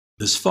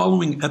This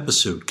following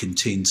episode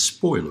contains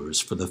spoilers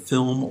for the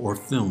film or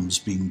films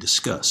being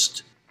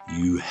discussed.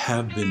 You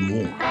have been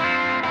warned.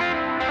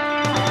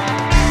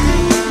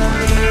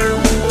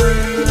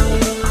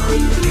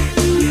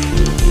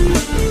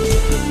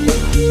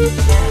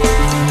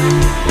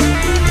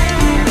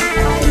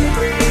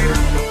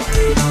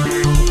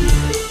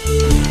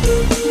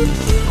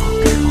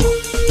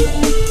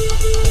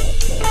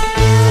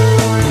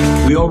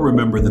 We all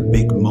remember the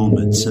big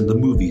moments in the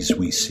movies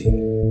we see.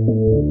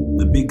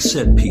 The big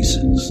set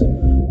pieces,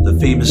 the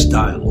famous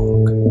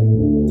dialogue,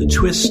 the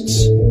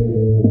twists,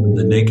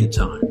 the naked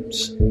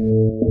times.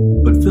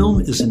 But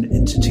film is an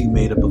entity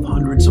made up of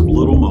hundreds of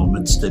little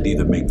moments that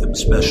either make them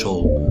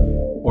special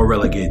or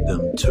relegate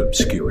them to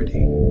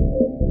obscurity.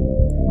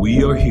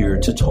 We are here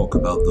to talk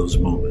about those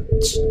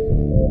moments.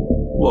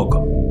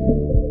 Welcome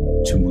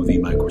to Movie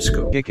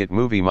Microscope. Kick it,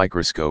 Movie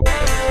Microscope.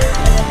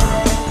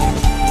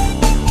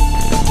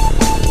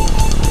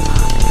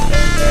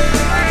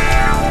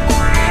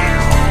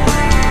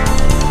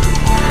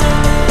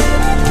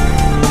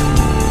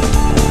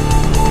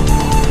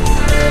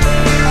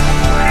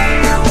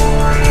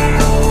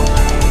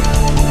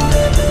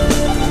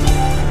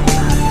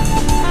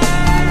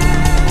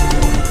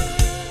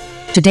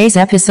 Today's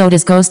episode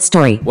is Ghost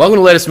Story. Welcome to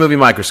the latest Movie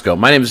Microscope.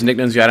 My name is Nick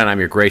Nunziata, and I'm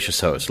your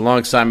gracious host.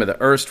 Alongside me, the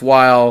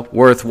erstwhile,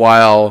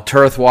 worthwhile,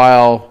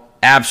 turthwhile,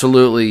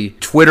 absolutely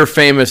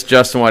Twitter-famous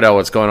Justin Waddell.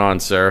 What's going on,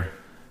 sir?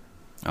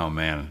 Oh,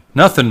 man.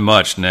 Nothing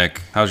much,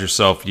 Nick. How's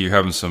yourself? You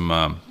having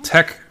some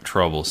tech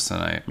troubles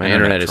tonight? My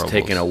internet is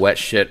taking a wet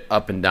shit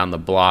up and down the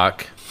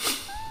block.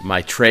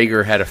 My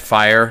Traeger had a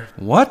fire.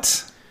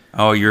 What?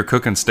 Oh, you're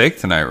cooking steak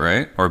tonight,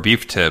 right? Or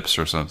beef tips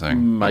or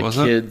something. My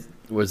kid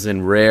was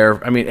in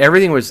rare. I mean,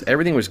 everything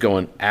was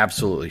going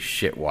absolutely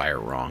shit wire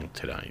wrong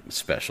tonight.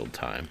 Special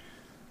time.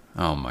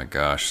 Oh my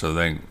gosh! So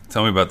then,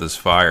 tell me about this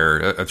fire.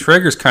 A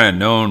Traeger's kind of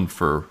known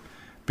for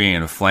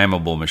being a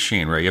flammable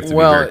machine, right? You have to be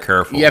very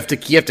careful. You have to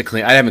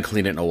clean. I haven't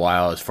cleaned it in a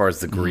while. As far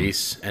as the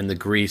grease, and the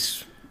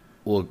grease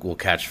will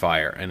catch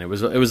fire. And it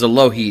was a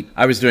low heat.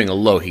 I was doing a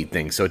low heat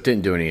thing, so it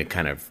didn't do any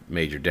kind of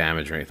major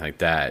damage or anything like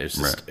that.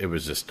 It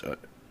was just.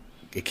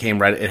 It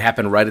came right. It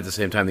happened right at the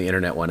same time the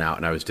internet went out,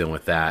 and I was dealing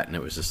with that, and it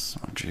was just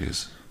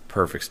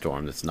perfect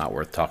storm. That's not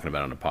worth talking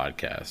about on a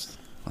podcast.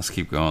 Let's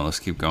keep going.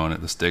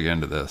 Let's dig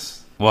into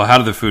this. Well, how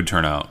did the food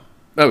turn out?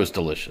 That was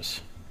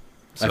delicious.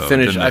 So I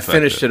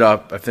finished it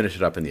up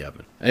in the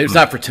oven. It's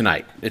not for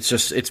tonight.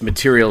 It's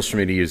materials for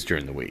me to use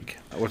during the week.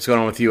 What's going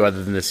on with you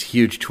other than this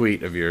huge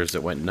tweet of yours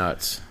that went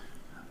nuts?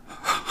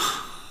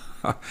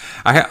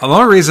 The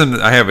only reason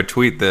I have a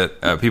tweet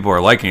that people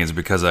are liking is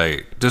because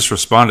I just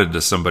responded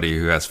to somebody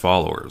who has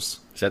followers.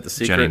 Is that the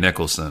secret? Jenny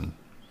Nicholson.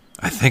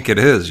 I think it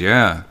is.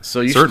 Yeah.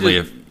 So you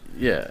certainly.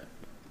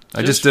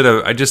 I just did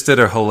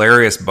a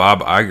hilarious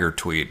Bob Iger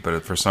tweet,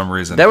 but for some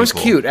reason that was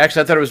cute.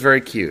 Actually, I thought it was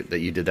very cute that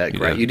you did that.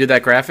 You did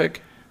that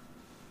graphic.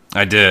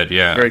 I did.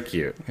 Yeah. Very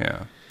cute.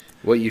 Yeah.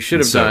 What you should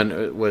have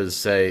done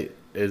was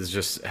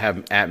just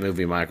have at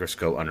Movie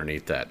Microscope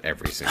underneath that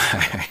every single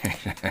time.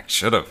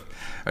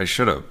 I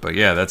should have. But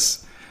yeah,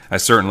 I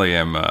certainly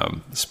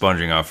am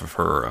sponging off of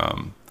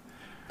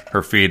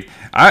her feed.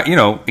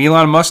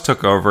 Elon Musk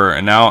took over,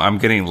 and now I'm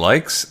getting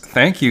likes.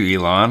 Thank you,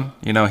 Elon.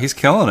 He's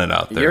killing it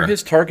out there. You're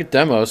his target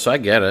demo, so I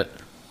get it.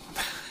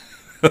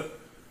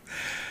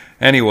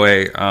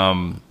 Anyway,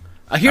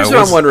 here's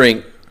what I'm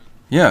wondering.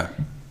 Yeah.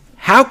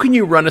 How can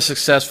you run a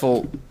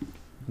successful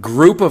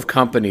group of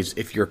companies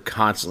if you're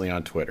constantly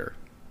on Twitter?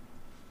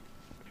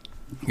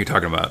 You're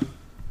talking about.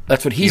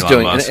 That's what he's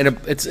Elon doing, and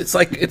it's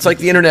like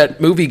the internet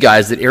movie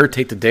guys that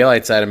irritate the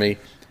daylights out of me,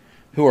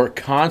 who are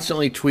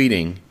constantly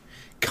tweeting,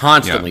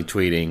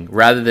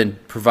 rather than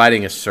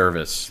providing a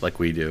service like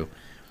we do,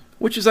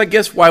 which is, I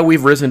guess, why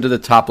we've risen to the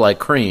top like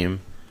cream,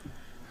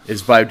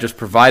 is by just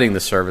providing the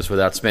service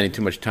without spending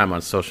too much time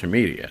on social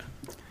media.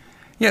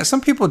 Yeah,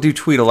 some people do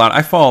tweet a lot.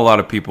 I follow a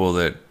lot of people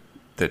that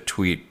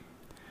tweet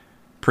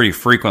pretty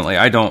frequently.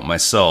 I don't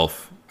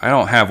myself. I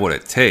don't have what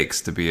it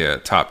takes to be a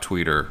top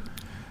tweeter.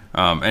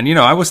 And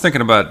I was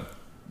thinking about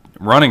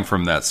running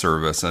from that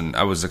service, and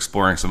I was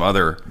exploring some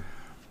other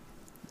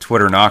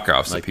Twitter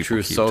knockoffs like that people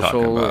Truth keep Social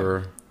talking about.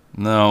 Or...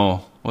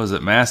 No, was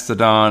it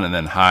Mastodon and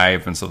then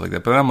Hive and stuff like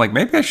that? But I'm like,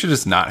 maybe I should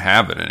just not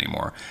have it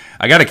anymore.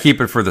 I got to keep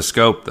it for the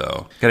scope,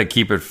 though. Got to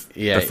keep it.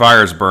 Yeah, the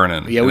fire's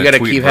burning. Yeah, we got to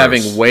keep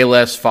having way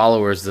less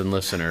followers than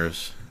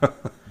listeners.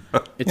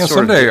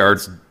 Someday our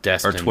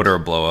Twitter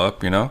will blow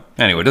up.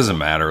 Anyway, it doesn't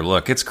matter.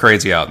 Look, it's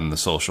crazy out in the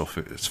social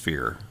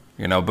sphere.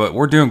 But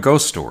we're doing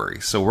Ghost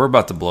Story, so we're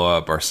about to blow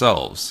up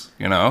ourselves,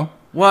 Well,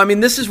 I mean,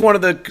 this is one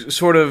of the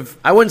sort of,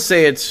 I wouldn't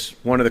say it's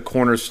one of the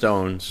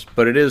cornerstones,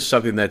 but it is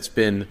something that's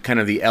been kind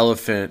of the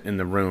elephant in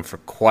the room for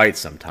quite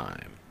some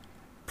time.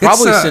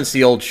 Probably since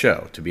the old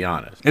show, to be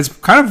honest. It's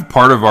kind of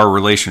part of our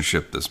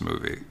relationship, this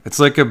movie. It's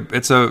like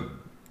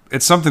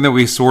it's something that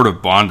we sort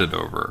of bonded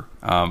over.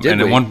 And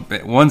in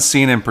one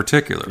scene in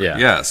particular. Yeah.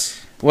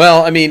 Yes.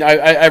 Well, I mean,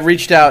 I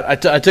reached out.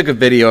 I took a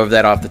video of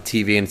that off the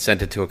TV and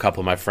sent it to a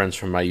couple of my friends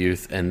from my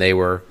youth, and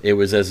it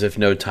was as if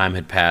no time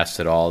had passed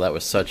at all. That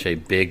was such a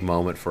big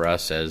moment for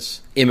us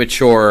as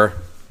immature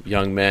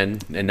young men,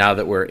 and now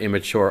that we're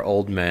immature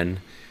old men,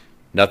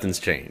 nothing's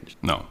changed.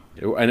 No.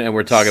 And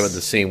we're talking about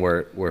the scene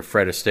where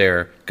Fred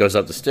Astaire goes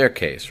up the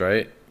staircase,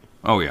 right?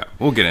 Oh, yeah.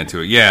 We'll get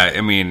into it. Yeah,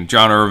 I mean,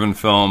 John Irvin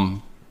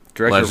film,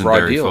 Director of Raw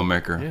legendary Deal.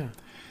 filmmaker. Yeah.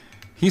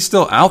 He's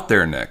still out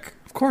there, Nick.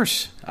 Of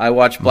course. I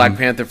watched Black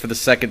Panther for the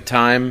second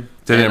time.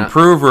 Did it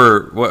improve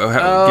or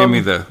give me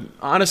the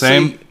honestly,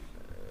 same?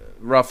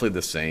 Roughly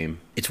the same.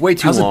 It's way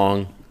too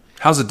long.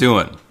 How's it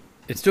doing?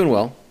 It's doing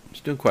well. It's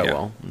doing quite Yeah.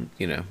 well.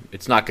 You know,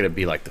 it's not going to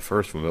be like the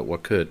first one, but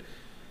what could?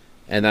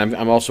 And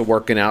I'm also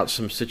working out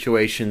some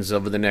situations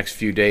over the next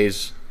few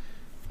days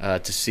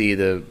to see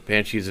the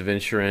Banshees of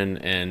Inisherin,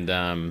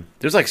 and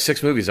there's like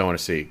 6 movies I want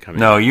to see coming.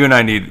 No, you and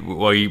I need.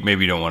 Well,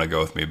 maybe you don't want to go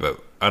with me, but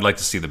I'd like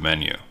to see the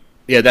menu.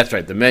 Yeah, that's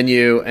right. The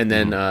Menu, and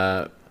then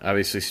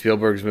obviously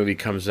Spielberg's movie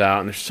comes out,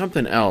 and there's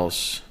something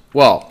else.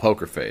 Well,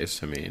 Poker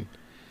Face. I mean,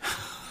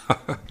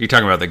 You're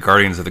talking about the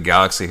Guardians of the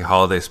Galaxy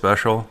holiday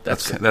special.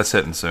 That's- That's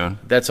hitting soon.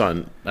 that's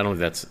on. I don't think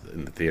that's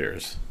in the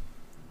theaters.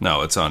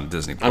 No, it's on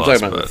Disney Plus. I'm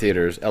talking about but the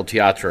theaters. El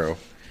Teatro.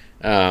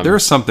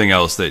 There's something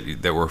else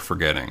that we're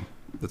forgetting.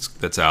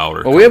 That's out.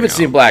 Or Well, we haven't coming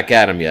seen out. Black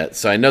Adam yet,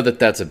 so I know that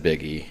that's a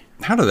biggie.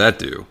 How did that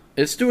do?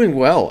 It's doing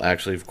well,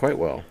 actually, quite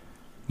well.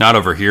 Not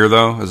over here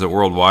though. Is it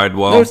worldwide?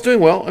 Well, No, it's doing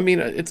well. I mean,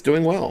 it's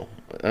doing well.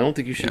 I don't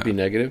think you should be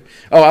negative.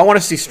 Oh, I want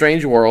to see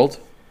Strange World,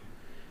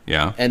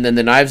 yeah. and then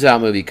the Knives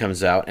Out movie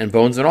comes out, and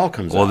Bones and All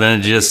comes Well, out.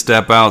 then just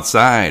step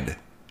outside.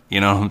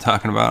 You know what I'm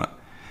talking about?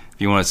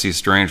 If you want to see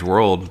Strange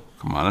World,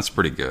 come on, that's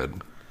pretty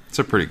good. It's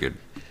a pretty good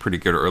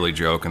early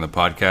joke in the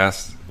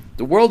podcast.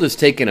 The world is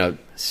taking a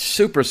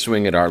super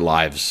swing at our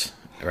lives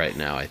right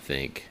now, I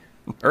think.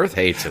 Earth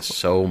hates us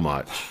so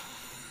much.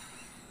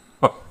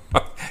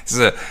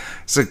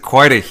 It's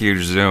quite a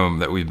huge zoom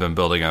that we've been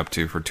building up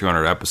to for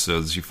 200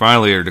 episodes. You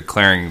finally are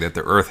declaring that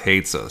the Earth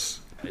hates us.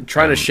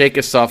 Trying to shake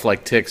us off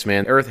like ticks,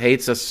 man. Earth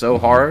hates us so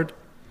hard.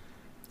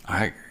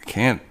 I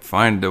can't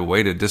find a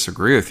way to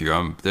disagree with you.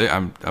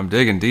 I'm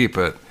digging deep,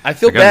 but I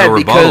feel got bad no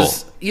rebuttal.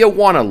 because you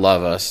want to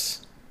love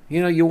us.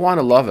 You know, you want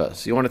to love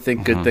us. You want to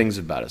think good things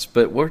about us,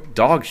 but we're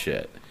dog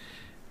shit.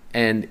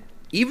 And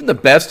even the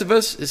best of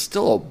us is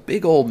still a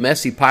big old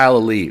messy pile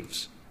of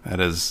leaves.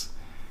 That is,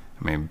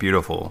 I mean,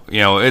 beautiful. You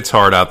know, it's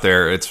hard out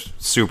there. It's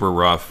super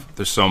rough.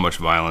 There's so much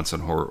violence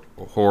and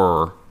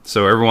horror.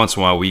 So every once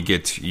in a while,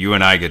 you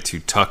and I get to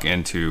tuck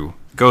into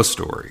Ghost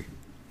Story.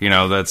 You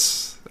know,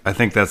 I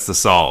think that's the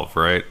solve,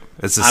 right?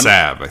 It's a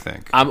salve, I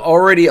think. I'm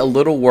already a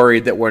little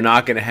worried that we're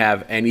not going to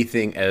have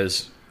anything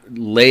as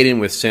laden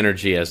with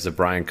synergy as the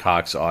Brian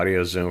Cox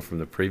audio zoom from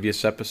the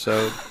previous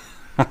episode.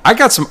 I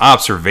got some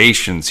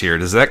observations here.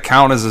 Does that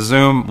count as a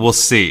Zoom? We'll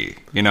see.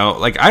 You know,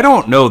 like I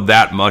don't know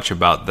that much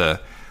about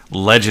the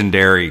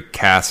legendary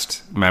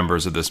cast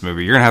members of this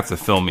movie. You're gonna have to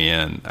fill me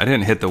in. I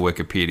didn't hit the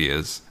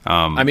Wikipedias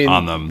I mean,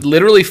 on them.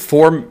 literally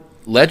 4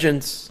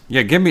 legends.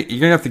 Yeah, you're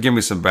gonna have to give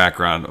me some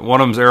background. One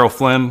of them's Errol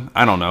Flynn.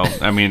 I don't know.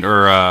 I mean,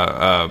 or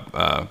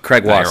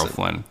Craig not Wasson. Errol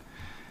Flynn.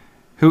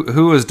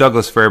 Who was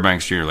Douglas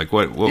Fairbanks Jr.? Like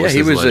what Yeah, was he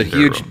his was a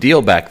legendary huge role?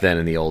 deal back then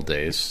in the old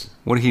days.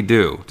 What did he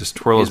do? Just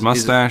twirl his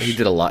mustache? He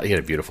did a lot. He had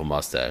a beautiful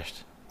mustache.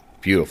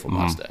 Beautiful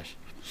mustache.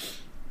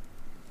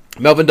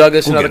 Melvin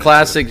Douglas, We'll another get into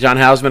classic. John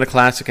Houseman, a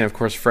classic. And, of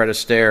course, Fred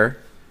Astaire.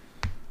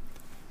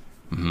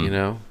 You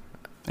know?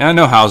 And I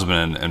know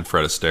Houseman and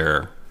Fred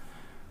Astaire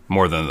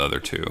more than the other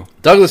two.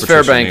 Douglas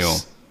Patricia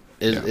Fairbanks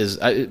is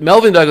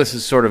Melvin Douglas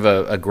is sort of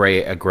a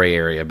gray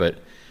area, but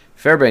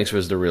Fairbanks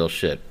was the real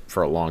shit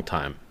for a long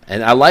time.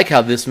 And I like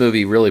how this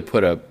movie really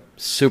put a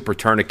super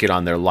tourniquet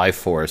on their life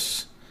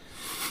force,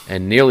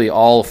 and nearly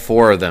all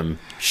 4 of them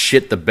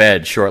shit the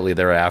bed shortly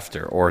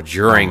thereafter or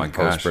during Oh my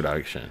gosh.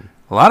 post-production.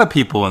 A lot of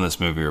people in this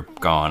movie are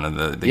gone, and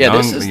the Yeah, young,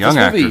 this the young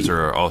movie- actors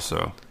are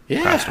also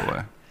passed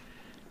away.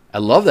 I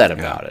love that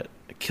about it.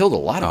 It killed a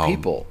lot of Oh.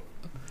 people.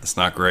 It's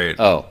not great.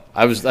 Oh,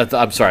 I'm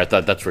sorry. I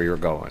thought that's where you were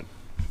going.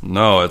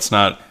 No, it's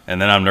not.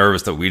 And then I'm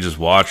nervous that we just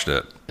watched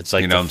it. It's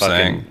like you know the what I'm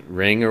fucking saying?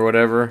 Ring or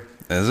whatever.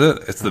 Is it?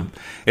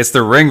 It's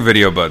the Ring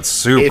video, but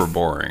super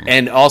boring.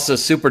 And also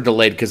super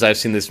delayed because I've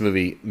seen this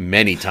movie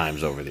many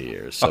times over the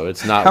years, so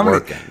it's not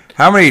working.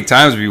 How many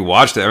times have you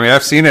watched it? I mean,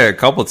 I've seen it a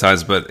couple of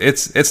times, but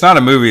it's not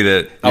a movie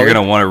that you're going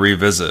to want to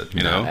revisit.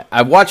 You know.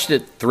 I watched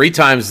it 3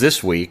 times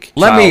this week.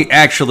 Let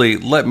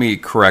me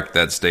correct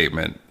that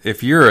statement.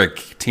 If you're a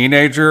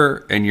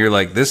teenager and you're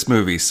like, this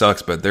movie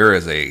sucks, but there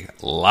is a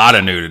lot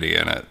of nudity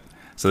in it.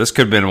 So this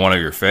could have been one of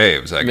your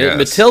faves, I guess.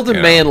 Matilda you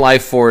know? May in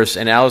Life Force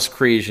and Alice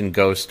Kriege in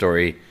Ghost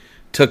Story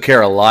took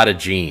care of a lot of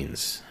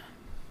genes.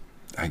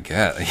 I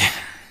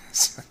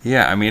guess.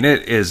 Yeah, I mean,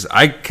 it is.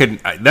 I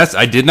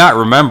did not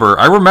remember.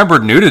 I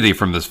remembered nudity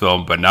from this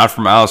film, but not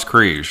from Alice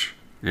Kriege.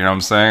 You know what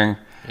I'm saying?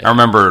 Yeah. I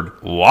remembered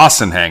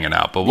Wasson hanging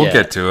out, but we'll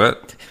get to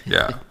it.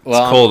 Yeah,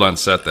 Well, it's cold on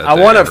set that I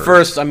day. want to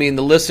first. I mean,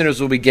 the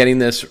listeners will be getting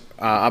this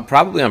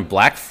probably on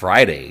Black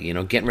Friday. You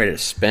know, getting ready to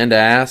spend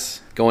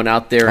ass, going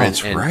out there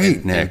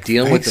and Nick.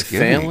 dealing with the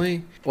Thanksgiving.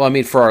 family. Well, I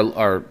mean, for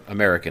our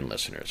American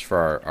listeners,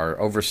 for our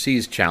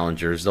overseas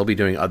challengers, they'll be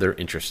doing other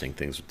interesting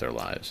things with their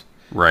lives.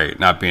 Right,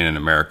 not being in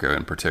America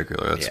in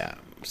particular. Yeah,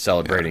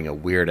 celebrating a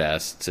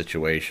weird-ass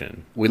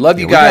situation. We love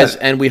you guys,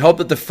 and we hope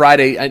that the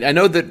Friday... I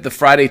know that the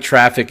Friday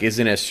traffic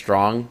isn't as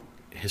strong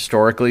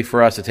historically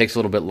for us. It takes a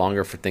little bit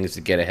longer for things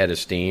to get ahead of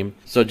steam.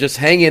 So just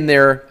hang in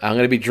there. I'm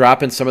going to be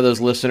dropping some of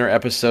those listener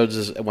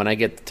episodes when I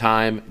get the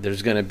time.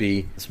 There's going to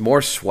be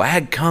more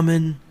swag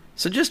coming.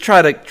 So just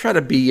try to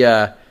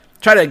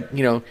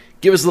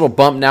give us a little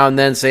bump now and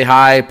then, say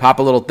hi, pop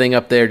a little thing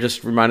up there,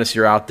 just remind us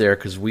you're out there,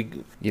 because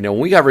when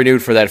we got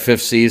renewed for that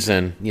 5th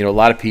season, a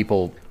lot of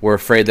people were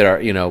afraid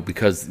that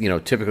because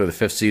typically the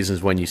 5th season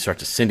is when you start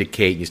to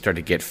syndicate, you start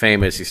to get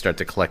famous, you start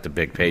to collect a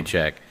big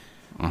paycheck.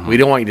 We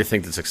don't want you to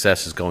think that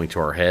success is going to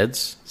our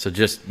heads. So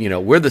just,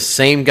 we're the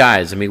same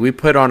guys. I mean, we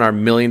put on our $1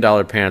 million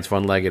pants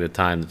one leg at a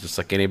time, just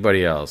like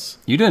anybody else.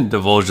 You didn't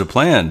divulge the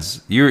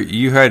plans.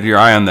 You had your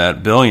eye on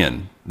that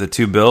billion. The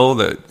 $2 billion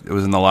that it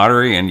was in the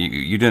lottery, and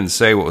you didn't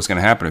say what was going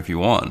to happen if you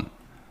won.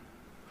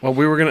 Well,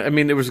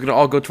 it was going to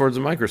all go towards a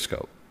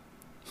microscope.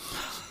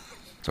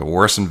 It's a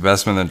worse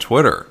investment than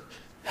Twitter.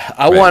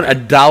 I want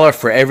 $1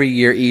 for every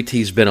year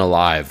E.T.'s been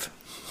alive.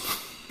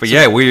 But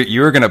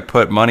you were going to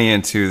put money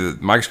into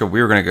the microscope.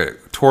 We were going to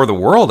tour the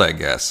world, I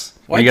guess.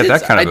 Well, you got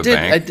that kind of a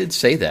bank. I did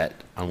say that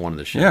on one of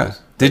the shows. Yeah.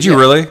 Did you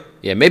really?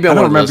 Yeah, maybe on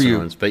one of those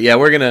ones. But yeah,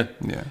 we're gonna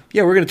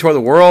tour the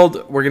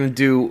world. We're gonna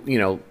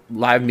do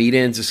live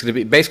meet-ins. It's gonna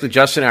be basically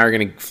Justin and I are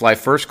gonna fly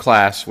first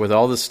class with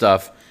all this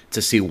stuff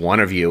to see one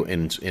of you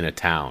in a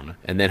town,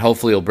 and then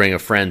hopefully you'll bring a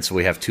friend so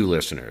we have 2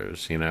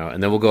 listeners.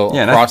 And then we'll go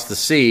across the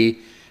sea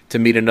to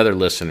meet another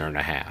listener and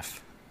a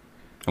half.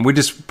 And we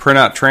just print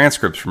out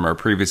transcripts from our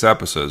previous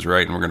episodes,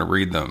 right? And we're gonna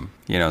read them.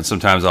 And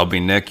sometimes I'll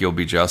be Nick, you'll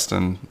be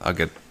Justin. I'll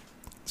get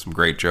some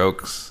great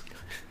jokes.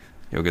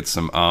 You'll get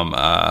some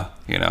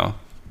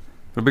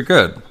it'll be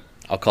good.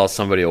 I'll call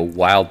somebody a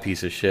wild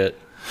piece of shit.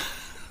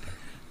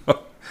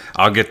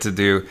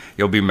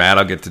 You'll be mad,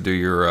 I'll get to do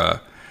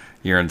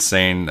your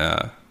insane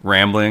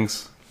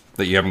ramblings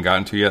that you haven't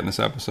gotten to yet in this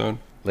episode.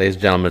 Ladies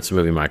and gentlemen, it's a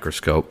movie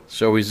microscope.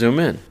 So we zoom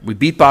in. We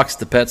beatbox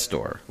the pet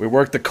store. We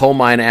work the coal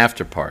mine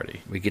after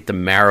party. We get the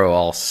marrow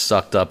all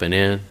sucked up and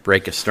in.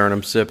 Break a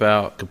sternum sip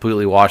out.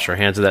 Completely wash our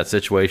hands of that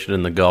situation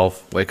in the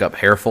Gulf. Wake up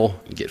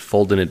hairful. Get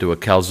folded into a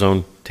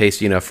calzone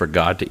tasty enough for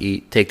God to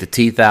eat. Take the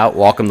teeth out.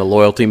 Walk them the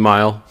loyalty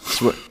mile.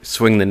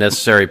 Swing the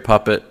necessary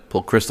puppet.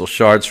 Pull crystal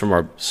shards from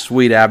our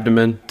sweet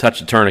abdomen. Touch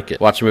a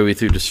tourniquet. Watch a movie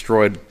through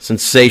destroyed,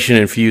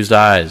 sensation-infused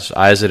eyes.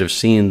 Eyes that have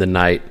seen the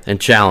night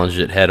and challenged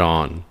it head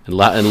on. And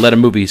let a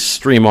movie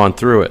stream on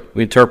through it.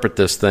 We interpret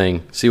this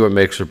thing, see what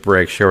makes or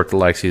breaks, share with the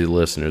likes of the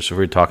listeners. So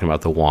we're talking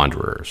about The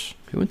Wanderers.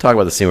 We would talk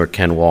about the scene where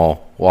Ken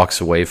Wall walks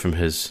away from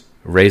his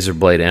razor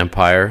blade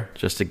empire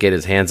just to get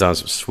his hands on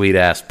some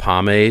sweet-ass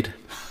pomade.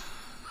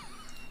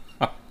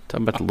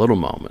 Talking about the little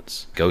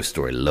moments. Ghost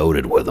Story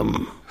loaded with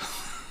them.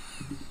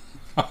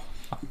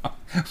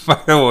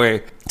 By the way,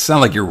 it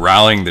sounds like you're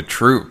rallying the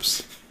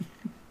troops.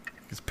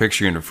 Just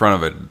picturing in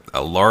front of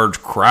a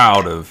large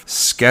crowd of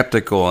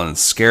skeptical and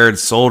scared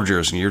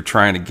soldiers, and you're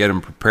trying to get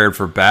them prepared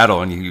for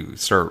battle, and you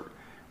start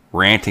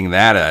ranting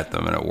that at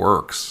them, and it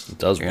works. It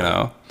does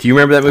work. Do you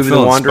remember that movie,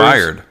 The Wanderers?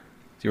 Inspired. Do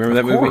you remember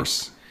that movie? Of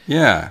course.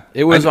 Yeah.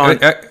 It was on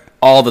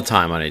all the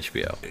time on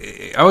HBO.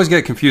 I always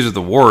get confused with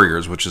The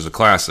Warriors, which is a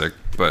classic,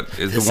 but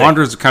The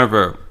Wanderers kind of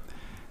a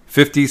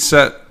 50s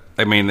set?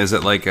 I mean, is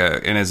it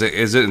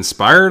is it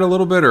inspired a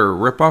little bit or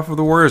rip off of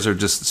The Warriors, or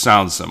just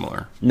sounds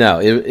similar? No,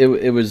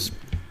 it's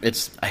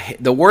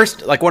the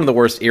worst, like one of the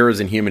worst eras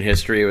in human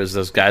history. It was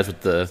those guys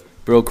with the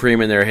Brill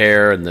cream in their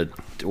hair and the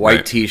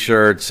white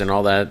T-shirts and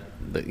all that.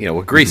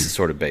 What Grease is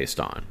sort of based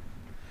on.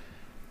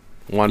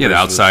 The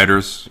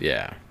Outsiders.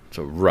 It's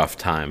a rough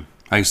time.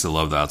 I used to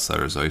love The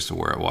Outsiders. I used to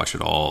watch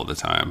it all the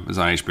time. It was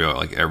on HBO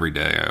like every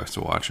day. I used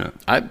to watch it.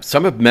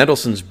 Some of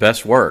Mendelssohn's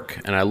best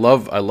work, and I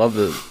love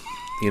the.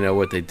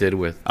 What they did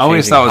with. I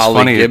always thought it was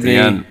funny Gibney.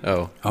 At the end.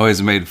 Oh, I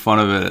always made fun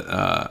of it.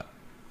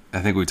 I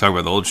think we talked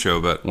about the old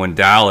show, but when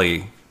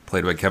Dolly,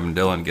 played by Kevin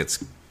Dillon,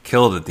 gets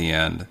killed at the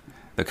end,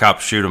 the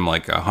cops shoot him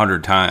like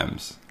 100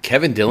 times.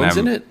 Kevin Dillon's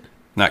in it?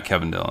 Not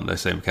Kevin Dillon. They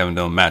say Kevin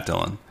Dillon, Matt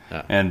Dillon.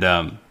 Oh.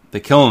 And they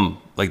kill him,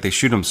 like they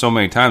shoot him so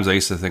many times. I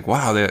used to think,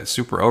 wow, they're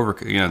super over.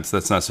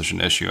 That's not such an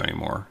issue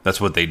anymore.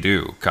 That's what they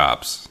do,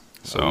 cops.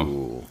 So.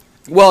 Ooh.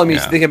 Well, I mean,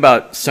 think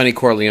about Sonny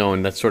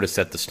Corleone. That sort of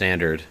set the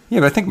standard.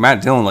 Yeah, but I think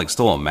Matt Dillon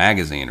stole a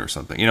magazine or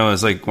something. It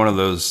was like one of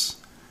those.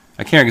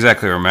 I can't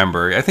exactly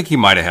remember. I think he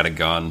might have had a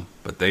gun,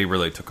 but they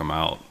really took him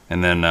out.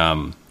 And then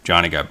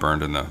Johnny got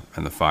burned in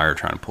the fire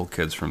trying to pull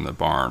kids from the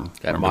barn.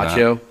 That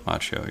Macho?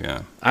 Macho,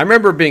 yeah. I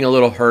remember being a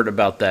little hurt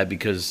about that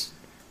because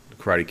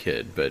Karate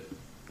Kid, but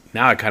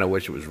now I kind of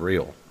wish it was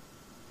real.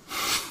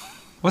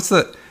 What's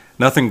the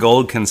Nothing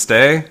Gold Can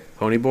Stay?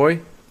 Pony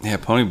Boy? Yeah,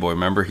 Pony Boy.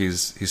 Remember,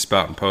 he's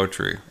spouting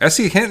poetry.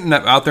 S.E. Hinton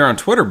out there on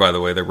Twitter, by the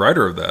way, the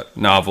writer of that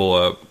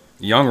novel,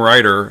 young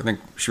writer. I think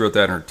she wrote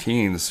that in her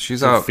teens.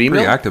 She's out pretty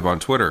active on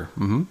Twitter.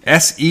 Mm-hmm.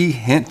 S.E.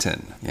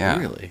 Hinton. Yeah,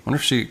 really. Wonder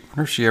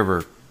if she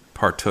ever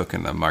partook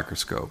in the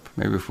microscope.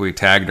 Maybe if we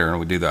tagged her and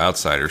we do The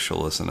Outsider,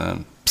 she'll listen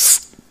in.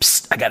 Psst,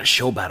 psst, I got a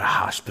show about a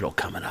hospital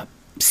coming up.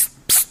 Psst,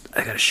 psst,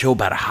 I got a show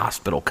about a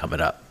hospital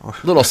coming up.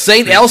 Little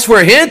St.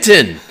 Elsewhere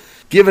Hinton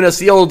giving us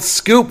the old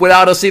scoop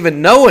without us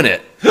even knowing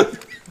it.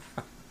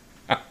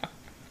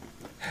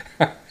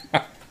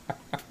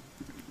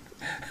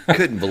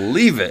 Couldn't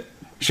believe it.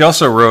 She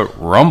also wrote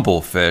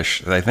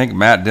Rumblefish. I think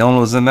Matt Dillon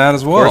was in that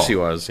as well. Of course he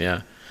was,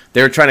 yeah.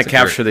 They were trying to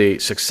capture the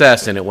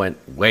success, and it went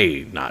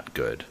way not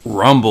good.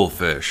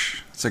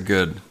 Rumblefish. It's a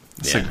good.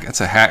 It's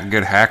a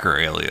good hacker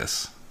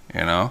alias.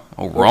 You know,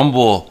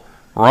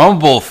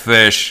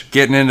 Rumblefish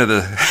getting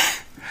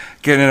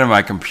into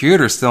my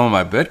computer, stealing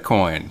my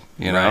Bitcoin.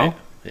 You know. Right.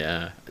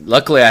 Yeah.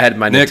 Luckily, I had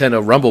my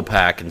Nintendo Rumble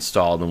Pack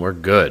installed, and we're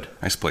good.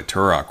 I used to play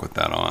Turok with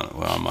that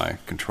on my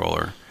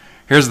controller.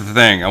 Here's the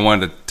thing I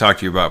wanted to talk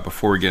to you about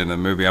before we get into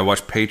the movie. I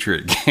watched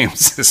Patriot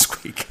Games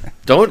this week.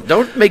 Don't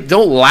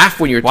laugh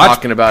when you're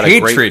talking about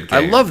Patriot Games.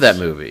 I love that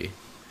movie.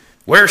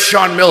 Where's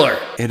Sean Miller?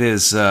 It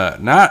is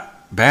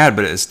not bad,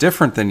 but it's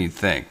different than you'd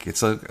think.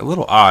 It's a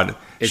little odd.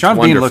 It's Sean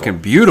wonderful. Bean looking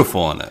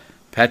beautiful in it.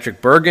 Patrick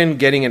Bergen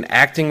getting an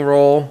acting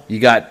role. You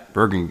got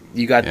Bergen.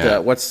 You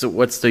got what's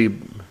the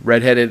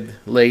redheaded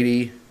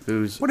lady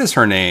who's what is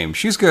her name?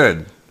 She's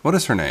good. What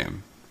is her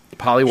name?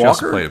 Polly She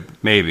also Walker. played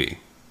maybe.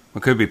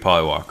 It could be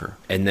Polly Walker.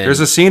 And then there's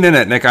a scene in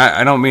it, Nick.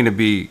 I don't mean to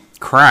be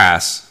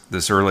crass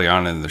this early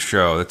on in the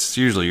show. That's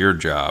usually your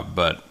job,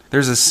 but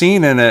there's a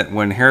scene in it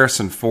when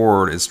Harrison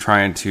Ford is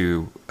trying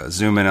to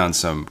zoom in on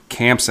some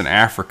camps in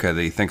Africa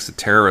that he thinks the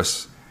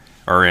terrorists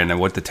are in, and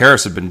what the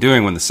terrorists have been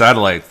doing when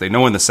they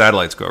know when the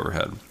satellites go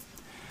overhead,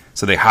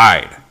 so they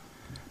hide.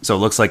 So it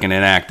looks like an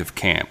inactive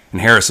camp, and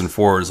Harrison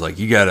Ford is like,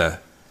 "You gotta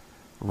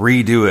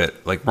redo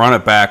it, like run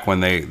it back when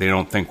they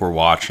don't think we're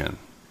watching."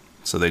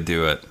 So they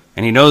do it.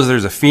 And he knows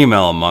there's a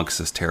female amongst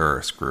this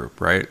terrorist group,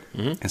 right?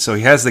 Mm-hmm. And so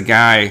he has the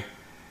guy,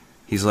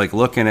 he's like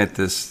looking at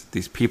these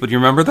people. Do you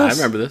remember this?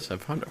 I remember this.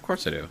 Of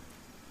course I do.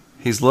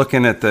 He's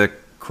looking at the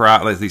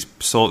crowd, like these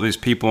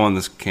people in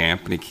this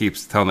camp, and he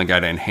keeps telling the guy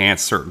to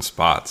enhance certain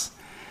spots.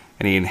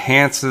 And he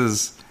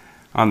enhances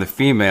on the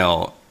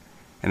female,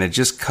 and it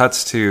just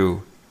cuts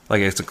to,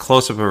 like it's a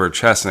close-up of her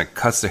chest, and it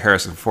cuts to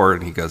Harrison Ford,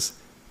 and he goes,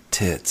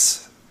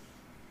 "Tits."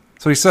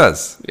 That's what he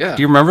says. Yeah.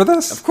 Do you remember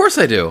this? Of course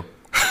I do.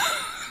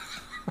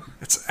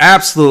 It's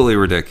absolutely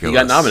ridiculous. He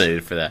got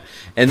nominated for that,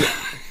 and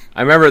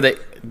I remember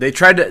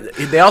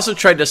they also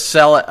tried to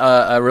sell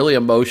a really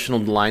emotional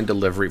line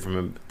delivery from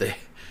him.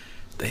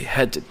 They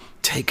had to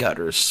take out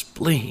her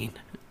spleen.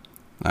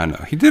 I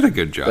know he did a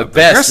good job. The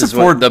best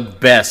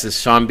is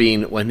Sean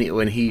Bean when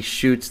they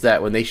shoot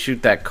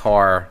that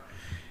car,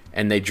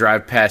 and they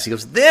drive past. He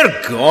goes,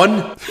 "They're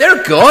gone.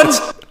 They're gone."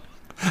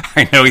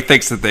 I know he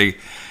thinks that they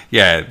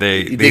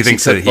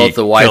thinks he that took both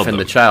the wife and them.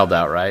 the child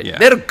out. Right? Yeah.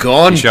 They're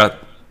gone.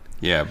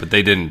 Yeah, but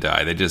they didn't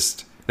die. They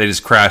just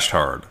crashed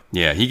hard.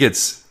 Yeah,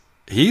 he's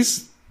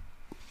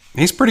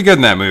pretty good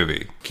in that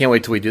movie. Can't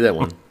wait till we do that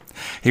one.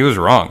 He was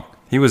wrong.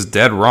 He was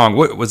dead wrong.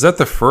 What was that?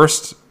 The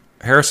first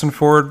Harrison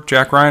Ford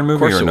Jack Ryan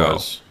movie? Of course or it no?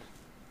 was.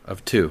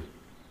 Of two.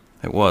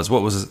 It was.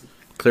 What was it?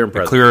 Clear and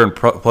Present. Clear and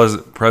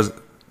pleasant.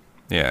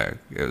 Yeah,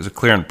 it was a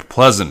Clear and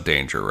Pleasant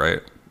Danger,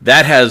 right?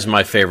 That has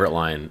my favorite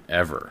line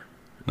ever.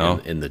 No?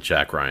 in the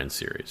Jack Ryan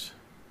series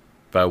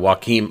by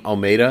Joaquin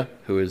Almeida,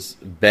 who is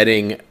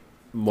betting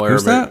Moira.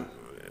 Who's that?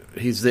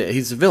 He's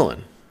the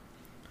villain,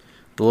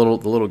 the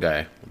little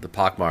guy with the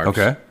pockmarks.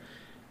 Okay.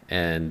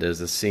 And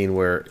there's a scene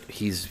where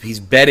he's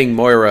betting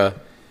Moira,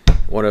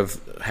 one of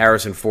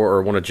Harrison Ford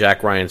or one of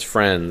Jack Ryan's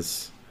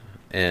friends,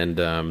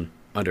 and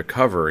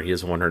undercover. He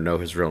doesn't want her to know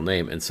his real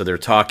name, and so they're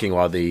talking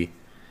while the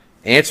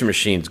answer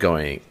machine's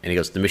going, and he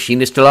goes, "The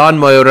machine is still on,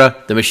 Moira.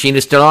 The machine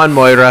is still on,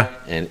 Moira,"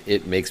 and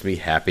it makes me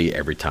happy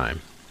every time.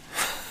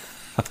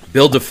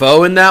 Bill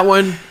Dafoe in that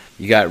one.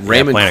 You got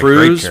Raymond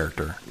Cruz. A great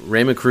character.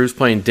 Raymond Cruz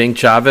playing Ding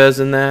Chavez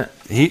in that.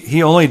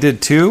 He only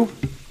did 2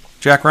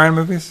 Jack Ryan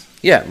movies?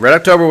 Yeah, Red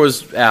October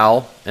was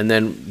Al, and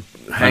then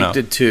Hank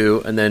did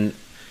 2, and then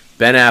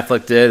Ben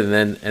Affleck did,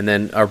 and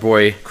then our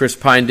boy Chris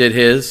Pine did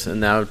his, and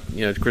now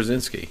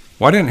Krasinski.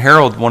 Why didn't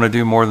Harold want to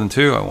do more than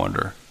 2, I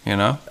wonder?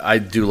 I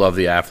do love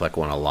the Affleck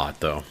one a lot,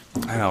 though.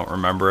 I don't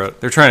remember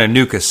it. They're trying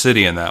to nuke a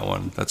city in that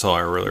one. That's all I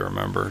really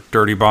remember.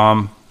 Dirty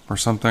Bomb or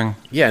something.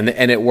 Yeah,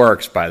 and it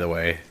works, by the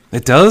way.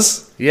 It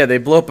does? Yeah, they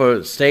blew up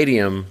a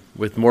stadium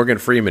with Morgan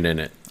Freeman in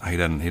it. He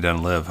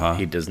doesn't live, huh?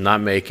 He does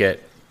not make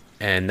it.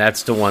 And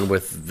that's the one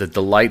with the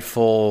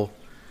delightful,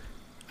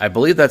 I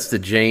believe that's the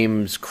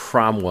James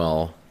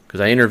Cromwell,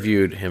 because I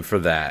interviewed him for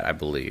that, I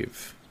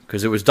believe.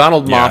 Because it was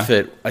Donald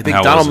Moffat. I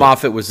think Donald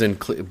Moffat was in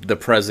the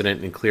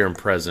President in Clear and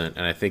Present,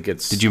 and I think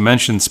it's... Did you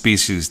mention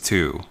Species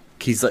 2?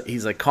 He's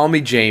like, call me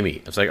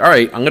Jamie. I was like, all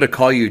right, I'm going to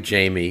call you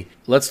Jamie.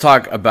 Let's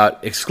talk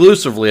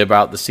exclusively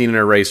about the scene in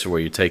Eraser where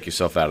you take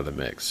yourself out of the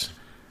mix.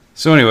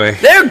 So anyway...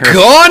 They're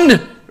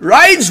gone!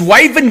 Ryan's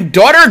wife and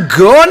daughter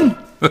gone?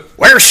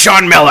 Where's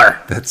Sean Miller?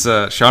 That's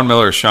Sean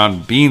Miller is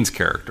Sean Bean's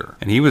character.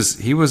 And he was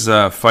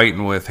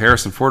fighting with...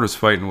 Harrison Ford was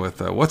fighting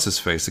with... what's his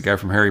face? The guy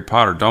from Harry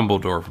Potter.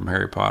 Dumbledore from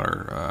Harry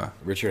Potter.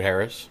 Richard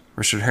Harris?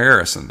 Richard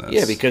Harris in this.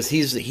 Yeah, because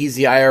he's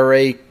the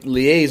IRA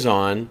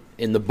liaison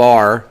in the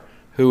bar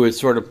who is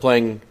sort of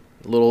playing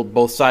a little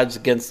both sides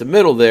against the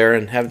middle there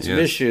and having some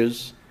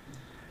issues.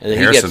 And then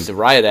he gets the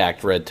riot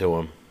act read to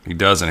him. He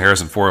does, and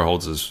Harrison Ford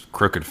holds his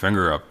crooked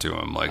finger up to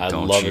him, like,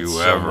 don't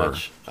you ever.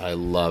 I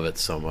love it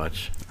so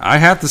much. I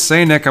have to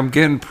say, Nick, I'm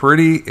getting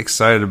pretty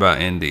excited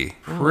about Indy.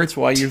 That's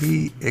why you're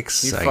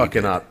excited. You're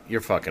fucking up. You're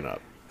fucking up.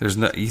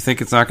 You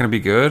think it's not going to be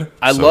good?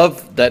 I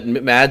love that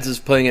Mads is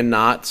playing in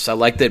Knots. I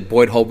like that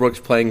Boyd Holbrook's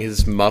playing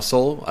his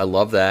muscle. I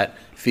love that.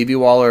 Phoebe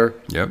Waller.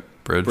 Yep.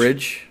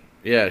 Bridge.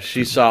 Yeah,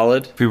 she's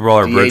solid. Phoebe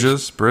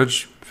Waller-Bridges.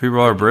 Phoebe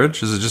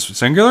Waller-Bridge. Is it just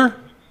singular?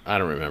 I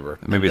don't remember.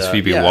 Maybe it's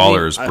Phoebe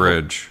Waller's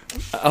Bridge.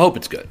 I hope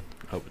it's good.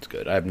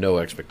 I have no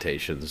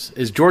expectations.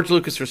 Is George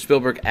Lucas or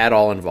Spielberg at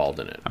all involved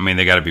in it? I mean,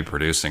 they got to be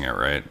producing it,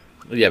 right?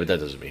 Yeah, but that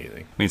doesn't mean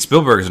anything. I mean,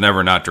 Spielberg's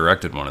never not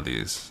directed one of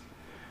these.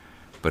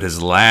 But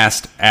his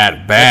last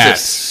at-bat...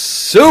 That's a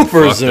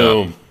super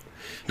zoom.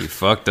 He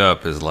fucked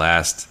up his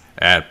last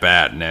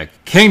at-bat,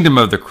 Nick. Kingdom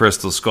of the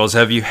Crystal Skulls.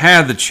 Have you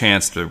had the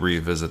chance to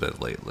revisit it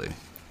lately?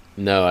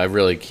 No, I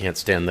really can't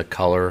stand the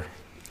color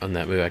on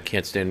that movie. I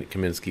can't stand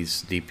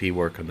Kaminsky's DP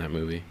work on that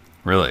movie.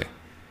 Really?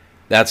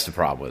 That's the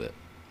problem with it.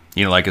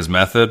 You don't like his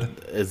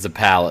method? It's the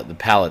palette. The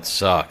palette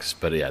sucks,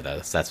 but yeah,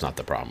 that's not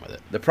the problem with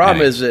it. The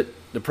problem is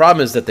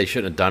that they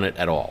shouldn't have done it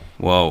at all.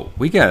 Well,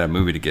 we got a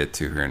movie to get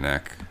to here,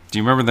 Nick. Do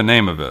you remember the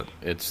name of it?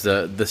 It's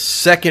the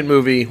second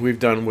movie we've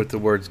done with the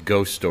words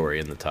Ghost Story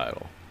in the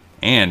title.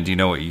 And do you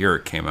know what year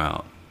it came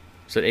out?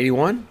 Is it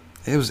 81?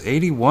 It was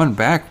 81,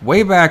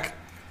 way back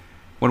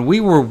when we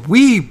were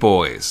wee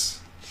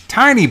boys.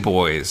 Tiny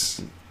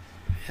boys.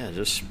 Yeah,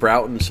 just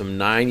sprouting some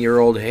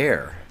 9-year-old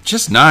hair.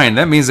 Just 9.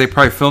 That means they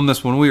probably filmed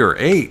this when we were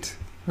 8.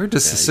 We were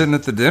just sitting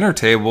at the dinner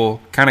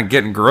table, kind of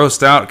getting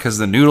grossed out because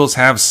the noodles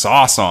have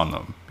sauce on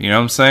them. You know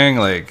what I'm saying?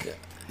 Like,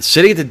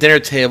 sitting at the dinner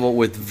table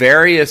with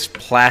various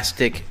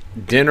plastic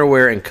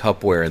dinnerware and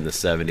cupware in the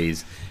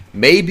 70s.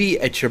 Maybe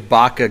a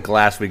Chewbacca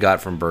glass we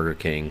got from Burger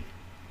King.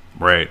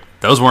 Right.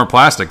 Those weren't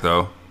plastic,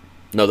 though.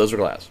 No, those were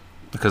glass.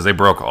 Because they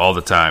broke all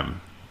the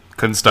time.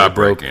 Couldn't stop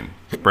breaking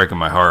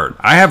my heart.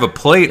 I have a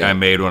plate I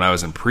made when I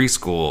was in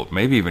preschool,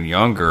 maybe even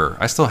younger.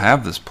 I still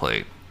have this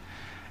plate.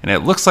 And it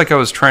looks like I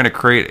was trying to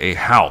create a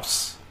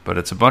house, but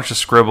it's a bunch of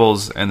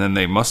scribbles, and then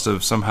they must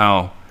have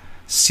somehow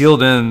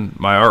sealed in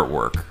my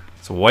artwork.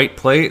 It's a white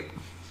plate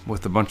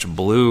with a bunch of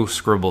blue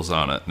scribbles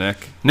on it,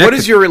 Nick. What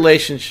is your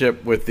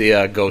relationship with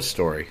the Ghost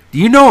Story? Do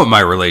you know what my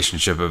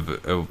relationship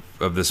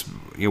of this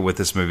with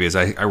this movie is?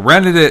 I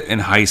rented it in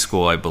high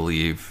school, I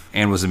believe,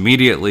 and was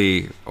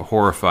immediately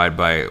horrified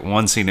by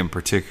one scene in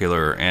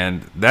particular,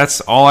 and that's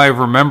all I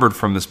remembered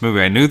from this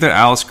movie. I knew that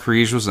Alice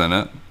Krige was in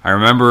it. I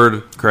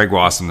remembered Craig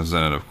Wasson was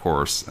in it, of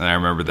course, and I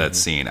remembered that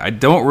scene. I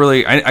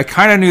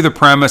kind of knew the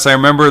premise. I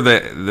remember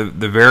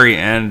the very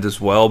end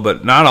as well,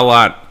 but not a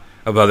lot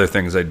of other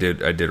things I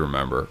did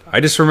remember.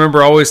 I just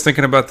remember always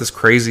thinking about this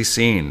crazy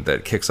scene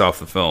that kicks off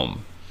the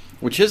film.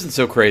 Which isn't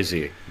so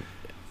crazy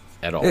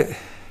at all.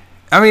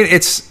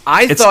 It's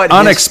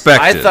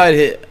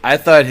unexpected. I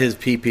thought his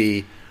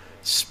PP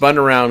spun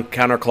around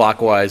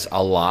counterclockwise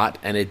a lot,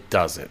 and it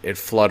doesn't. It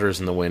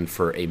flutters in the wind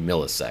for a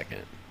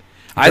millisecond.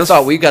 I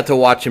thought we got to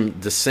watch him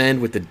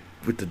descend with the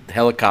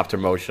helicopter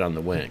motion on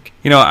the wing.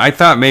 You know, I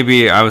thought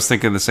maybe I was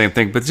thinking the same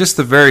thing, but just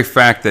the very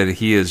fact that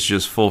he is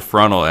just full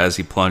frontal as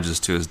he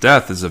plunges to his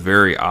death is a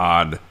very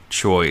odd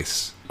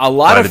choice. A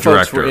lot of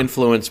folks were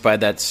influenced by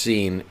that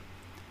scene,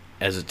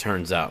 as it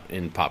turns out,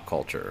 in pop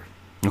culture.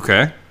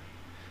 Okay.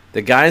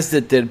 The guys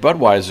that did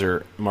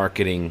Budweiser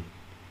marketing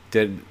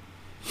they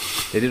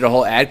did a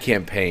whole ad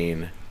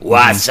campaign.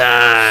 Watson!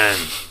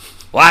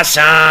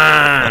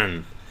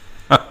 I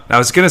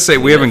was going to say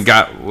we'll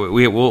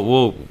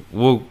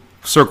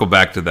circle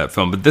back to that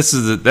film, but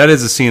that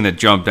is a scene that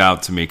jumped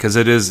out to me because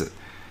it is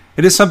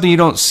something you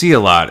don't see a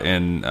lot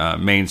in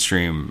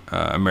mainstream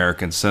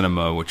American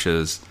cinema, which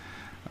is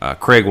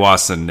Craig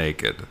Wasson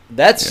naked.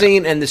 That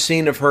scene and the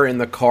scene of her in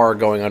the car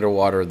going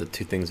underwater are the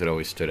two things that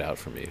always stood out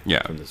for me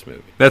from this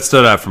movie. That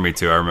stood out for me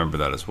too. I remember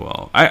that as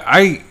well.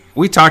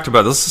 We talked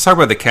about this. Let's talk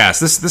about the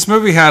cast. This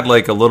movie had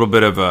like a little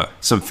bit of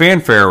some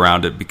fanfare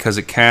around it because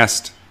it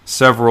cast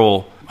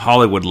several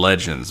Hollywood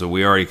legends that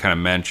we already kind of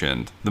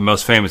mentioned. The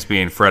most famous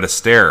being Fred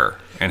Astaire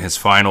and is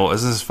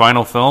this his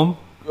final film?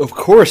 Of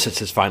course it's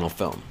his final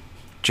film.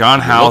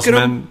 John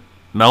Houseman,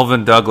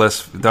 Melvin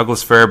Douglas,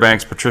 Douglas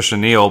Fairbanks, Patricia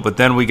Neal, but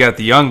then we got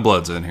the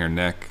Youngbloods in here,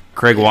 Nick.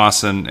 Craig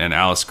Wasson and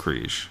Alice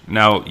Krige.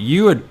 Now,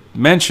 you had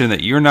mentioned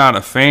that you're not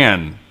a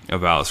fan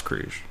of Alice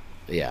Krige.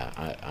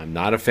 Yeah, I'm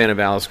not a fan of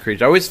Alice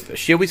Krige.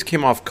 She always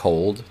came off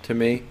cold to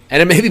me.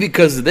 And it may be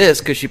because of this,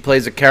 because she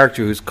plays a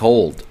character who's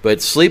cold. But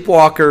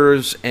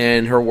Sleepwalkers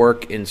and her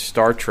work in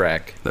Star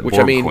Trek,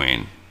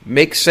 Queen.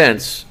 Makes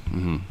sense.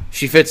 Mm-hmm.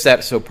 She fits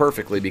that so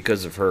perfectly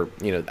because of her,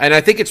 and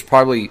I think it's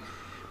probably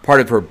part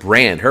of her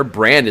brand. Her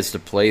brand is to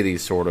play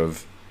these sort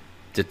of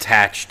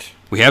detached.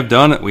 We have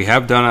done an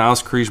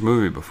Alice Krige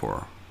movie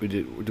before.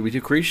 Did we do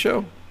Krige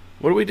show?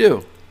 What do we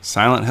do?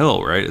 Silent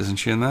Hill, right? Isn't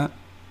she in that?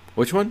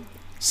 Which one?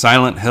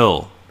 Silent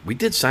Hill. We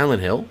did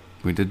Silent Hill?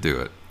 We did do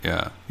it.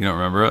 Yeah. You don't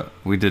remember it?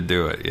 We did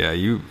do it. Yeah.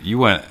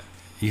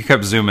 You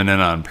kept zooming in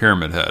on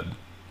Pyramid Head.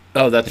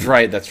 Oh, that's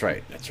right.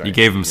 You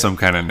gave him some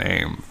kind of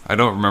name. I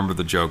don't remember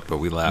the joke, but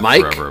we laughed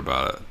forever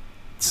about it.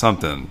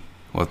 Something.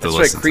 We'll have to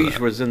listen to that. Creech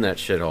was in that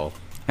shithole.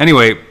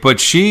 Anyway,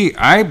 but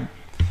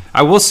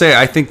I will say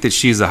I think that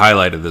she's the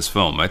highlight of this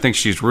film. I think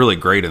she's really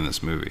great in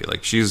this movie.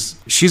 Like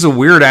she's a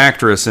weird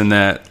actress in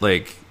that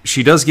like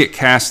she does get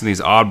cast in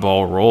these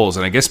oddball roles,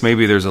 and I guess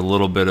maybe there's a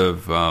little bit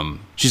of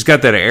she's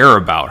got that air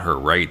about her,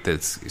 right?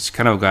 It's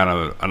kind of got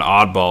an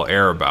oddball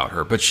air about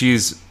her, but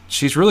she's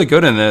really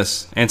good in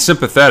this and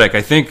sympathetic.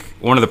 I think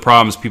one of the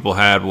problems people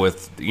had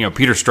with,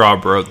 Peter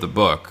Straub wrote the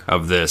book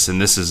of this,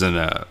 and this is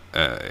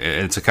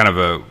it's a kind of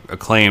a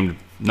acclaimed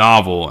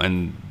novel,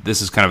 and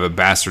this is kind of a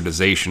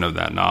bastardization of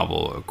that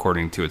novel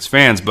according to its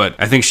fans. But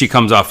I think she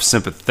comes off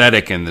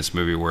sympathetic in this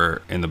movie,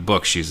 where in the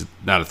book she's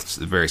not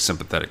a very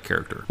sympathetic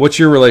character. What's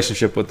your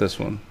relationship with this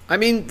one? I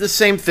mean, the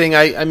same thing.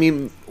 I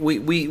mean,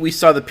 we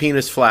saw the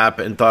penis flap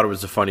and thought it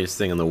was the funniest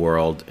thing in the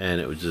world, and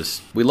it was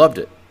just, we loved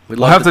it.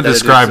 We'll have to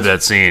describe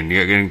that scene.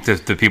 You're getting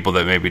to people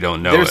that maybe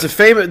don't know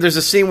There's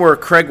a scene where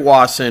Craig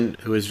Wasson,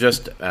 who has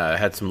just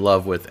had some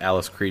love with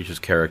Alice Creech's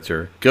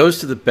character, goes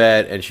to the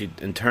bed and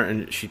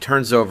she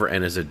turns over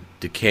and is a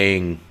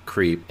decaying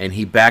creep, and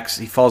he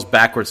falls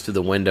backwards to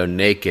the window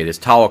naked. His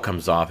towel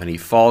comes off and he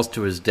falls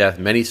to his death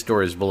many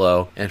stories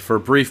below. And for a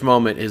brief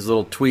moment, his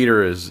little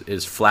tweeter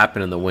is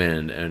flapping in the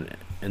wind, and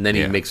then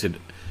he makes it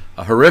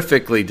a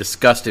horrifically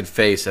disgusted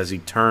face as he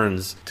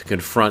turns to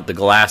confront the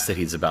glass that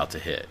he's about to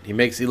hit. He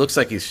looks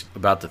like he's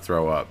about to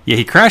throw up. Yeah,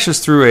 he crashes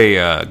through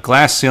a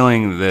glass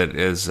ceiling that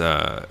is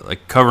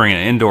like covering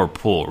an indoor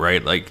pool,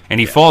 right? Like, and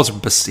he falls.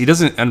 He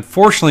doesn't.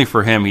 Unfortunately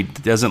for him, he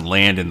doesn't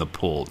land in the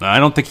pool. Now, I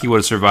don't think he would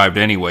have survived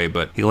anyway,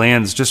 but he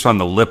lands just on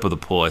the lip of the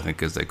pool, I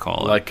think, as they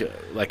call it,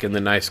 like in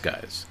The Nice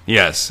Guys.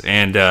 Yes,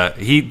 and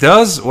he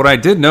does. What I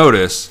did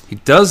notice, he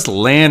does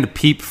land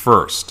peep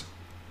first.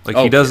 Like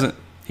he doesn't.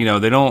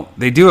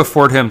 They do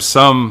afford him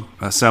some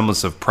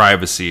semblance of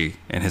privacy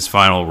in his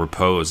final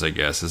repose, I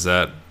guess. Is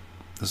that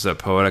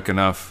poetic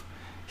enough?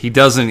 He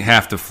doesn't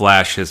have to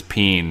flash his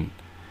peen,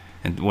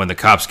 and when the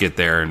cops get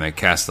there and they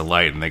cast the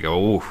light and they go,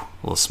 "Ooh, a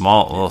little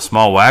small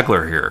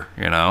waggler here,"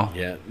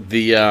 Yeah.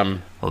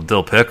 Little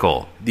dill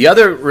pickle. The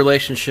other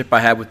relationship I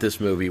had with this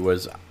movie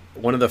was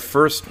one of the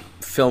first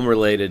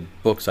film-related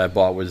books I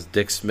bought was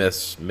Dick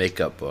Smith's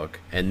makeup book,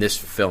 and this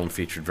film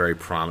featured very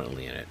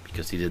prominently in it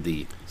because he did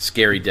the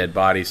scary dead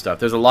body stuff.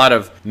 There's a lot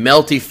of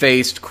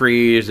melty-faced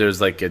Creech.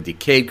 There's like a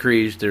decayed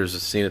Creech. There's a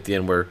scene at the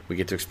end where we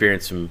get to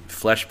experience some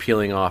flesh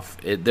peeling off.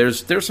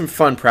 There's some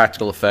fun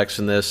practical effects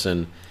in this,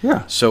 and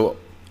so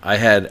I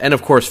had, and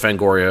of course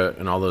Fangoria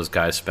and all those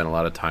guys spent a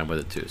lot of time with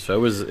it too. So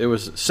it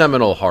was a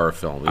seminal horror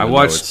film. I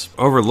watched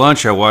over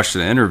lunch. I watched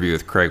an interview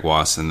with Craig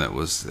Wasson that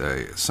was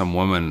some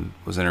woman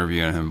was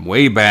interviewing him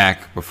way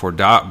back before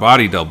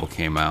Body Double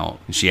came out,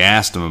 and she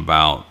asked him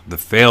about the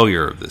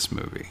failure of this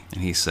movie,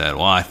 and he said,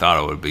 "Well, I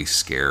thought it would be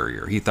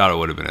scarier. He thought it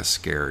would have been a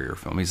scarier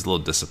film. He's a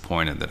little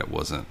disappointed that it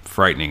wasn't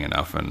frightening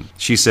enough." And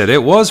she said,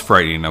 "It was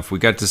frightening enough. We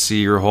got to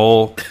see your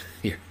whole."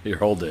 Your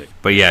whole dick.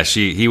 But yeah,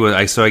 he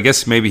was. So I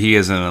guess maybe he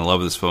isn't in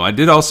love with this film. I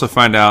did also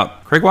find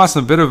out Craig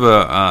Wasson a bit of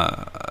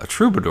a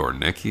troubadour.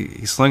 Nick,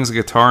 he slings a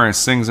guitar and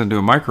sings into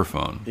a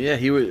microphone. Yeah,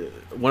 he was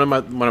one of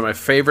my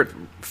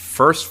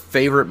first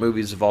favorite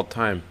movies of all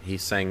time. He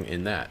sang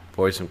in that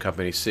Boys from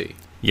Company C.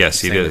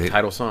 Yes, he did. The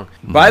title song.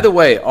 Mm-hmm. By the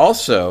way,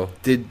 also,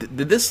 did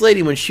this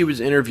lady, when she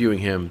was interviewing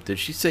him, did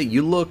she say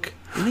you look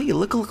a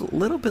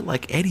little bit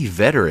like Eddie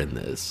Vedder in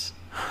this?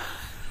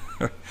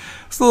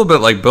 It's a little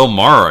bit like Bill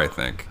Maher, I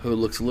think. Who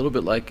looks a little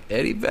bit like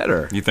Eddie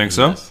Vedder. You think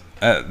so?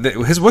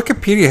 His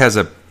Wikipedia has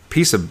a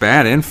piece of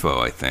bad info,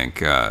 I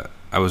think. I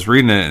was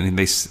reading it,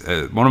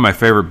 and one of my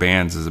favorite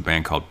bands is a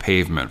band called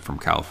Pavement from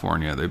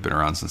California. They've been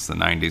around since the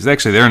 90s.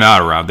 Actually, they're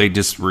not around. They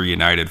just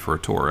reunited for a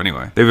tour.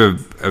 Anyway, they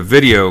have a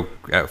video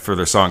for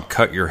their song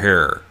Cut Your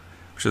Hair,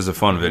 which is a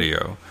fun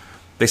video.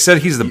 They said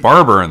he's the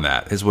barber in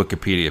that. His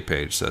Wikipedia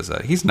page says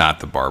that. He's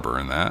not the barber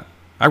in that.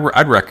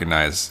 I'd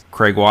recognize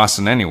Craig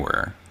Wasson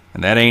anywhere.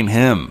 And that ain't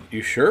him.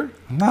 You sure?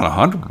 I'm not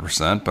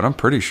 100%, but I'm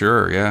pretty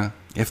sure, yeah.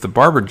 If the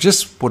barber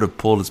just would have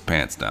pulled his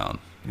pants down,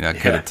 I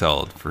could have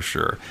told for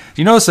sure.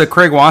 You notice that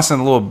Craig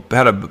Wasson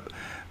had a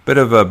bit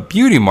of a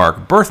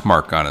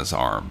birthmark on his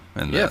arm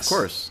in this. Yeah, of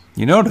course.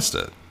 You noticed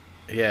it.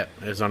 Yeah,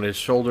 it's on his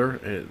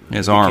shoulder.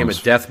 His arm became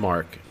a death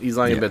mark. He's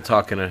not even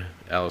talking to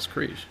Alice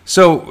Creech.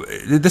 So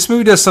this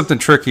movie does something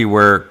tricky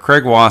where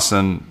Craig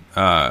Wasson...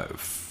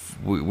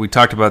 We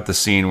talked about the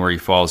scene where he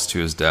falls to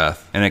his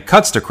death, and it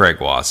cuts to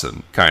Craig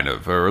Wasson, kind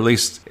of, or at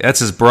least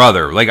that's his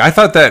brother. Like, I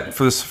thought that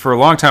for a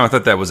long time, I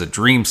thought that was a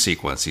dream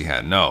sequence he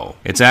had. No,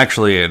 it's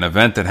actually an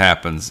event that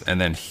happens,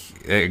 and then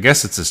I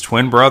guess it's his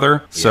twin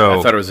brother. So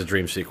I thought it was a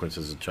dream sequence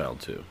as a child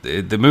too.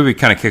 The movie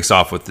kind of kicks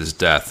off with his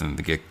death, and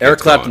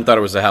Eric Clapton thought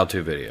it was a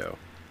how-to video,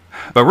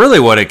 but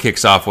really, what it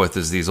kicks off with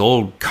is these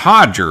old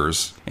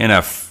codgers in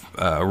a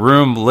a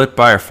room lit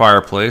by a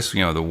fireplace.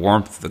 You know, the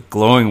warmth, the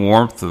glowing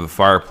warmth of the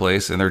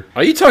fireplace, and they're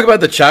Are you talking about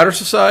the Chowder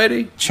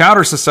Society?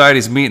 Chowder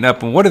Society's meeting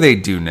up. And what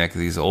do, Nick?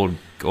 These old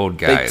guys.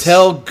 They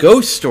tell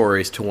ghost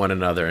stories to one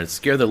another and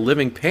scare the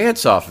living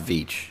pants off of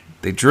each.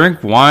 They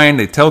drink wine.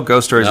 They tell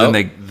ghost stories, No,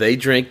 and they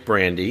drink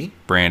brandy.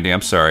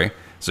 I'm sorry.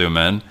 Zoom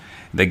in.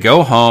 They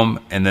go home,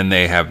 and then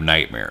they have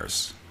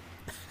nightmares,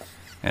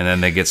 and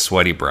then they get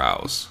sweaty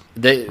brows.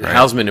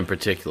 Houseman in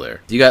particular.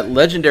 You got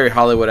legendary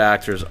Hollywood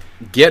actors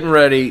getting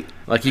ready,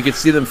 like you could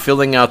see them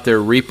filling out their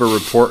Reaper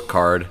report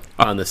card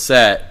on the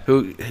set,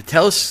 who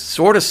tell us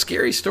sort of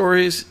scary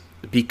stories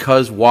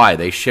because why?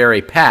 They share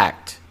a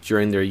pact.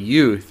 During their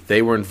youth,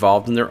 they were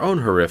involved in their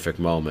own horrific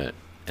moment.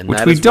 And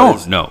Which we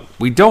don't know.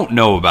 We don't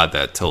know about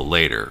that till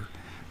later.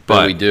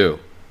 But we do.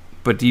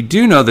 But you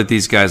do know that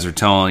these guys are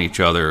telling each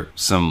other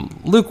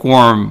some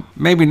lukewarm,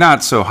 maybe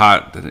not so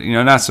hot,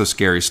 not so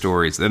scary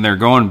stories. Then they're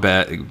going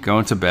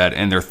to bed,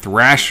 and they're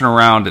thrashing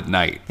around at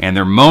night, and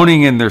they're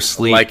moaning in their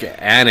sleep, like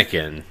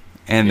Anakin,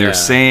 and they're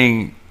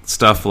saying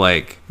stuff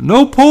like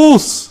 "no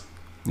pulse,"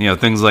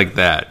 things like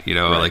that,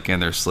 right. Like in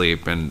their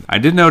sleep. And I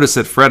did notice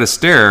that Fred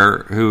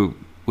Astaire, who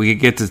we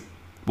get to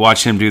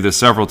watch him do this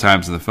several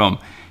times in the film,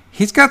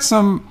 he's got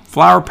some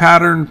flower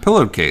pattern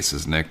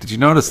pillowcases. Nick, did you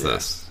notice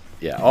this?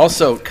 Yeah,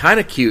 also kind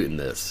of cute in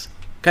this.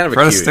 Kind of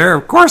Fred Astaire,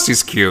 of course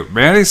he's cute,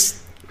 man.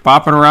 He's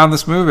bopping around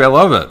this movie. I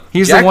love it.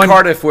 He's Jack the one.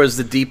 Cardiff was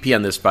the DP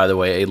on this, by the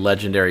way, a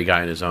legendary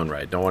guy in his own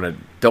right. Don't want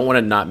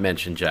to not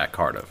mention Jack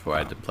Cardiff, who I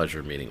had the pleasure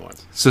of meeting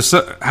once.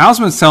 So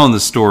Houseman's telling the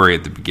story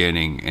at the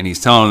beginning, and he's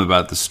telling them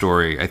about the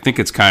story. I think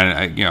it's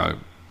kind of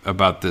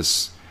about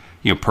this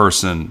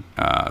person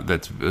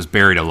that was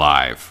buried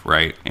alive,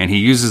 right? And he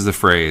uses the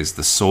phrase,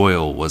 "the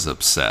soil was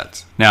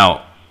upset."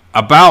 Now,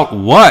 about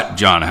what,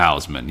 John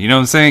Houseman? You know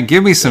what I'm saying?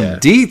 Give me some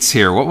deets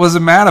here. What was it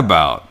mad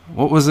about?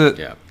 What was it?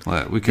 Yeah.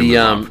 We can move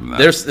on from that.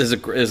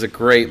 There's a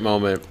great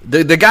moment.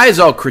 The guys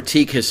all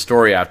critique his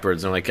story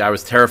afterwards. And like, I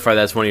was terrified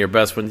that's one of your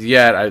best ones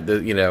yet.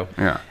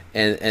 Yeah.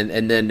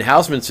 And then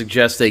Houseman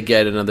suggests they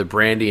get another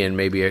brandy and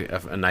maybe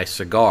a nice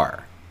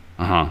cigar.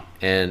 Uh-huh.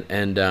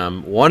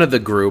 And one of the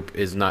group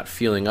is not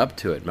feeling up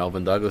to it,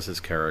 Melvin Douglas's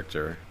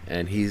character,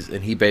 and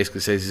he basically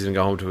says he's gonna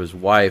go home to his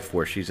wife,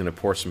 where she's gonna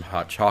pour some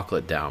hot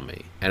chocolate down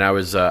me. And I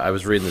was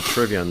reading the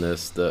trivia on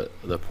this. The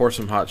pour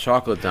some hot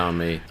chocolate down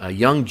me.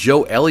 Young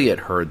Joe Elliott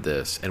heard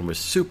this and was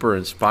super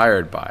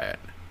inspired by it.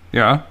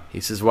 Yeah.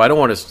 He says, "Well, I don't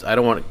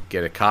want to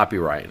get a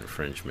copyright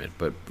infringement,"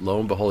 but lo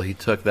and behold, he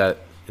took that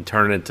and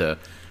turned it into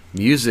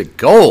music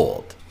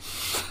gold.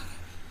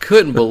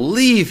 Couldn't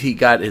believe he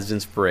got his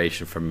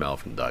inspiration from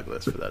Melvin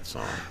Douglas for that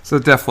song. So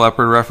Def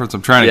Leppard reference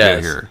I'm trying to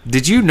get here.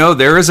 Did you know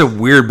there is a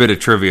weird bit of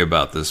trivia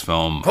about this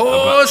film?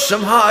 Pour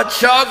some hot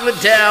chocolate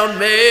down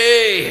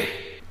me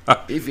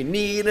if you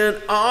need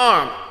an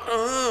arm.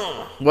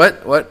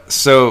 What?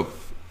 So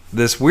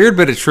this weird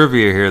bit of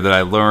trivia here that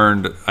I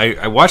learned,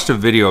 I watched a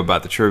video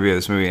about the trivia of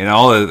this movie, and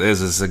all it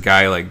is a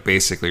guy like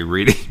basically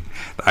reading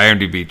the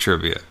IMDb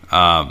trivia.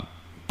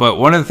 But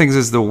one of the things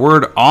is the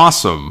word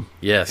 "awesome"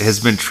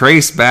 has been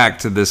traced back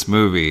to this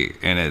movie,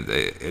 and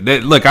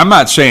it look, I'm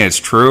not saying it's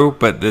true,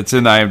 but it's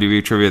in the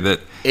IMDb trivia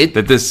that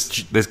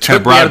this kind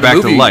of brought it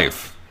back to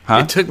life.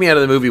 Huh? It took me out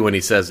of the movie when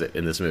he says it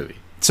in this movie.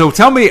 So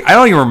tell me, I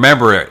don't even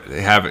remember it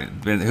having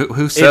been.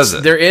 Who says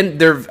it?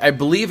 They're I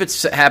believe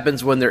it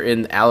happens when they're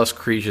in Alice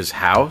Kriege's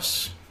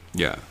house.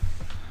 Yeah.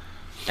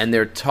 And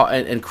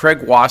and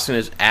Craig Wasson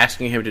is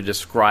asking him to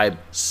describe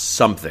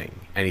something,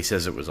 and he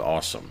says it was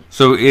awesome.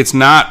 So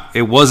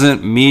it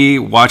wasn't me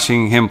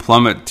watching him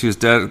plummet to his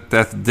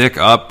death dick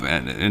up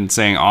and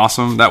saying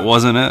awesome. That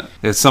wasn't it.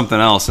 It's something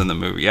else in the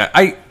movie. Yeah,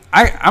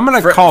 I'm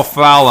going to call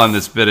foul on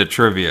this bit of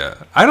trivia.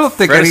 I don't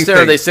think Fred anything.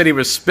 Astaire, they said he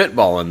was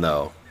spitballing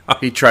though.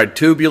 He tried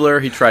tubular,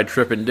 he tried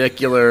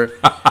tripendicular,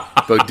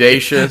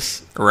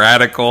 bodacious,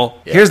 radical.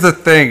 Yeah. Here's the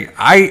thing,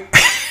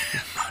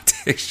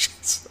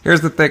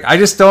 Here's the thing, I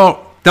just don't.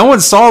 No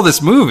one saw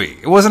this movie.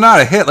 It was not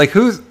a hit. Like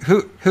who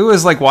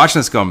is like watching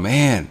this going,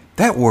 man,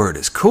 that word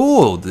is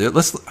cool, dude.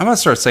 I'm gonna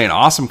start saying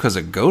awesome because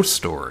of Ghost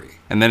Story,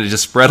 and then it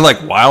just spread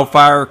like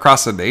wildfire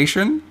across the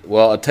nation.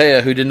 Well, I'll tell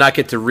you, who did not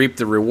get to reap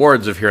the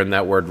rewards of hearing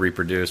that word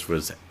reproduced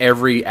was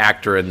every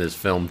actor in this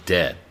film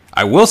dead.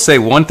 I will say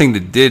one thing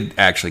that did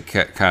actually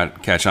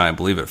catch on, I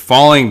believe it,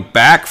 falling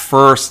back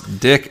first,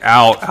 dick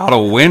out a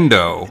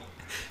window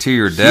to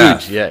your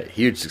death.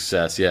 Huge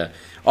success, yeah.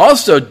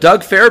 Also,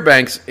 Doug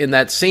Fairbanks in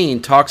that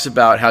scene talks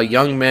about how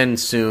young men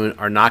soon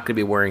are not going to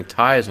be wearing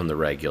ties on the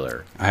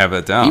regular. I have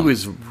that down. He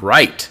was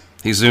right.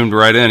 He zoomed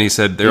right in. He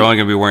said they're only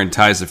going to be wearing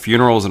ties at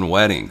funerals and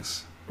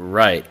weddings.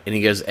 Right. And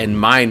he goes, and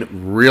mine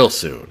real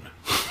soon.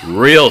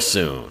 Real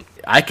soon.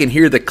 I can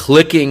hear the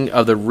clicking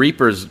of the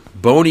Reaper's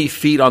bony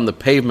feet on the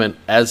pavement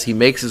as he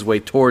makes his way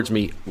towards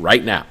me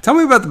right now. Tell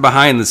me about the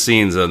behind the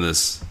scenes on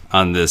this.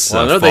 Well,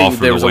 I know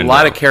there was a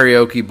lot of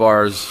karaoke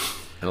bars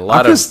and a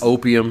lot of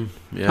opium.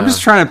 Yeah. I'm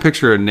just trying to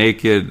picture a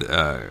naked.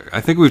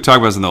 I think we've talked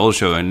about this in the old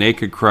show. A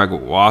naked Craig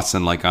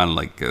Wasson, like on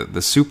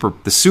the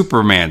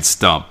Superman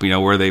stump.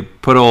 Where they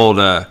put old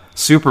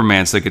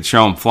Superman so they could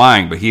show him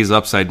flying, but he's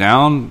upside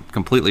down,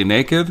 completely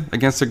naked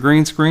against a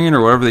green screen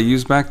or whatever they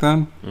used back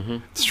then. Mm-hmm.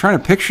 Just trying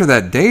to picture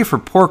that day for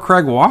poor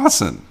Craig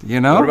Wasson.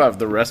 What about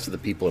the rest of the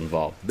people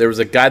involved? There was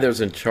a guy that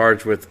was in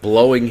charge with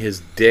blowing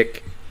his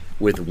dick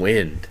with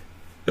wind.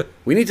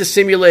 We need to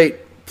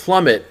simulate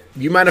plummet.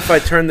 You mind if I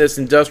turn this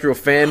industrial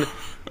fan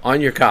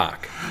on your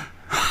cock?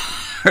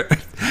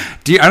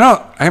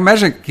 I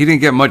imagine he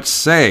didn't get much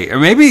say. Or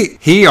maybe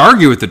he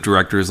argued with the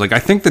directors. Like, I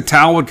think the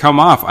towel would come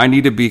off. I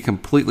need to be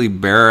completely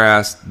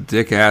bare-ass,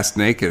 dick-ass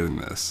naked in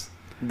this.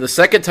 The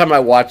second time I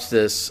watched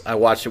this, I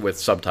watched it with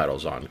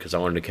subtitles on because I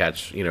wanted to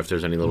catch, if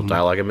there's any little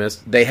dialogue I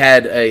missed. They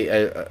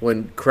had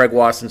when Craig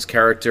Wasson's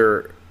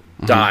character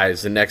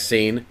dies, the next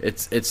scene,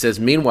 it says,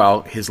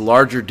 meanwhile, his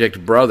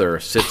larger-dicked brother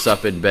sits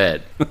up in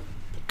bed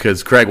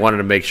because Craig wanted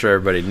to make sure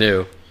everybody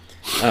knew.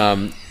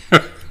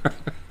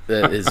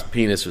 That his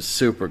penis was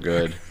super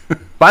good.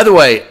 By the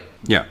way,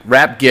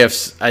 rap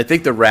gifts. I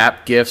think the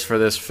rap gifts for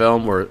this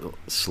film were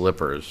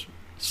slippers,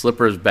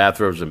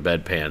 bathrobes, and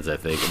bedpans. I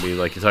think.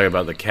 Like you're talking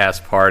about the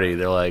cast party.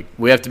 They're like,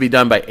 we have to be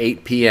done by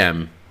 8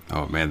 p.m.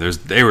 Oh man, there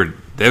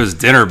was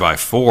dinner by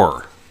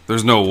 4.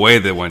 There's no way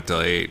they went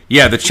till 8.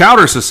 Yeah, the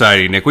Chowder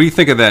Society, Nick. What do you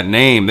think of that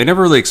name? They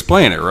never really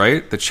explain it,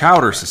 right? The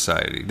Chowder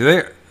Society.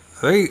 Are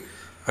they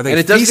and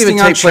it doesn't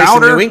even take place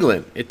chowder? in New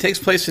England. It takes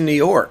place in New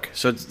York,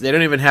 so they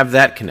don't even have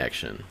that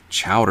connection.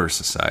 Chowder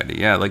Society,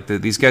 yeah. Like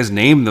these guys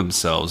name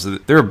themselves.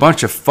 They're a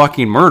bunch of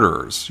fucking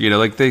murderers.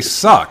 Like they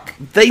suck.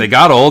 They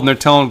got old and they're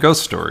telling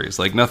ghost stories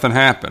like nothing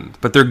happened.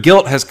 But their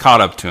guilt has caught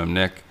up to them,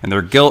 Nick, and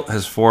their guilt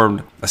has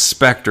formed a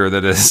specter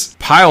that is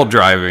pile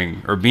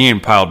driving or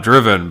being pile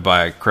driven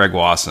by Craig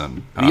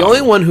Wasson. The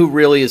only one who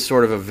really is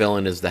sort of a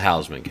villain is the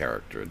Houseman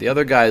character. The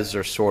other guys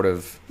are sort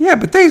of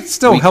but they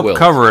still help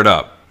cover it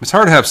up. It's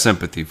hard to have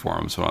sympathy for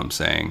him, is what I'm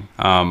saying.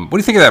 What do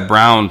you think of that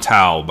brown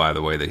towel, by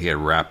the way, that he had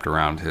wrapped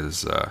around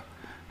his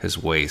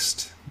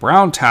waist?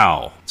 Brown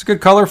towel. It's a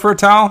good color for a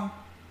towel?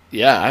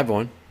 Yeah, I have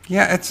one.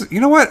 Yeah, it's, you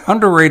know what?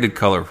 Underrated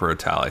color for a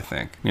towel, I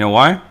think. You know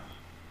why?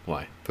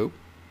 Why? Poop?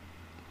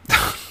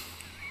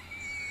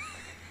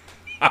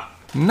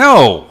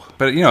 No.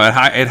 But,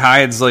 it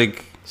hides,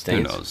 like,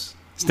 stains. Who knows?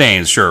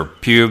 Stains, sure.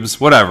 Pubes,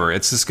 whatever.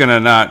 It's just going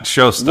to not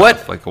show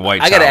stuff like a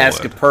white towel. I got to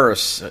ask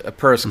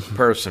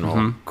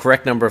personal,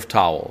 correct number of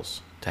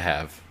towels to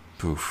have.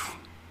 Poof.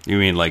 You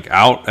mean like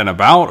out and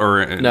about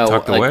or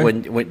tucked away?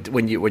 No, like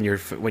when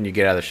you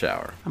get out of the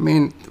shower. I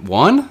mean,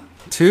 1,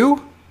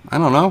 2? I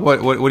don't know.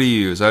 What do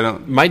you use? I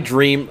don't. My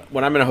dream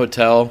when I'm in a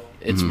hotel,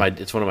 it's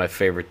one of my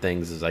favorite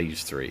things is I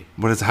use 3.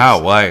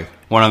 How? Why?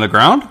 One on the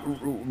ground?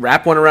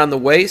 Wrap one around the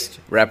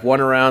waist, wrap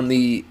one around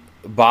the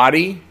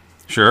body.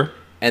 Sure.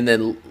 And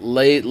then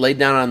lay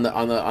down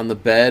on the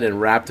bed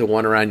and wrap the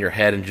one around your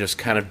head and just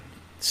kind of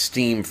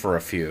steam for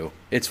a few.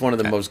 It's one of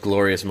the most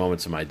glorious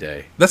moments of my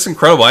day. That's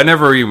incredible. I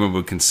never even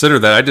would consider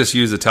that. I just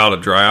use the towel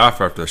to dry off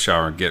after the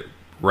shower and get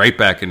right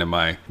back into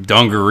my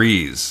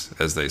dungarees,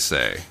 as they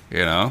say.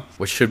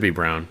 Which should be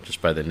brown just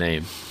by the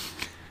name.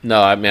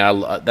 No, I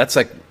mean that's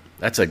a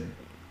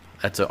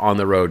on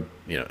the road.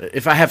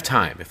 If I have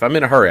time, if I'm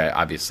in a hurry,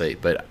 obviously.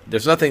 But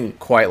there's nothing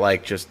quite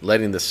like just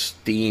letting the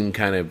steam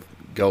kind of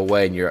go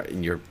away and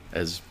you're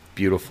as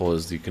beautiful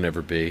as you can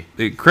ever be.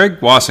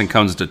 Craig Wasson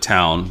comes to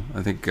town,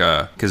 I think,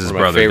 because his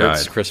brother died. One of my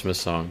favorite Christmas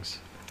songs.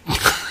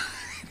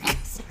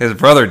 His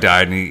brother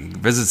died, and he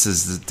visits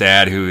his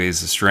dad, who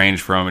is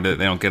estranged from him.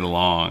 They don't get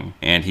along,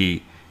 and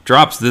he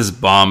drops this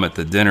bomb at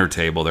the dinner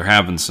table. They're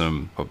having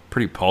a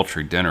pretty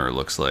paltry dinner, it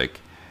looks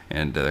like,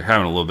 and they're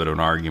having a little bit of an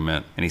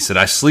argument. And he said,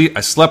 I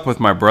slept with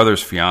my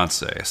brother's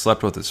fiance. I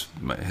slept with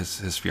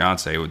his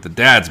fiance. The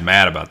dad's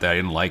mad about that.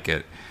 He didn't like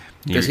it.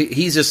 Because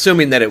he's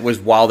assuming that it was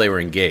while they were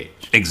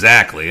engaged.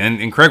 Exactly.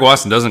 And Craig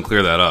Wasson doesn't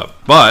clear that up.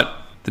 But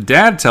the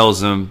dad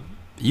tells him,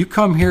 you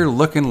come here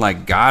looking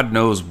like God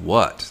knows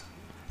what.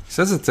 He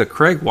says it to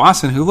Craig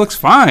Wasson, who looks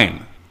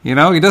fine. He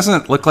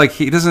doesn't look like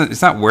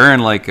he's not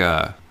wearing like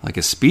a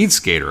speed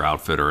skater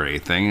outfit or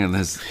anything, and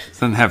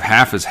doesn't have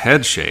half his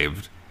head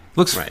shaved.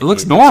 It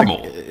looks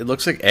normal. It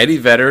looks like Eddie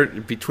Vedder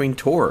between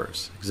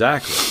tours.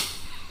 Exactly.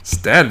 His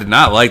dad did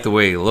not like the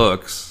way he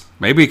looks.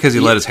 Maybe because he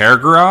let his hair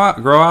grow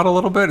out a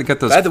little bit and get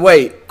those. By the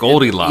way,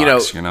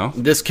 Goldilocks.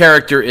 This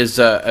character is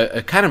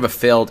a kind of a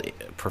failed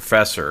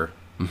professor.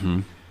 Mm-hmm.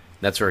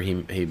 That's where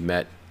he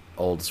met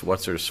old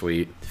What's Her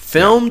Sweet.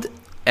 Filmed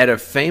at a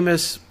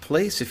famous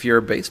place. If you're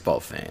a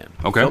baseball fan,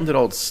 filmed at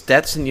old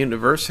Stetson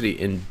University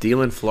in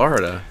Deland,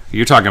 Florida.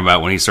 You're talking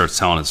about when he starts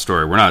telling his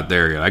story. We're not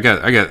there yet. I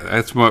got.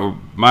 That's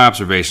my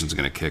observation's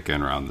going to kick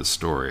in around this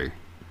story.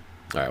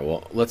 All right,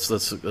 well, let's.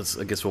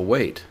 I guess we'll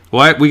wait.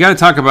 Well, we got to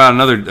talk about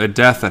a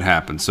death that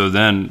happened. So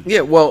then, we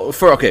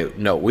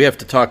have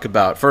to talk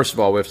about. First of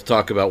all, we have to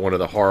talk about one of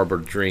the horrible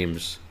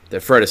dreams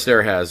that Fred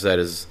Astaire has. That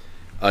is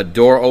a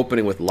door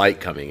opening with light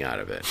coming out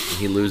of it. And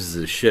he loses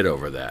his shit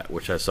over that,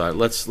 which I saw.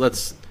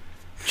 Let's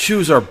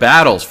choose our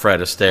battles, Fred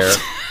Astaire.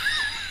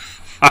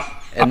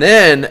 And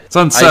then It's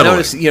unsettling. I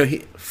noticed,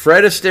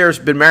 Fred Astaire's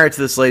been married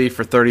to this lady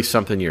for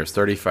 30-something years,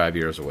 35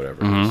 years or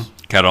whatever. It is.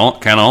 Ken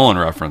Olin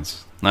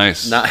reference.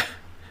 Nice.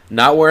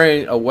 Not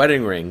wearing a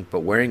wedding ring, but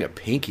wearing a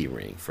pinky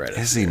ring, Fred.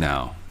 Is he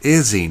now?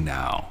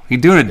 He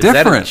doing it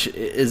different.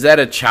 Is that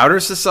a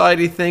Chowder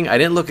Society thing? I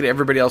didn't look at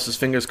everybody else's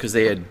fingers because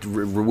they had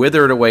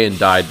withered away and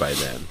died by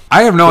then.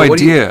 I have no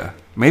idea.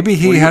 Maybe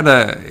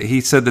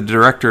he said the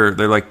director,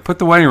 they're like, put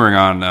the wedding ring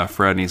on,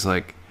 Fred. And he's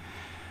like,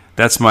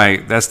 that's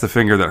the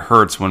finger that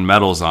hurts when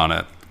metal's on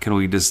it. Can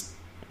we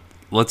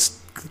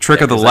let's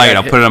trick of the light.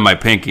 I'll put it on my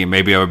pinky.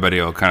 Maybe everybody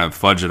will kind of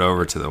fudge it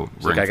over to the ring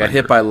like I got finger.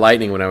 hit by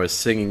lightning when I was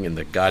singing in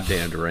the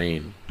goddamned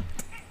rain.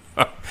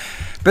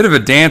 Bit of a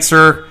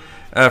dancer,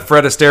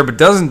 Fred Astaire, but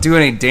doesn't do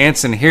any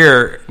dancing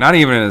here, not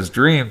even in his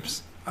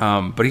dreams.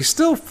 But he's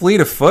still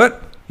fleet of foot.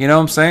 You know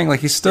what I'm saying?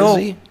 Like, he's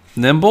still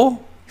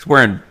nimble. He's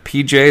wearing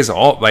PJs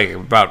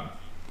about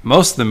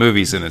most of the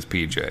movie's in his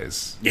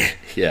PJs.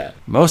 Yeah.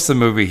 Most of the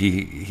movie,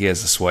 he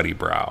has a sweaty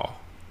brow.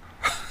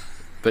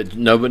 But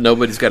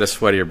nobody's got a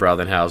sweatier brow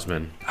than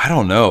Houseman. I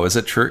don't know. Is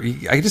it true?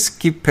 I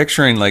just keep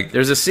picturing, like...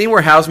 There's a scene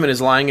where Houseman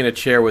is lying in a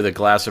chair with a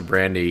glass of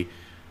brandy,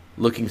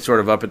 looking sort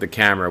of up at the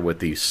camera with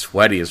the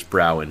sweatiest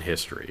brow in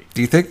history.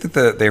 Do you think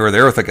that they were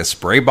there with, like, a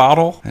spray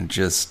bottle? And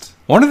just...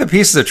 One of the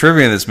pieces of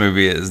trivia in this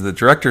movie is the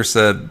director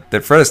said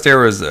that Fred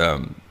Astaire was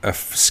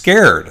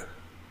scared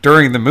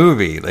during the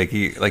movie, like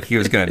he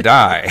was going to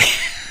die.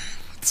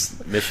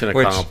 Mission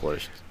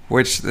accomplished.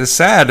 Which is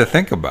sad to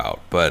think about,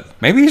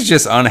 but maybe he's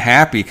just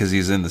unhappy because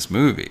he's in this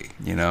movie,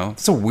 you know?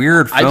 It's a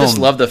weird film. I just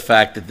love the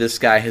fact that this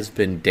guy has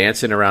been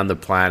dancing around the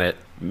planet,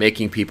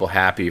 making people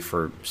happy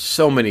for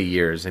so many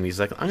years, and he's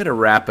like, I'm going to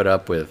wrap it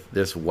up with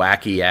this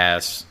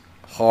wacky-ass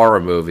horror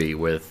movie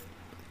with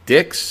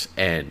dicks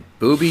and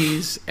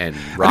boobies and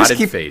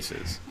rotted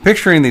faces.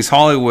 Picturing these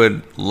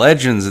Hollywood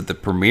legends at the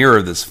premiere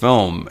of this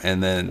film,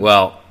 and then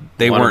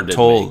they weren't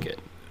told.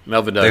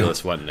 Melvin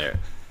Douglas wasn't there.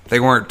 They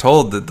weren't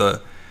told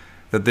that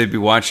they'd be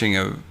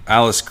watching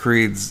Alice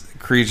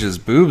Creed's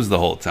boobs the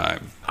whole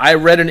time. I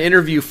read an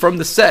interview from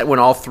the set when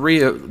all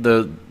three of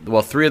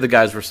the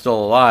guys were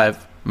still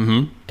alive,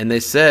 and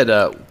they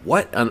said,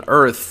 "What on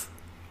earth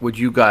would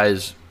you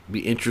guys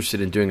be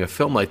interested in doing a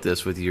film like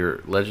this with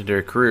your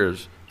legendary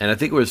careers?" And I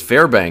think it was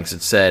Fairbanks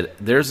that said,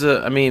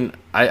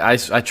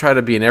 I try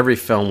to be in every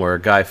film where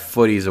a guy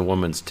footies a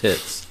woman's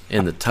tits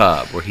in the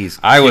tub, where he's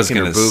kicking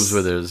her boobs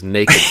with his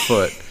naked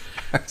foot.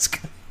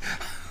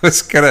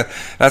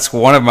 That's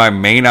one of my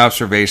main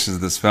observations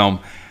of this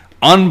film.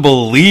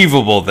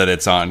 Unbelievable that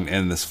it's on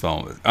in this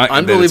film.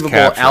 Unbelievable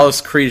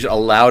Alice Creed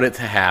allowed it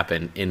to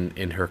happen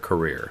in her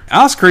career.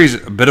 Alice Creed's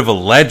a bit of a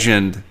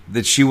legend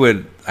that she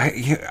would... I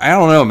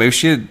don't know. Maybe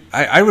she had...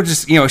 I would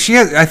just...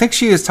 I think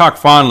she has talked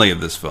fondly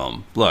of this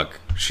film. Look,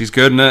 she's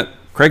good in it.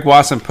 Craig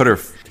Wasson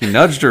he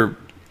nudged her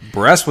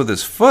breast with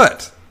his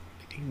foot.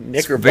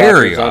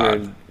 Knickerbockers on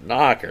her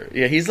knocker.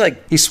 Yeah, he's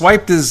like... He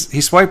swiped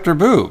her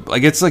boob.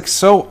 Like, it's like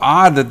so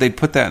odd that they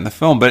put that in the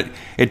film, but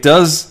it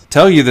does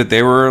tell you that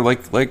they were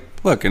like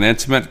look, an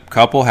intimate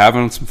couple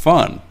having some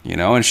fun,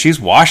 and she's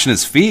washing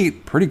his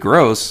feet. Pretty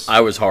gross. I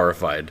was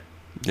horrified.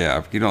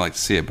 Yeah, you don't like to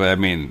see it, but I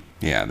mean,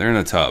 yeah, they're in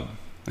a tub.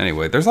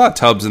 Anyway, there's a lot of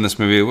tubs in this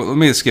movie. Let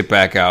me just get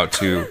back out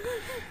to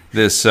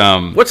this.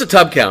 What's the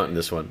tub count in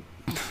this one?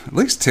 At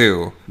least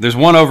 2. There's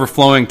one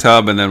overflowing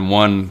tub and then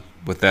one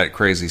with that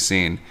crazy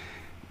scene.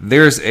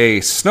 There's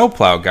a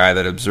snowplow guy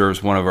that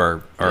observes one of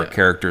our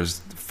characters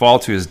fall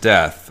to his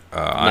death.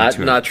 Not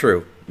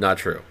true. Not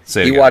true.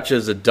 He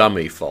watches a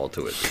dummy fall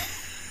to it.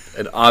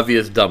 An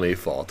obvious dummy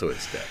fall to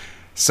its death.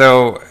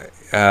 So,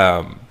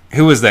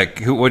 who is that?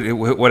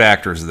 What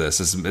actor is this?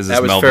 Is this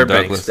Melvin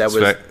Douglas?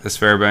 This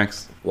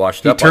Fairbanks?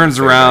 Washed he up. He turns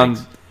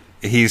around.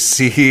 He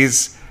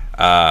sees,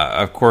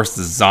 of course,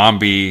 the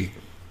zombie,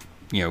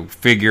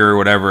 figure or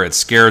whatever. It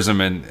scares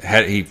him, and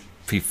he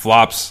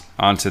flops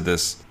onto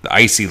the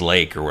icy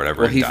lake or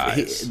whatever. Well,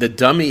 dies. The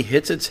dummy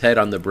hits its head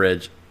on the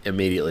bridge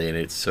immediately, and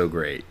it's so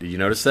great. Did you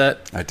notice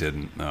that? I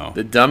didn't. No.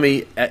 The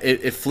dummy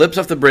it flips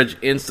off the bridge,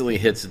 instantly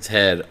hits its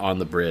head on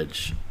the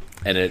bridge,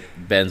 and it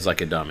bends like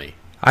a dummy.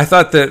 I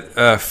thought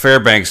that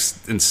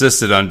Fairbanks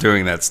insisted on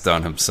doing that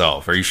stunt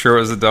himself. Are you sure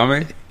it was a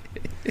dummy?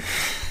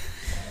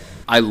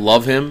 I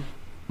love him.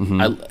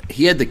 Mm-hmm.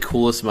 He had the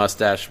coolest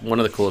mustache, one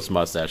of the coolest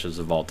mustaches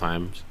of all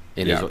time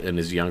in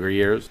his younger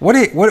years.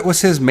 What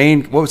was his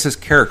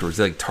character? Was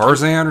he like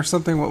Tarzan or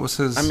something? What was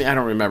his? I mean, I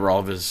don't remember all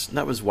of his.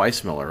 That was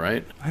Weissmuller,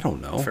 right? I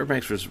don't know.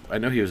 Fairbanks was. I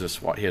know he was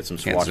he had some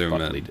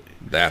swashbuckling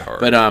that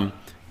hard.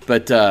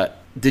 But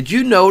did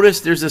you notice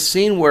there's a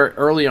scene where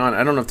early on,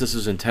 I don't know if this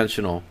is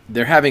intentional,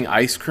 they're having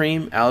ice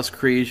cream. Alice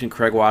Creed and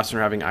Craig Wasson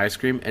are having ice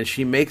cream, and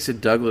she makes a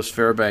Douglas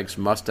Fairbanks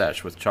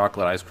mustache with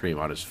chocolate ice cream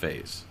on his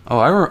face. Oh,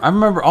 I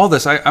remember all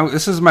this.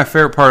 This is my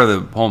favorite part of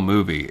the whole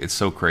movie. It's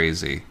so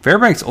crazy.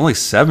 Fairbanks only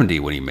 70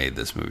 when he made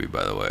this movie,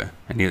 by the way,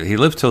 and he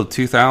lived till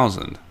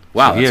 2000.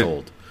 Wow, so that's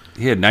old.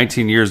 He had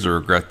 19 years to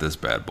regret this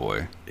bad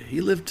boy.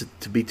 He lived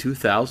to be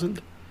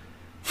 2000?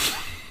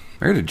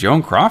 Married to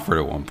Joan Crawford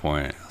at one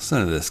point.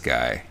 Listen to this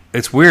guy.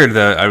 It's weird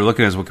that I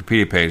look at his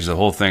Wikipedia page. The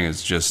whole thing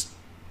is just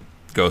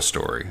Ghost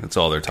Story. That's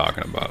all they're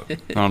talking about.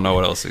 I don't know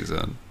what else he's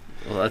in.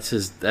 Well, that's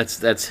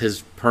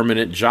his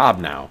permanent job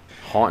now,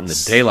 haunting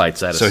the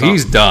daylights out of. So something.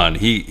 he's done.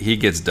 He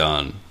gets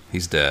done.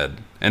 He's dead.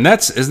 And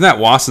isn't that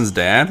Wasson's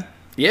dad?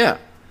 Yeah.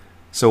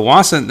 So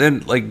Wasson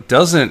then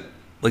doesn't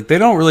they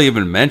don't really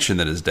even mention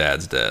that his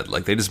dad's dead.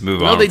 Like they just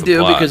move on. No, they with the do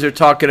plot. because they're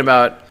talking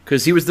about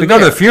because he was the They mayor.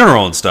 go to the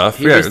funeral and stuff.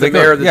 He was the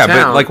mayor of the yeah,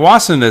 town. but like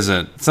Wasson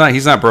isn't.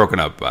 He's not broken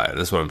up by it.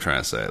 That's what I'm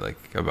trying to say. Like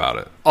about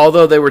it.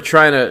 Although they were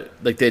trying to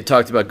they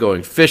talked about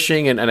going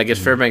fishing, and I guess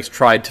Fairbanks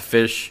tried to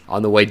fish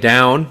on the way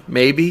down.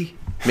 Maybe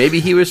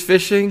he was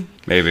fishing.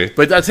 Maybe.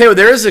 But I'll tell you what,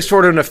 there is a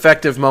sort of an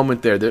effective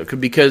moment there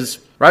because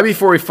right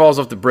before he falls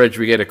off the bridge,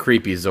 we get a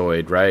creepy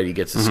Zoid, right? He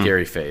gets a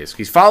scary face.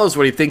 He follows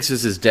what he thinks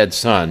is his dead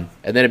son,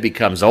 and then it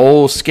becomes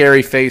old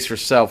scary face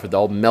herself with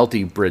all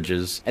melty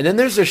bridges. And then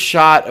there's a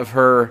shot of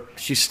her,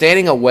 she's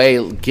standing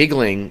away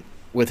giggling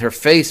with her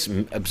face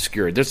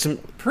obscured. There's some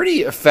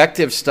pretty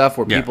effective stuff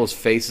where people's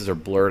faces are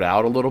blurred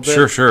out a little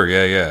bit. Sure,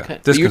 yeah.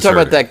 You're talking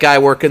about that guy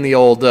working the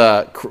old,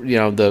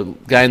 the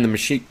guy in the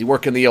machine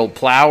working the old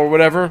plow or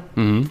whatever.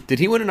 Mm-hmm. Did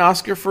he win an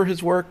Oscar for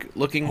his work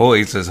looking?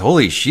 He says,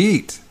 "Holy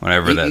shit!"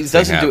 Whenever he doesn't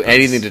do happens.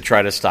 anything to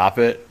try to stop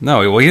it. No,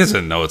 well, he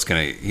doesn't know it's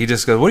gonna. He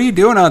just goes, "What are you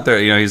doing out there?"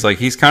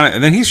 He's kind of,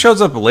 and then he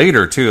shows up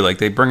later too. Like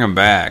they bring him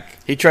back.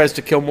 He tries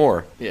to kill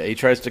more. Yeah, he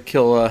tries to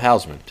kill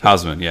Hausman.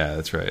 Hausman, yeah,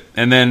 that's right.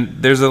 And then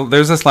there's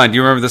this line. Do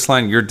you remember this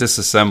line? You're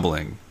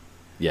disassembling.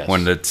 Yes.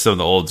 When some of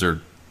the olds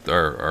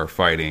are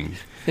fighting.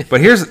 But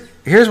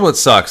here's what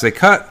sucks. They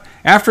cut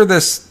after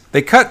this.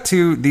 They cut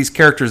to these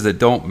characters that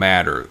don't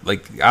matter.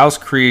 Like Alice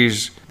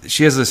Krige,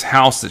 she has this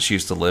house that she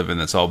used to live in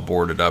that's all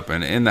boarded up,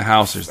 and in the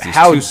house there's these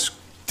How two.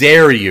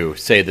 Dare you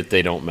say that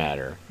they don't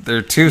matter?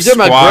 They're two You talking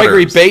squatters. about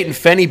Gregory Bate and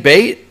Fenny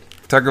Bate?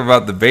 Talking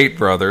about the Bate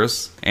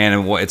brothers,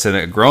 and it's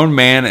a grown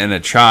man and a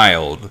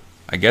child.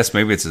 I guess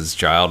maybe it's his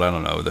child. I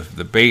don't know.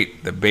 The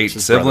Bate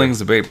siblings,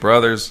 the Bate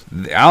brothers.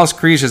 Alice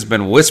Krige has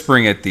been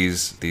whispering at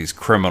these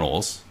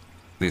criminals,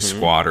 these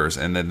squatters,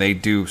 and then they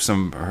do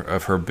some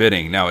of her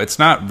bidding. Now, it's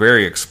not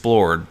very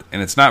explored,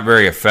 and it's not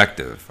very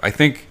effective. I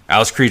think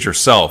Alice Krige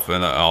herself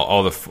and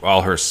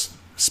all her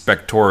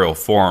spectorial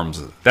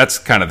forms, that's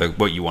kind of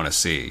what you want to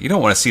see. You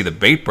don't want to see the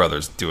Bate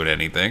brothers doing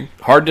anything.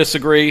 Hard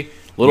disagree.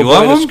 Little You boy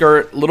love in a them?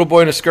 skirt. Little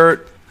boy in a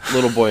skirt.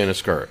 Little boy in a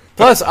skirt.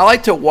 Plus, I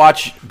like to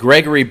watch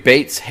Gregory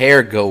Bate's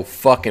hair go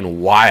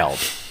fucking wild.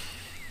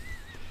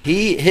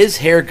 His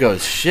hair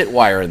goes shit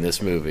wire in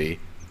this movie.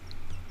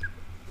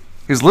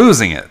 He's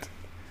losing it,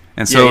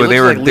 and Yeah, so he looks they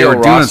were like Leo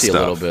doing Rossi stuff a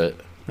little bit.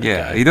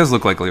 Yeah, Okay. he does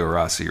look like Leo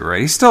Rossi, right?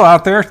 He's still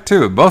out there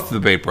too. Both of the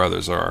Bate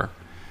brothers are.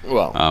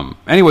 Well,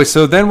 Anyway,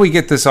 so then we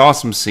get this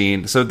awesome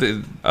scene.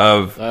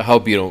 I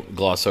hope you don't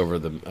gloss over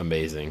the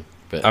amazing.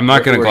 But I'm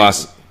not going to where-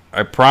 gloss.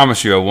 I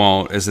promise you, I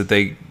won't. Is that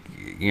they,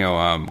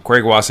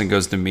 Craig Wasson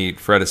goes to meet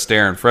Fred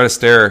Astaire, and Fred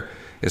Astaire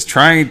is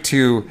trying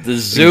to The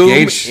zoom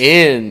engage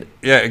in.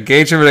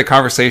 him in a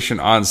conversation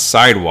on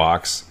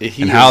sidewalks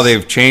He and how is-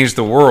 they've changed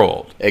the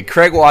world. And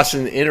Craig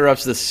Wasson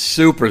interrupts the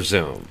super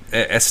zoom.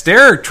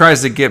 Astaire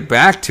tries to get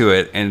back to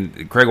it,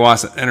 and Craig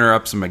Wasson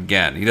interrupts him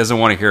again. He doesn't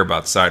want to hear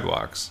about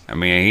sidewalks. I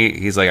mean,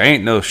 he's like, I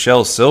ain't no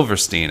Shel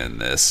Silverstein in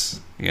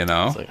this, It's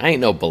like, I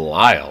ain't no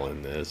Belial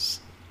in this.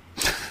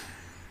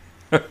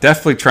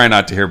 Definitely try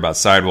not to hear about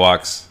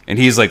sidewalks. And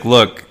he's like,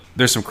 look,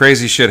 there's some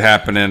crazy shit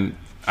happening.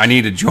 I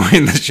need to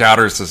join the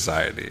Chowder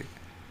Society,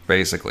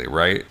 basically,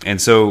 right? And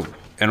so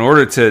in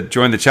order to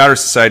join the Chowder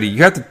Society,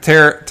 you have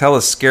to tell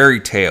a scary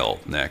tale,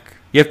 Nick.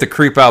 You have to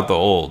creep out the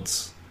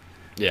olds.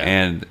 Yeah.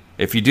 And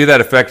if you do that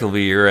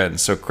effectively, you're in.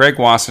 So Craig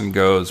Wasson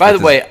goes. By the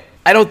way,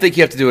 I don't think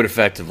you have to do it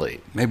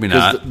effectively. Maybe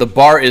 'Cause not. The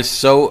bar is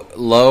so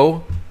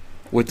low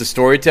with the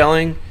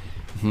storytelling,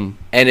 and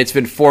it's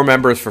been 4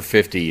 members for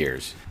 50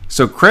 years.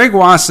 So Craig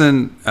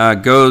Wasson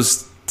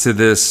goes to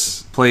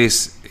this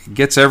place,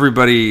 gets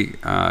everybody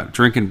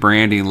drinking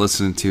brandy and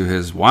listening to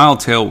his wild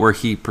tale, where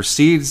he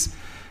proceeds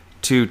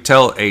to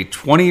tell a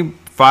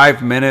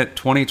 25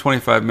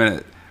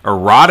 minute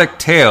erotic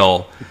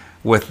tale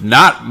with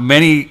not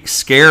many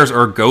scares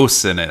or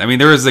ghosts in it. I mean,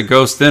 there is a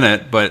ghost in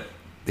it, but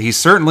he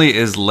certainly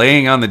is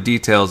laying on the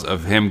details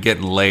of him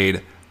getting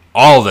laid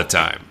all the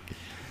time.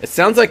 It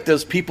sounds like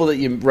those people that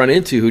you run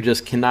into who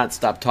just cannot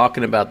stop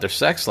talking about their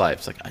sex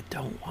lives. Like, I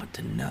don't want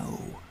to know.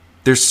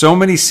 There's so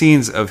many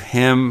scenes of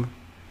him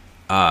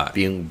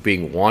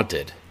Being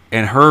wanted.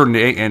 and her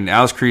and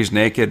Alice Krige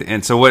naked.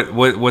 And so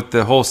what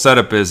the whole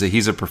setup is that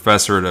he's a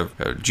professor at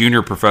a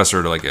junior professor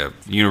at like a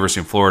university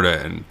in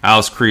Florida, and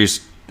Alice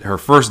Krige, her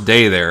first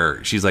day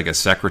there, she's like a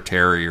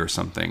secretary or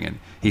something, and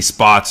he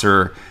spots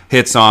her,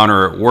 hits on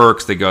her, it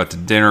works, they go out to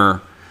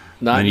dinner.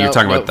 And you're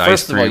talking about the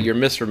first ice of all, cream. you're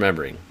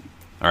misremembering.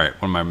 All right,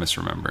 what am I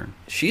misremembering?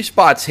 She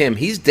spots him.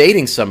 He's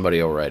dating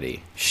somebody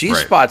already. She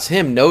Right. spots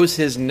him, knows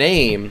his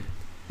name,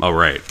 Oh,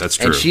 right, that's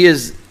true. and she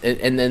is.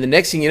 And then the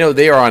next thing you know,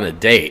 they are on a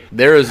date.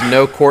 There is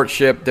no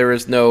courtship. There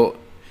is no.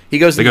 He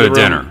goes. They to go the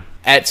to room dinner.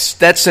 at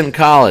Stetson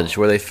College,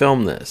 where they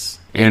filmed this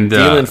in And,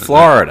 Deland,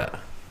 Florida,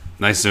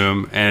 Nice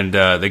zoom. And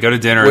they go to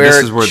dinner. where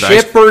This is where the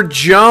Chipper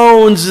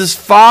Jones's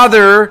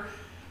father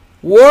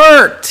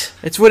Worked.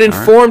 It's what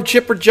informed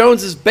Chipper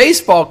Jones's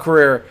baseball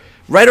career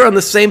right around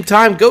the same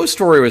time Ghost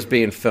Story was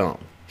being filmed.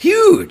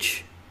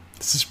 Huge.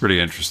 This is pretty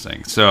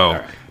interesting.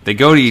 So they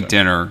go to eat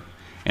dinner,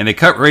 and they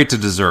cut right to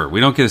dessert. We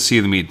don't get to see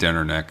them eat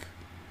dinner, Nick.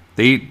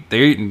 They're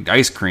eating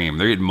ice cream.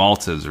 They're eating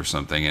Maltesers or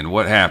something, and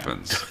what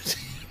happens?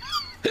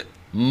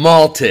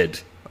 Malted.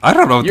 I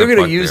don't know what You're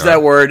going to use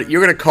that word.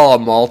 You're going to call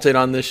it malted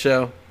on this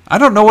show? I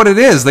don't know what it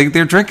is.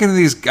 They're drinking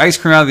these ice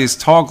cream out of these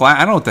tall glass. I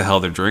don't know what the hell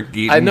they're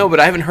drinking. I know, but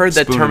I haven't heard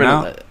that term.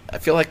 I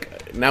feel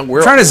like now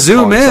we're trying to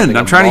zoom in.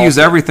 I'm trying to use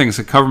everything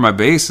to cover my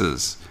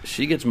bases.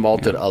 She gets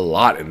malted a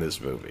lot in this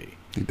movie.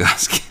 He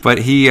does, but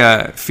he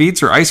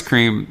feeds her ice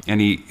cream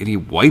and he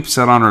wipes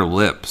it on her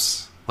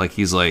lips. Like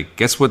he's like,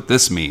 guess what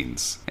this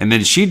means? And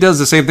then she does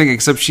the same thing,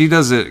 except she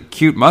does a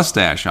cute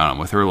mustache on him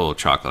with her little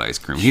chocolate ice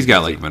cream. He's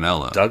got like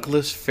vanilla.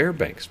 Douglas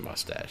Fairbanks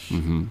mustache.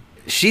 Mm-hmm.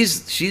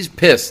 She's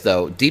pissed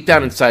though. Deep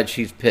down inside,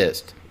 she's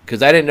pissed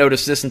because I didn't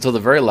notice this until the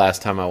very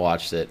last time I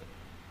watched it.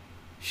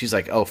 She's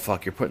like, "Oh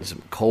fuck, you're putting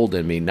some cold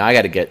in me. Now I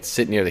got to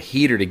sit near the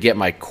heater to get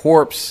my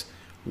corpse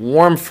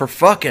warm for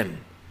fucking."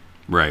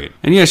 Right,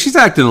 and yeah, she's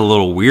acting a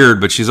little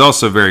weird, but she's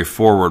also very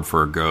forward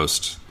for a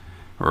ghost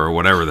or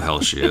whatever the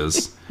hell she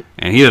is,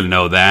 and he doesn't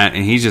know that,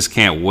 and he just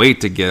can't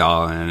wait to get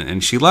all in,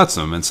 and she lets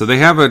him, and so they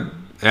have a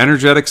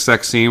energetic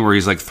sex scene where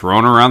he's like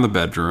throwing her around the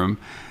bedroom.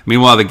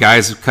 Meanwhile, the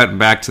guys cutting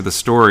back to the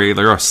story,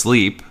 they're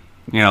asleep.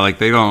 Like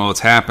they don't know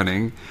what's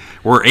happening.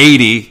 We're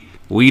 80.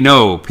 We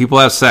know people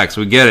have sex.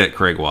 We get it,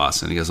 Craig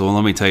Wasson. He goes, well,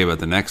 let me tell you about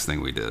the next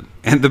thing we did.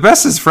 And the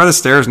best is Fred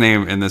Astaire's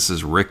name, and this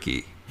is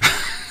Ricky.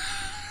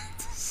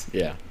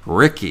 Yeah.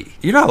 Ricky.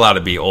 You're not allowed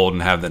to be old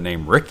and have the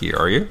name Ricky,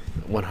 are you?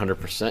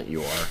 100%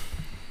 you are.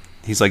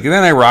 He's like,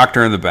 then I rocked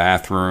her in the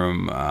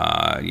bathroom.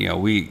 I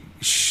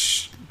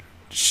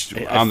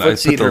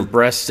footseed her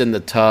breasts in the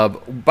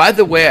tub. By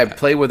the way, I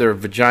played with her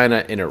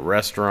vagina in a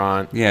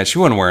restaurant. Yeah, she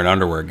wasn't wearing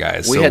underwear,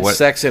 guys. We had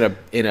sex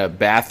in a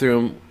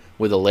bathroom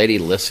with a lady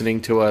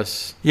listening to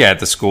us. Yeah, at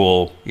the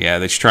school. Yeah,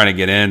 they're trying to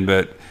get in,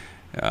 but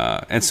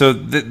and so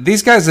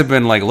these guys have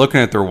been like looking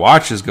at their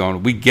watches,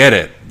 going, "We get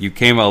it. You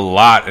came a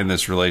lot in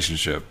this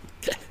relationship.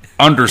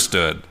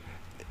 Understood.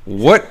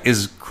 What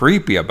is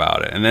creepy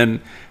about it?" And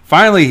then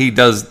finally, it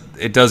does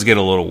get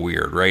a little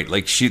weird, right?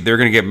 Like they're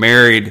going to get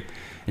married.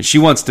 And she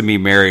wants to be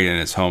married in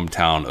his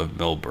hometown of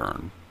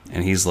Millburn.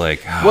 And he's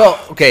like... Oh.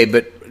 Well, okay,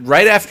 but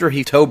right after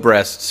he toe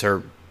breasts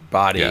her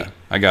body... Yeah,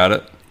 I got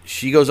it.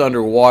 She goes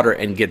underwater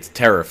and gets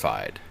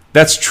terrified.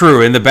 That's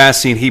true. In the bath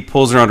scene, he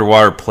pulls her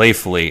underwater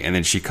playfully, and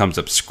then she comes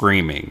up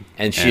screaming.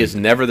 And she is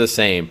never the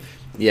same.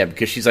 Yeah,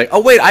 because she's like,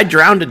 oh, wait, I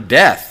drowned to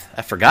death.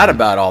 I forgot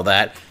about all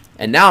that.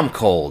 And now I'm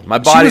cold. My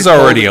body. She was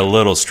already a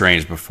little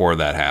strange before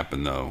that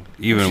happened, though.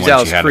 Even she's when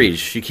Alice she had... Creed.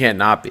 She can't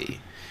not be.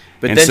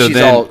 But then she's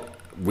all...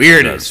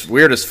 Weird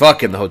as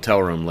fuck in the hotel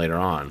room later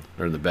on,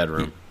 or in the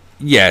bedroom.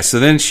 Yeah,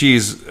 so then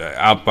she's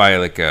out by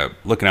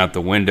looking out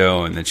the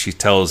window, and then she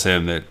tells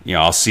him that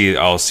I'll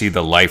see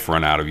the life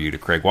run out of you to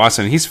Craig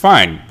Wasson. He's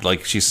fine,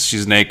 like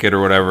she's naked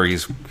or whatever.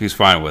 He's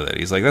fine with it.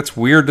 He's like, that's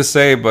weird to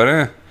say,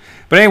 but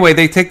anyway,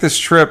 they take this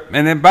trip,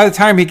 and then by the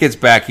time he gets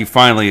back, he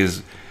finally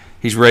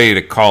he's ready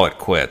to call it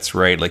quits,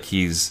 right? Like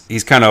he's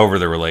kind of over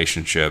the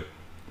relationship.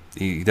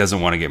 He doesn't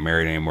want to get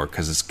married anymore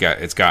because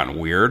it's gotten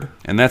weird,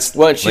 and that's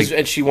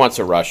and she wants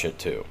to rush it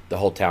too. The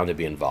whole town to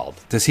be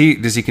involved. Does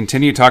he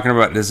continue talking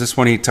about? Is this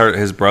when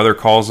his brother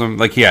calls him?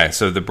 Like, yeah.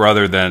 So the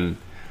brother then.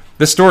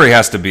 This story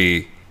has to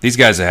be. These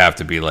guys have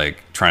to be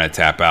like trying to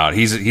tap out.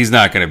 He's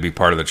not going to be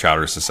part of the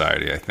Chowder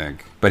Society, I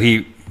think. But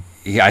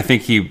I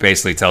think he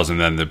basically tells him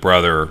then the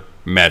brother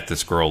met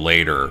this girl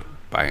later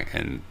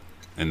and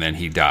then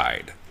he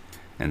died,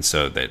 and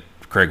so that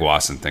Craig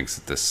Wasson thinks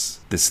that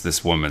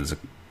this woman's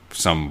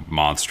some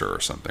monster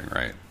or something,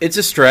 right? It's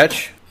a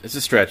stretch.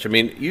 I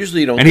mean, usually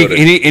you don't.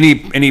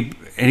 And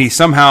he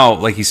somehow,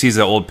 like, he sees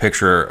the old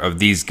picture of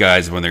these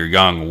guys when they're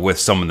young with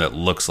someone that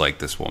looks like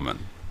this woman,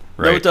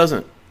 right? No, it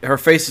doesn't. Her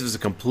face is a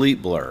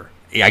complete blur.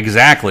 Yeah,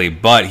 exactly.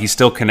 But he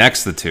still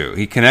connects the two.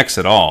 He connects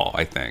it all.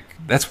 I think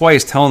that's why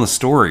he's telling the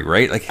story,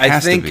 right? Like, it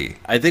has to be.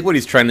 I think what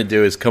he's trying to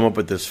do is come up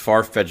with this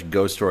far-fetched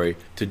ghost story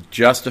to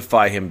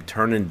justify him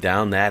turning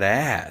down that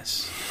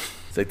ass.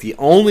 It's like the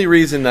only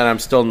reason that I'm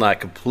still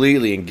not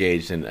completely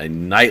engaged in a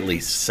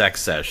nightly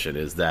sex session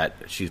is that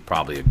she's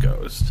probably a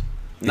ghost.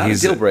 Not a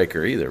deal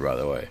breaker either, by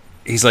the way.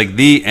 He's like,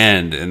 the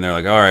end. And they're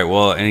like, all right,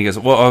 well, and he goes,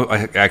 well,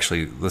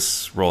 actually,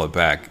 let's roll it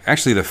back.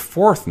 Actually, the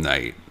fourth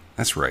night,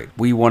 that's right.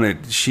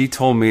 She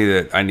told me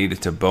that I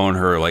needed to bone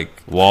her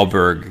like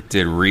Wahlberg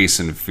did Reese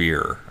in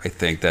Fear. I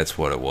think that's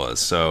what it was.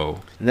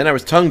 So. And then I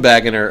was tongue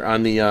bagging her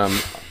on the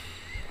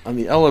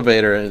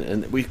elevator,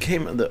 and we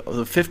came on the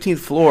 15th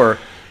floor.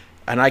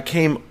 And I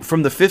came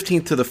from the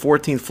 15th to the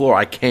 14th floor.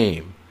 I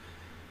came.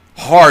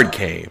 Hard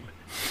came.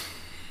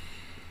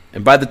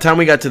 And by the time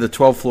we got to the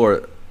 12th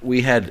floor,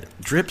 we had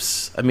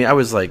drips. I mean, I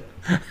was like,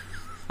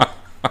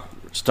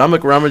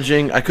 stomach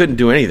rummaging. I couldn't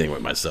do anything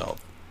with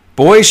myself.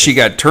 Boys, she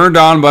got turned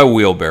on by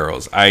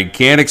wheelbarrows. I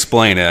can't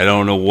explain it. I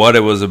don't know what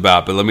it was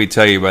about. But let me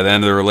tell you, by the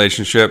end of the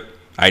relationship,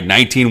 I had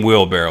 19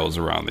 wheelbarrows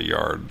around the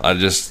yard.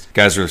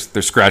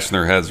 They're scratching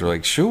their heads. They're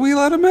like, should we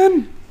let him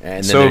in?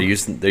 And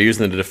then they're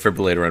using the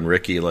defibrillator on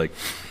Ricky. Like,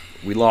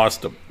 we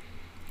lost him.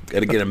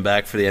 Got to get him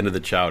back for the end of the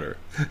chowder.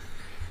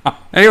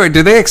 Anyway,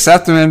 do they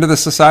accept him into the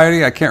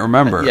society? I can't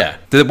remember. Yeah.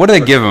 What do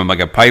they give him? Like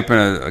a pipe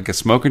and a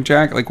smoking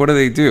jack? Like, what do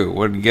they do?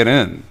 What do you get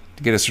in?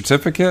 To get a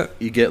certificate?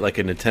 You get like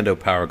a Nintendo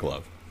Power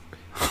Glove.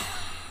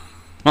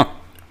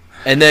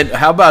 And then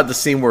how about the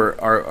scene where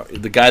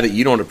the guy that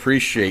you don't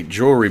appreciate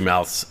jewelry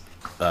mouths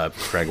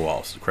Craig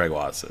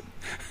Watson.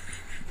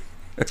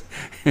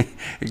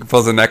 He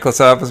pulls a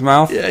necklace out of his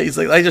mouth? Yeah, he's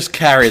like, I just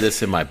carry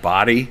this in my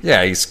body.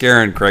 Yeah, he's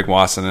scaring Craig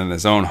Watson in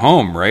his own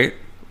home, right?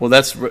 Well,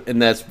 that's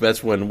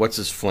when what's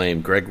his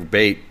flame, Greg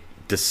Bate,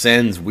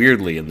 descends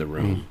weirdly in the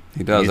room.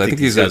 He does. I think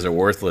these guys are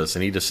worthless,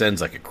 and he descends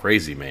like a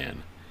crazy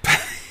man.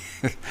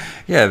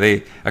 Yeah,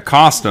 they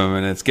accost him,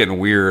 and it's getting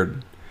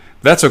weird.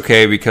 That's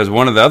okay because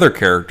one of the other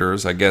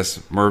characters, I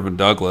guess Mervyn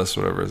Douglas,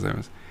 whatever his name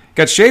is,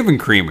 got shaving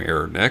cream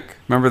here. Nick,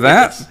 remember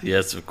that?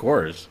 Yes, of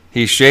course.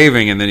 He's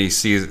shaving, and then he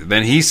sees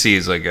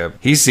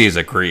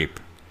a creep,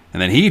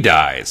 and then he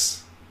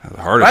dies.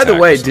 By the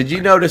way, did you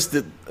notice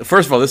that?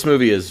 First of all, this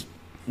movie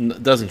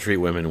doesn't treat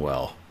women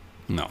well.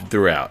 No,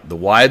 throughout, the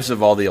wives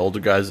of all the older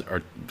guys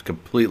are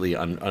completely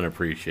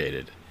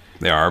unappreciated.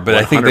 They are,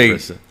 but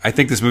 100%. I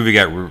think this movie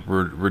got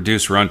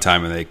reduced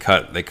runtime, and they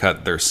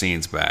cut their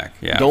scenes back.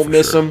 Yeah, don't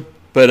miss them.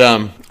 But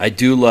I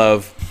do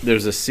love.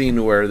 There's a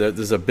scene where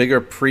there's a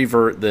bigger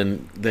prevert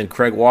than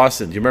Craig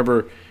Watson. Do you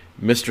remember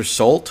Mr.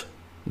 Salt?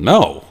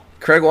 No.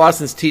 Craig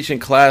Watson's teaching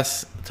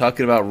class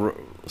talking about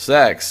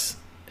sex,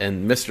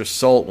 and Mr.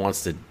 Salt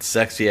wants the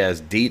sexy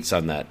ass deets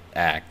on that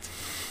act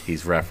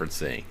he's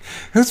referencing.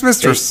 Who's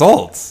Mr.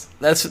 Salt?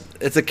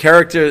 It's a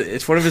character.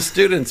 It's one of his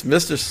students,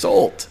 Mr.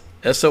 Salt,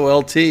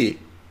 SOLT.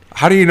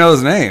 How do you know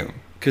his name?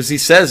 Because he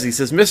says,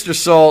 Mr.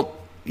 Salt,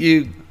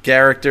 you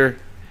character.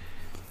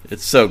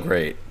 It's so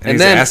great. And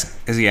then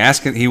is he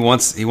asking? He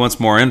wants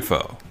more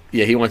info.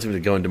 Yeah, he wants him to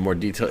go into more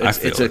detail.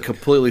 It's a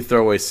completely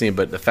throwaway scene,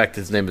 but the fact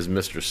his name is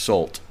Mr.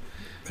 Salt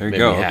there you made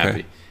go. me happy.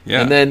 Okay.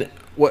 Yeah. And then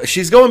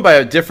she's going by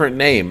a different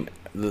name,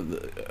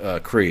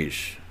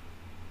 Kriege,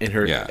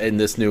 in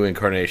this new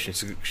incarnation.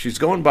 So she's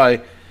going by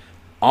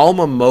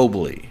Alma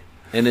Mobley.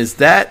 And is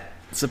that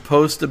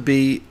supposed to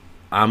be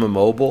I'm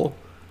immobile?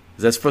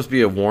 Is that supposed to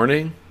be a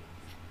warning?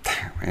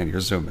 Man,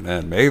 you're zooming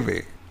in.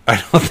 Maybe.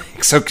 I don't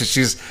think so, because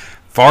she's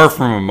far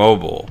from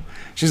immobile.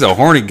 She's a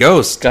horny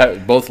ghost.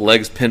 Got both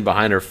legs pinned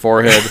behind her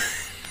forehead.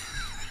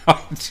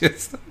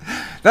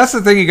 That's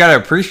the thing you got to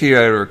appreciate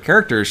out of her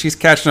character. She's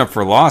catching up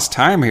for lost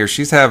time here.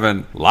 She's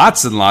having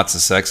lots and lots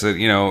of sex,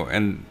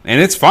 and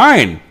it's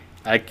fine.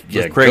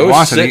 Craig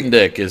Watson, sitting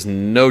dick is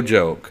no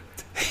joke.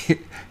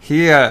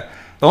 Every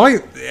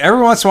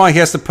once in a while he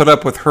has to put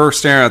up with her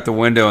staring out the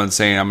window and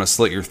saying, "I'm gonna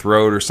slit your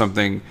throat" or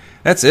something.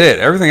 That's it.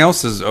 Everything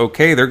else is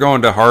okay. They're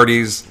going to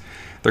Hardee's.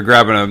 They're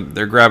grabbing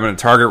a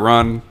Target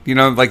run.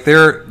 Like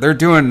they're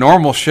doing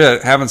normal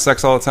shit, having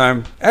sex all the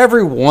time.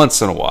 Every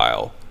once in a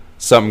while,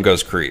 something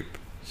goes creep.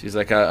 She's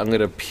like, I'm going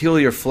to peel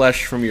your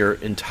flesh from your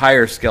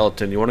entire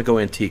skeleton. You want to go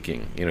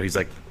antiquing? He's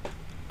like,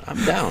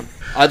 I'm down.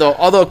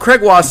 Although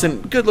Craig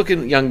Watson,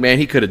 good-looking young man,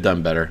 he could have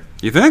done better.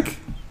 You think?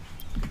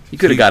 He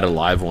could have got a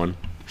live one.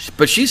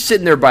 But she's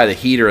sitting there by the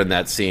heater in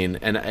that scene,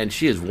 and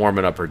she is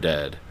warming up her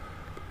dad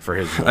for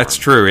his warm. That's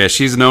true. Yeah,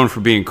 she's known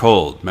for being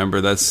cold.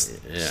 Remember,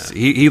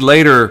 he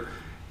later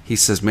he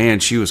says, "Man,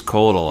 she was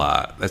cold a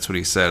lot." That's what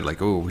he said.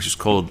 Like, "Oh, she's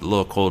cold, a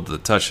little cold to the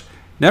touch."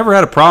 Never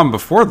had a problem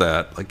before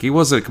that. Like, he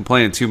wasn't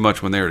complaining too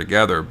much when they were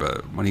together,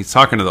 but when he's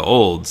talking to the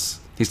olds,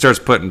 he starts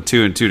putting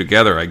two and two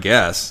together, I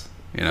guess.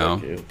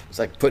 It's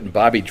like putting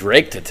Bobby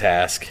Drake to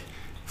task.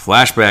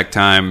 Flashback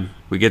time.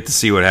 We get to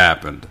see what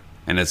happened,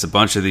 and it's a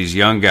bunch of these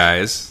young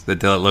guys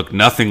that look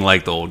nothing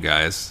like the old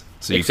guys.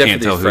 So Except you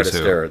can't tell who's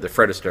who. The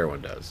Fred Astaire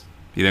one does.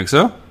 You think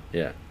so?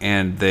 Yeah.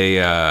 And they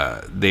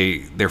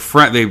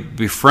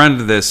befriend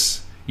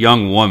this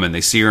young woman.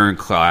 They see her in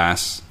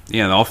class.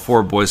 Yeah, and all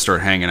four boys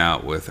start hanging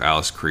out with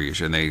Alice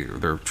Kriege, and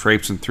they're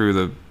traipsing through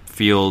the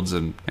fields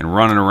and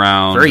running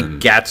around. Very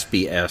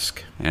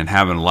Gatsby-esque. And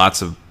having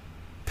lots of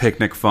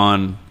picnic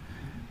fun.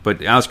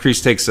 But Alice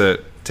Kriege takes a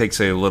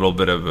little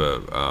bit of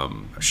a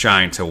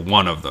shine to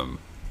one of them,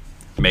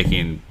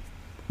 making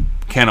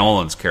Ken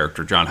Olin's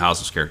character, John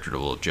House's character, a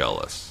little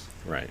jealous.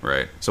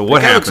 Right. So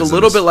what happens? Looks a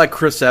little bit like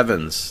Chris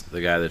Evans,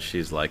 the guy that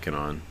she's liking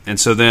on. And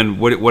so then,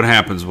 what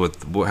happens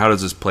with? How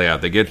does this play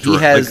out? They get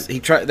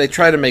they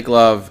try to make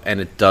love,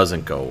 and it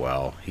doesn't go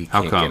well. He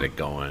can't get it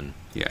going.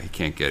 Yeah, he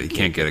can't get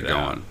it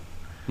going.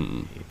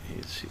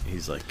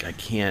 He's like, I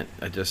can't.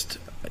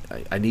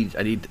 I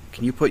need.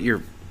 Can you put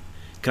your?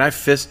 Can I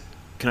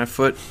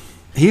foot?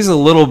 He's a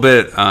little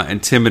bit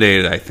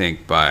intimidated, I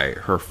think, by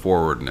her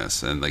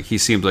forwardness, and he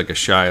seems like a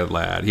shy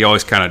lad. He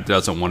always kind of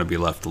doesn't want to be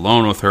left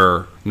alone with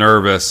her,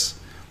 nervous.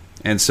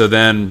 And so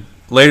then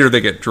later they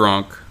get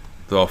drunk,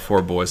 all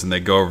four boys, and they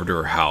go over to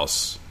her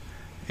house,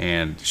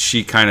 and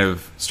she kind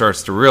of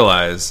starts to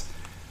realize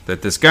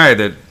that this guy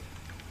that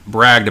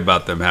bragged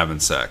about them having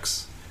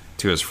sex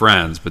to his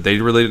friends, but they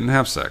really didn't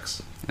have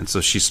sex. And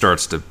so she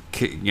starts to,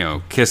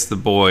 kiss the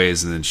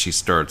boys, and then she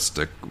starts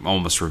to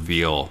almost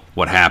reveal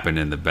what happened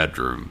in the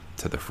bedroom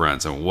to the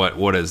friends. And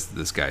what does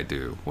this guy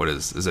do?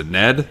 Is it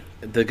Ned?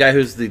 The guy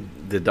who's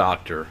the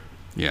doctor.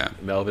 Yeah.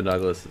 Melvin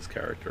Douglas's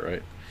character,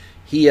 right?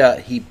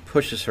 He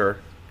pushes her.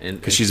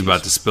 Because she's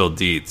about to spill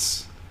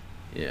deets.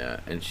 Yeah,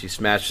 and she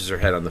smashes her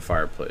head on the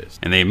fireplace.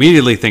 And they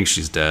immediately think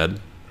she's dead.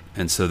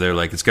 And so they're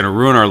like, it's going to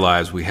ruin our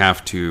lives. We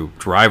have to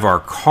drive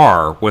our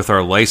car with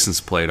our license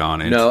plate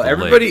on it. No,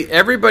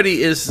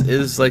 everybody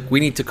is like, we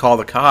need to call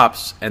the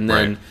cops. And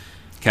then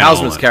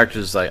Houseman's character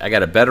is like, I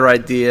got a better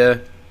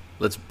idea.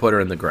 Let's put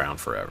her in the ground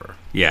forever.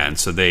 Yeah, and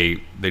so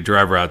they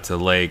drive her out to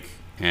the lake,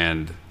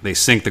 and they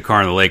sink the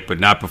car in the lake, but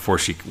not before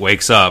she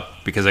wakes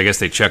up, because I guess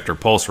they checked her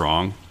pulse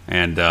wrong.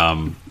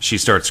 And she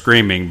starts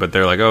screaming, but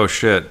they're like, oh,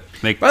 shit.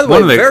 By the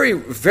way, very,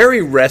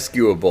 very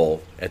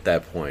rescuable at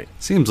that point.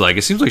 Seems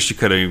like she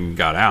could have even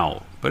got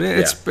out, but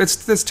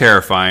it's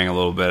terrifying a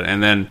little bit.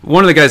 And then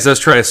one of the guys does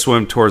try to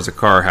swim towards the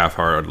car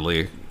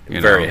half-heartedly.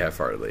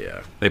 Half-heartedly,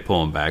 yeah. They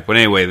pull him back, but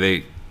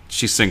anyway,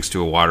 she sinks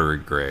to a watery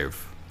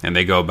grave, and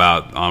they go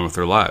about on with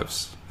their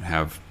lives and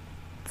have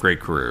great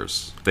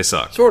careers. They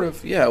suck. Sort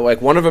of, yeah.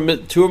 Like two of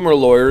them are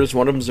lawyers,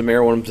 one of them's a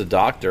mayor, one of them's a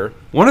doctor.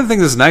 One of the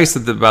things that's nice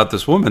about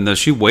this woman, though,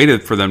 she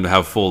waited for them to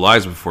have full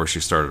lives before she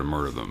started to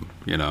murder them,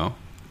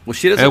 Well,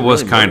 she doesn't. It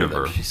was kind of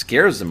her. She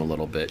scares them a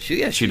little bit.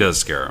 She does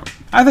scare them.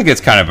 I think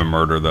it's kind of a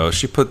murder, though.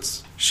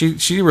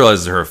 She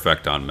realizes her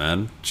effect on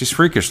men. She's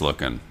freakish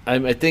looking.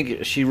 I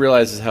think she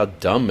realizes how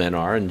dumb men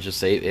are and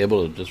just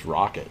able to just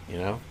rock it,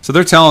 So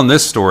they're telling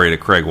this story to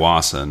Craig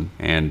Wasson,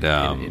 and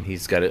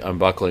he's got it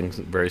unbuckling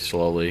very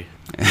slowly.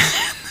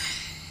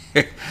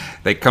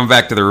 They come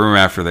back to the room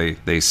after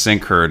they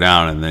sink her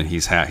down, and then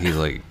he's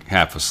like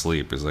half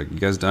asleep. He's like, "You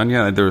guys done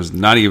yet?" There's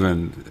not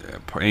even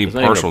any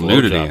partial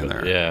nudity in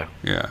there.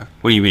 Yeah.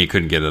 What do you mean you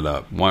couldn't get it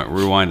up?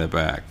 Rewind it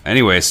back.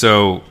 Anyway,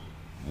 so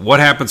what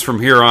happens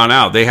from here on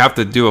out? They have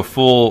to do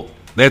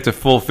They have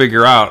to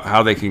figure out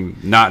how they can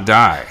not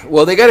die.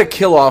 Well, they got to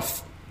kill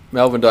off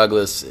Melvin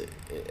Douglas.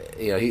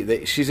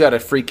 She's got to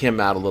freak him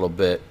out a little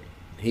bit.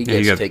 He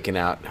gets taken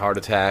out, heart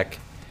attack.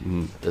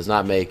 Does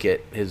not make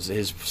it.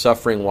 His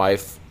suffering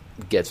wife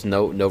gets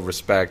no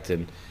respect,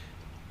 and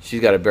she's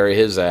got to bury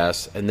his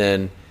ass. And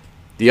then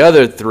the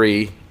other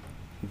three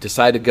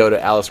decide to go to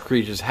Alice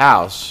Creech's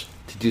house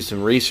to do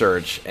some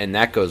research, and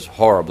that goes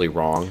horribly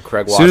wrong.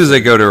 Craig Wasson, as soon as they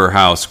go to her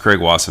house, Craig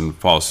Wasson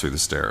falls through the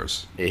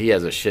stairs. He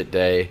has a shit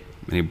day,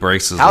 and he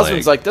breaks his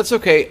Houseman's leg. like, "That's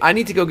okay. I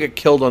need to go get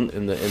killed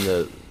in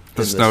the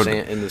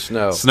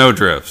snow. Snow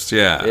drifts.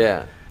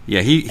 Yeah.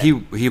 Yeah,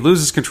 he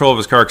loses control of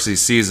his car because he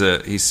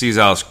sees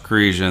Alice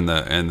Creech in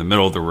the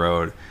middle of the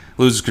road,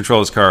 loses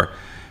control of his car,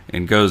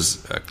 and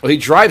goes. He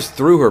drives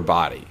through her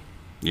body.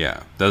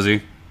 Yeah, does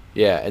he?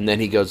 Yeah, and then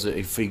he goes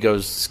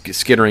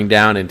skittering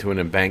down into an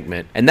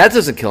embankment, and that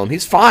doesn't kill him.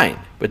 He's fine.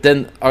 But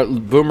then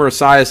Boomer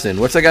Esiason,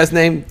 what's the guy's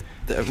name?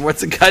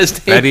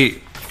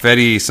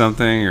 Fetty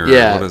something or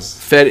what is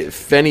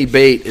Fenny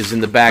Bate is in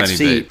the back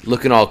seat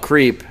looking all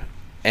creep.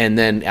 And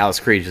then Alice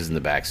Creech is in the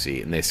back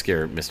seat, and they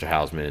scare Mr.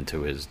 Houseman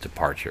into his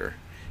departure.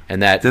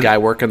 And that guy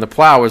working the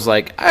plow was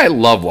like, "I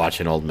love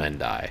watching old men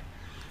die."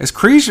 Is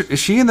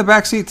she in the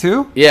back seat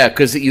too? Yeah,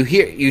 because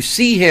you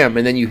see him,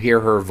 and then you hear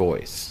her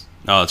voice.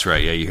 Oh, that's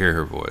right. Yeah, you hear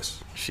her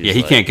voice.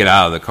 He can't get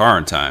out of the car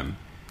in time,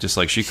 just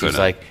like she couldn't. She's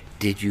like,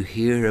 "Did you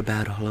hear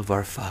about all of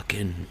our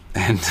fucking?"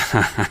 And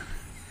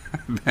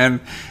then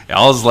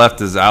all's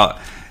left is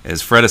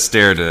Fred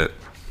Astaire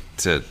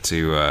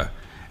to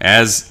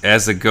As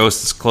the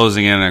ghost is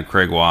closing in on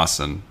Craig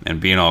Wasson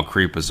and being all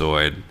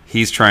creepazoid,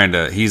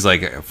 he's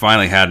like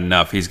finally had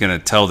enough. He's going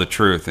to tell the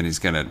truth, and he's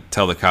going to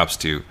tell the cops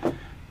to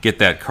get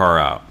that car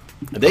out.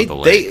 Good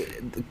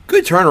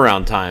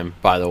turnaround time,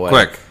 by the way.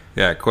 Quick.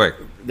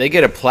 They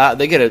get a plow.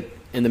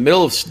 In the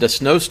middle of the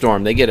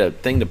snowstorm. They get a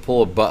thing to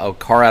pull a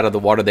car out of the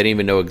water they didn't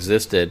even know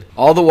existed.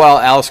 All the while,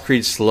 Alice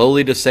Creech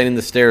slowly descending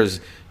the stairs,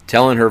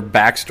 telling her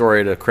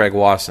backstory to Craig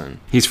Wasson.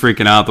 He's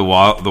freaking out.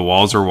 The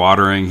walls are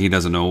watering. He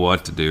doesn't know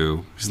what to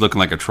do. He's looking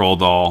like a troll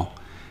doll.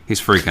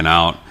 He's freaking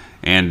out.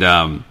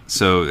 And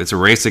so it's a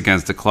race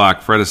against the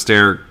clock. Fred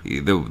Astaire,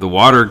 the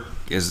water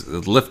is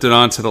lifted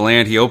onto the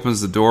land. He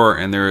opens the door,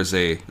 and there is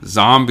a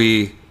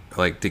zombie,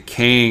 like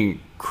decaying,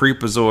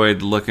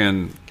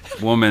 creepazoid-looking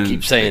woman.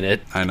 Keep saying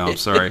it. I know, I'm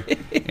sorry.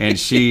 And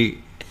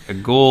a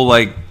ghoul,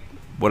 like,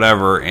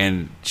 whatever,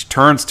 and she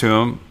turns to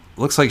him.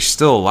 Looks like she's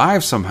still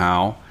alive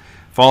somehow.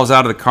 Falls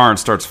out of the car and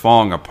starts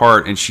falling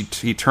apart, and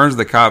he turns to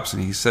the cops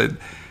and he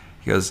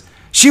goes,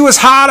 "She was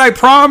hot, I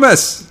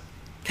promise."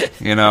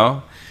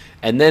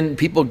 And then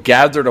people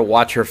gather to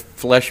watch her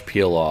flesh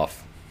peel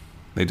off.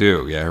 They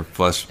do, yeah. Her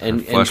flesh.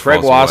 And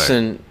Craig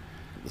Wasson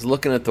is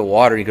looking at the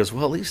water, and he goes,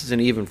 "Well, at least it's an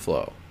even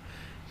flow."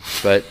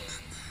 But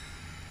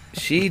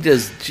she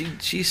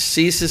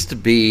ceases to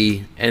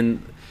be,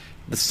 and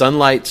the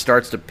sunlight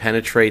starts to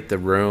penetrate the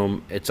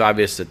room. It's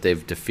obvious that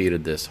they've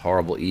defeated this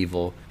horrible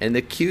evil. And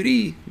the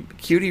cutie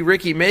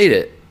Ricky made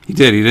it. He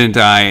did. He didn't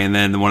die. And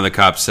then one of the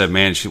cops said,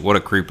 "Man, what a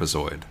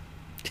creepazoid."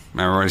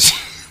 Remember when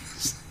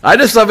I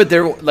just love it.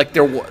 They're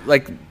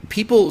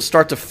people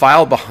start to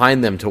file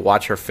behind them to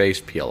watch her face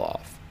peel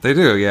off. They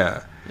do,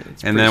 yeah.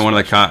 And then one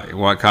of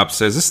the cops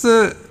says, "Is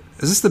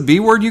this the B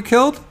word you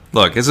killed?"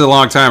 Look, it's a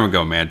long time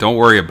ago, man. Don't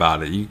worry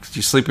about it. You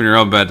sleep in your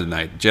own bed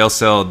tonight. Jail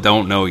cell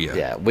don't know you.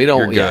 Yeah, we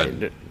don't. Yeah,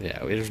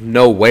 there's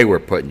no way we're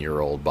putting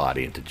your old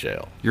body into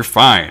jail. You're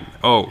fine.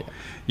 Oh,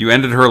 you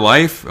ended her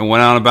life and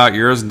went on about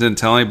yours and didn't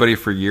tell anybody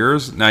for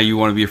years. Now you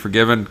want to be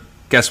forgiven?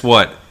 Guess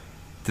what?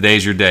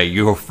 Today's your day.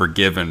 You're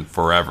forgiven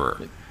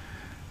forever.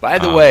 By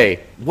the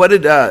way, what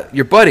did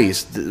your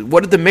buddies?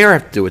 What did the mayor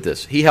have to do with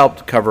this? He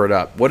helped cover it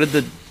up. What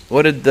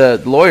did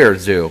the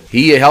lawyers do?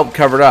 He helped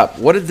cover it up.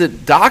 What did the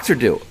doctor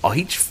do? Oh,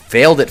 he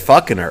failed at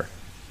fucking her,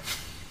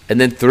 and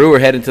then threw her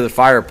head into the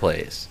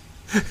fireplace.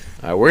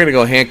 We're gonna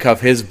go handcuff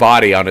his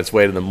body on its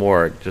way to the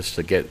morgue just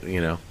to get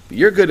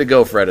You're good to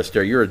go, Fred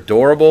Astaire. You're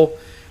adorable.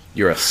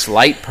 You're a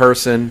slight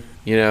person.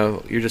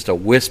 You're just a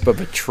wisp of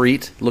a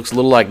treat. Looks a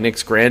little like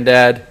Nick's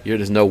granddad.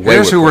 There's no way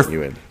we're putting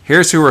you in.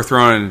 Here's who we're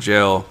throwing in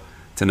jail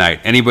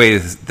tonight. Anybody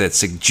that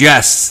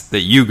suggests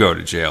that you go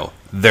to jail,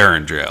 they're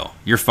in jail.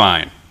 You're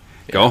fine.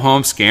 Yeah. Go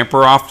home,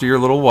 scamper off to your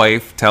little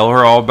wife, tell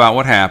her all about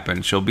what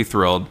happened. She'll be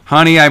thrilled.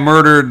 Honey, I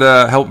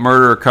helped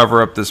murder or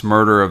cover up this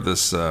murder of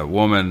this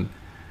woman,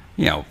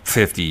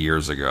 50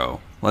 years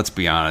ago. Let's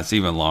be honest,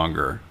 even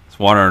longer. It's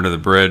water under the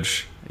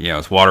bridge.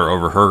 It's water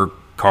over her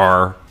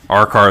car,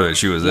 our car that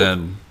she was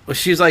in. Well,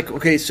 she's like,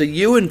 okay, so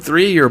you and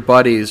 3 of your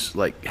buddies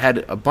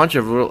had a bunch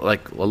of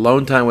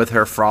alone time with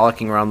her,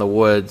 frolicking around the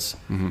woods.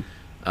 Mm-hmm.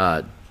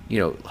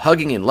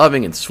 Hugging and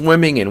loving and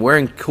swimming and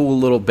wearing cool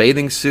little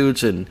bathing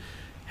suits. And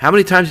how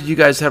many times did you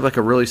guys have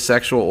a really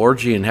sexual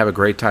orgy and have a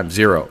great time?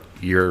 0.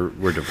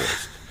 We're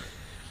divorced.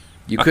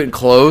 You couldn't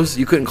close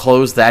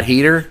that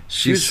heater.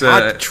 She was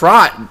hot to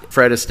trot,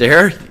 Fred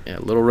Astaire. Yeah,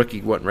 little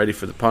rookie wasn't ready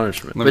for the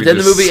punishment. But then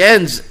the movie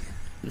ends.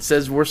 It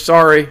says we're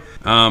sorry.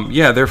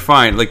 Yeah, they're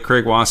fine. Like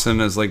Craig Wasson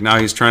is now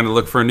he's trying to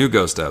look for a new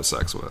ghost to have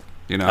sex with.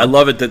 I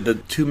love it that the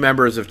 2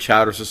 members of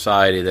Chowder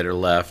Society that are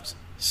left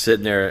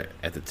sitting there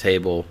at the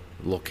table,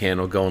 a little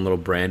candle going, a little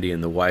brandy,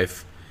 and the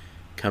wife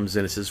comes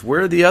in and says,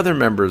 "Where are the other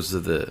members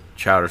of the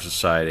Chowder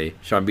Society?"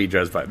 Sean B.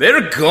 drives by.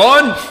 They're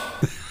gone.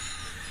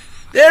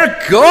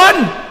 They're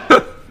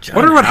gone.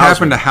 Wonder what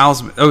happened to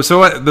Houseman. Oh,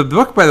 so the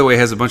book, by the way,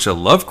 has a bunch of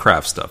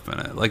Lovecraft stuff in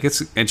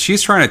it. And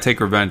she's trying to take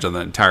revenge on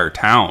the entire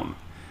town.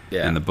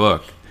 Yeah. In the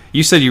book.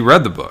 You said you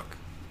read the book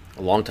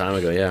a long time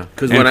ago, yeah.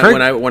 Because when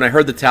I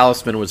heard the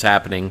Talisman was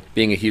happening,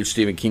 being a huge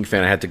Stephen King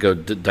fan, I had to go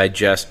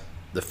digest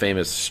the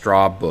famous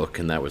Straw book,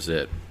 and that was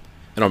it.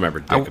 I don't remember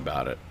dick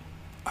about it.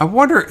 I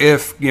wonder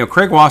if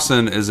Craig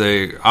Wasson is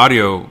a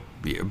audio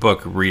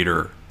book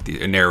reader,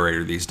 a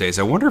narrator these days.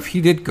 I wonder if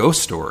he did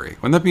Ghost Story.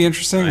 Wouldn't that be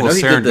interesting? I know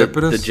he did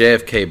the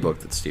JFK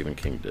book that Stephen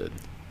King did.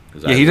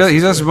 Yeah, he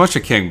does a bunch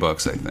of King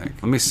books, I think.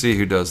 Let me see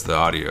who does the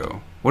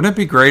audio. Wouldn't it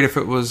be great if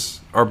it was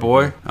our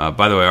boy?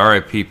 By the way,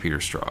 R.I.P. Peter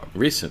Straub.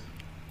 Recent.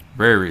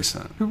 Very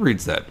recent. Who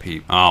reads that,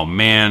 Pete? Oh,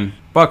 man.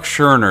 Buck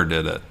Scherner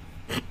did it.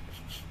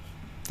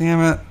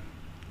 Damn it.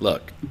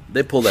 Look,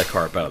 they pulled that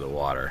carp out of the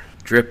water.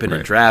 Dripping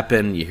and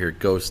drapping. You hear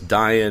ghosts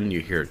dying.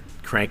 You hear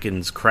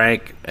crankins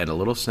crank. And a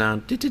little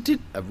sound.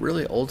 A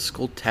really old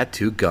school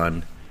tattoo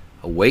gun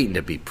waiting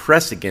to be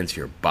pressed against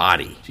your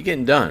body. You're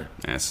getting done.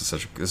 Yeah, this is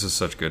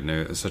such good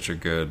news. It's such a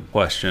good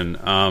question.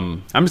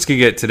 I'm just gonna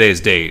get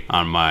today's date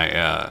on my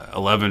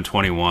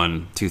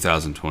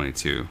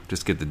 11/21/2022.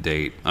 Just get the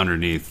date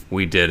underneath.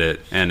 We did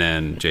it, and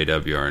then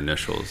JW our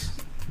initials.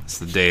 It's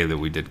the day that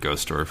we did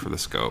Ghost Story for the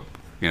Scope.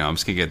 I'm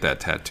just gonna get that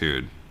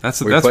tattooed.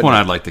 That's one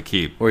I'd like to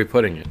keep. Where are you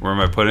putting it? Where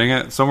am I putting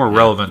it? Somewhere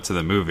relevant to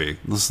the movie.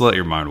 Let's let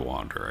your mind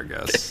wander, I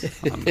guess.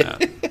 On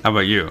that. How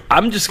about you?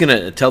 I'm just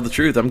gonna tell the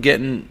truth. I'm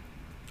getting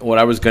what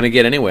I was going to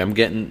get anyway. I'm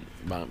getting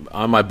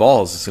on my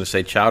balls. It's going to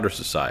say Chowder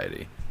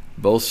Society.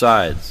 Both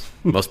sides.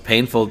 Most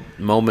painful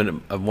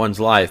moment of one's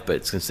life, but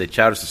it's going to say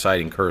Chowder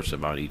Society in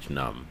cursive on each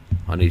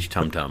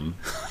tum-tum.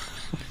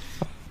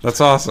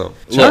 That's awesome.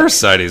 Chowder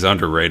Society is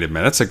underrated,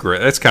 man.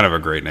 That's kind of a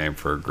great name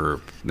for a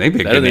group. Maybe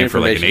a good name for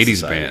an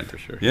 80s band. For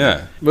sure.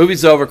 Yeah.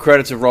 Movie's over.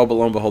 Credits have rolled, but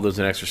lo and behold, there's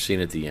an extra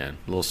scene at the end.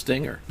 A little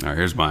stinger. All right,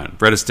 here's mine.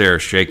 Fred Astaire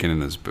is shaking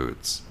in his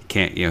boots.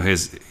 Can't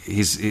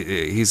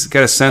he's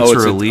got a sense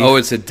of relief.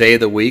 It's a day of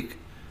the week.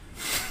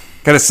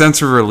 Got a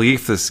sense of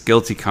relief, this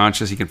guilty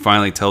conscience. He can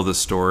finally tell this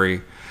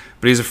story,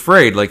 but he's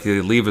afraid,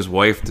 to leave his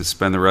wife to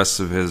spend the rest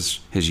of his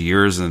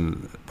years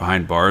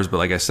behind bars. But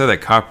like I said,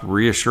 that cop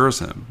reassures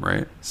him,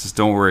 right? Says,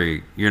 "Don't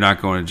worry, you're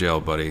not going to jail,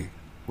 buddy.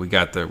 We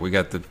got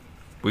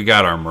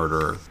our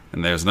murderer."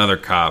 And there's another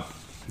cop,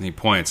 and he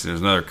points, and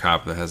there's another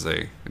cop that has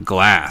a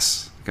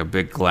glass, a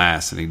big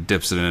glass, and he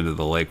dips it into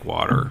the lake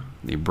water.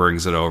 He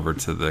brings it over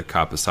to the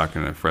cop that's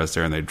talking to Fred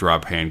Astaire, and they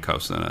drop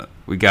handcuffs in it.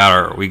 We got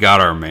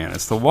our man.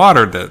 It's the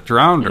water that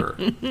drowned her.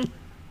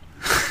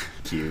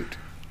 Cute.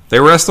 They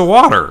arrest the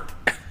water.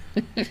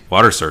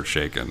 Water starts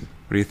shaking.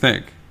 What do you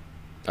think?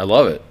 I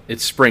love it.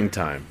 It's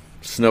springtime.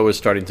 Snow is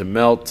starting to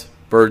melt.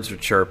 Birds are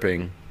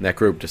chirping. And that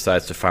group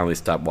decides to finally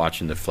stop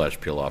watching the flesh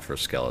peel off her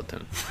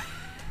skeleton.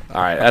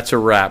 All right, that's a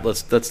wrap.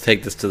 Let's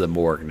take this to the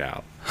morgue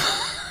now.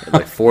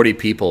 Like 40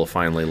 people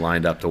finally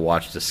lined up to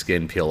watch the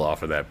skin peel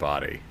off of that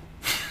body.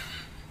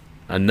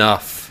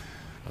 Enough.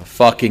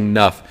 Fucking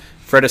enough.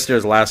 Fred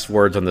Astaire's last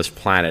words on this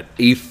planet.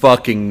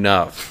 Fucking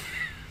enough.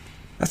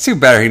 That's too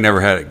bad he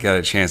never got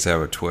a chance to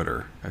have a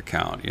Twitter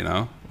account, you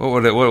know?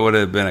 What would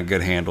have been a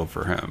good handle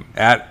for him?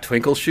 At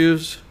Twinkle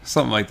Shoes?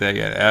 something like that,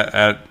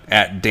 yeah.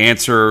 At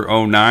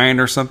Dancer09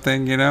 or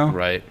something, you know?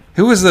 Right.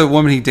 Who was the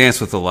woman he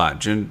danced with a lot?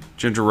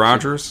 Ginger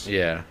Rogers?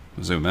 Yeah.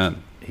 Zoom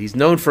in. He's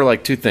known for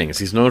like two things.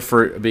 He's known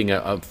for being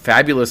a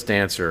fabulous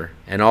dancer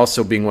and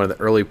also being one of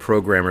the early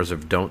programmers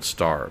of Don't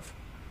Starve.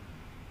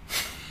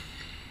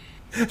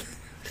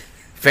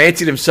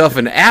 Fancied himself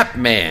an app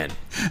man.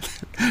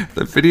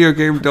 The video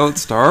game Don't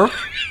Starve?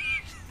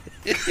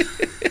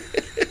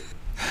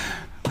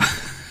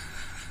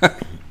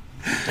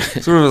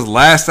 So one of his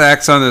last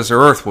acts on this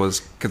earth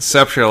was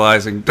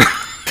conceptualizing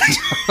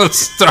Don't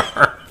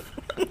Starve.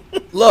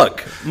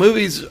 Look,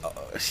 movie's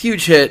a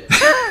huge hit.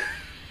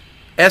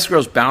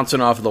 Escrow's bouncing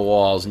off of the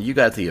walls, and you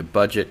got the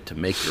budget to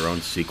make your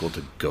own sequel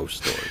to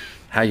Ghost Story.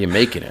 How you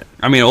making it?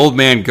 I mean, Old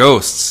Man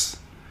Ghosts.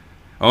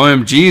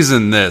 OMG's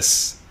in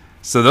this.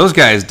 So those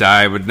guys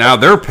die, but now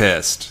they're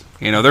pissed.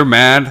 You know, they're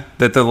mad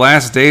that the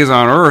last days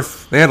on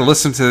Earth, they had to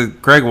listen to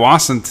Greg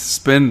Wasson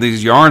spin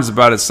these yarns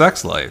about his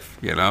sex life,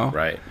 you know?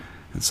 Right.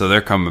 And so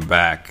they're coming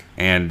back.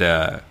 And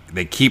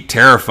they keep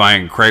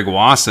terrifying Craig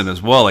Wasson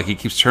as well. Like, he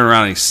keeps turning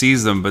around and he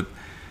sees them, but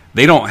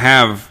they don't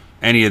have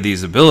any of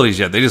these abilities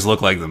yet. They just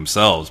look like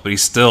themselves, but he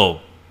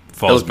still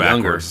falls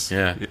backwards.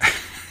 Yeah.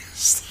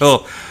 Still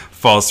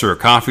falls through a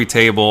coffee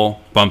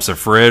table, bumps a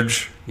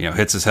fridge, you know,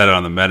 hits his head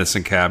on the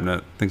medicine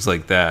cabinet, things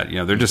like that.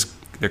 You know,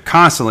 they're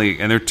constantly,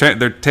 and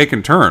they're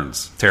taking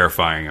turns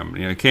terrifying him.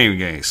 You know, he can't even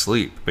get any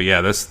sleep. But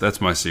yeah,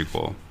 that's my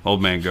sequel,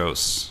 Old Man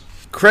Ghosts.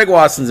 Craig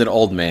Watson's an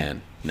old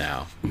man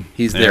now.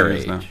 He's their he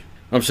is age. now.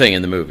 I'm saying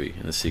in the movie,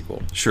 in the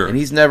sequel. Sure. And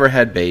he's never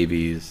had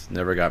babies,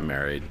 never got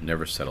married,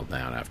 never settled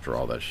down after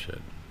all that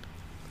shit.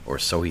 Or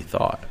so he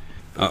thought.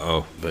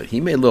 Uh-oh. But he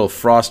made little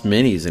Frost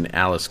Minis in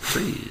Alice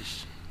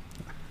Kriege.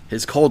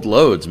 His cold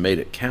loads made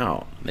it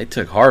count. They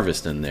took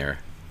Harvest in there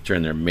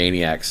during their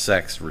maniac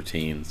sex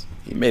routines.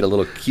 He made a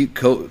little cute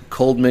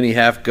cold mini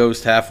half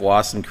ghost, half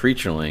Wasson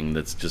creatureling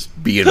that's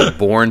just being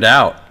borned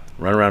out.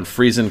 Run around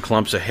freezing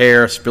clumps of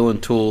hair,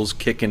 spilling tools,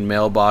 kicking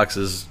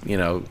mailboxes, you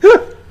know,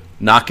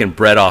 knocking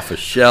bread off of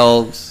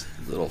shelves.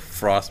 Little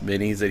Frost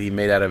Minis that he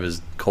made out of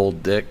his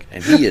cold dick.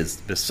 And he is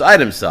beside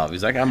himself.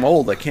 He's like, I'm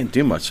old, I can't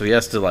do much. So he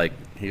has to, like,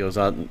 he goes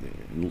out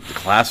the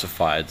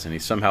classifieds and he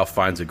somehow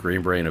finds a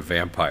green brain of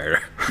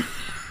vampire.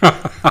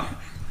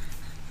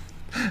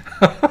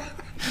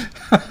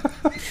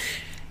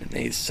 And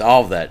they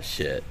solve that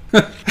shit.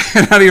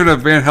 Not even a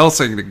Van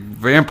Helsing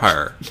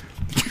vampire.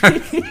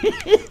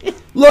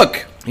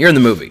 Look, you're in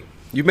the movie.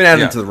 You've been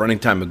added Yeah. to the running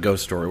time of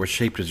Ghost Story. What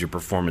shape does your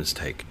performance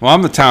take? Well,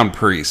 I'm the town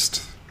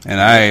priest, and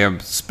I am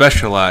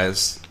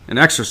specialized in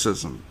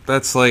exorcism.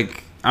 That's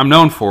like, I'm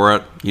known for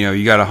it. You know,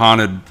 you got a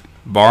haunted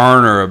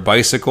barn or a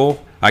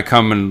bicycle, I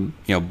come and,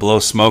 you know, blow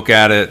smoke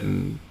at it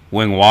and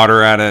wing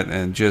water at it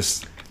and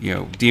just, you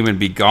know, demon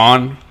be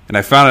gone. And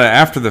I found out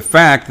after the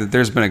fact that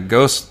there's been a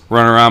ghost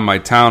running around my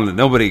town that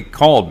nobody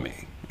called me.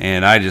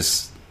 And I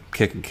just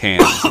kicking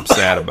cans. I'm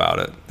sad about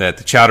it. That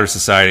the Chowder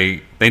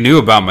Society, they knew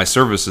about my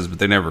services, but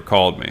they never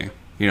called me.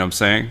 You know what I'm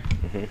saying?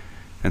 Mm-hmm.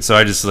 And so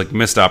I just like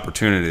missed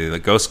opportunity. The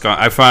ghost gone.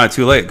 I found it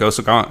too late.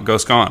 Ghost gone.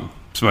 Ghost gone.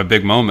 It's my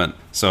big moment.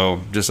 So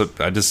I'm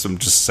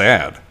just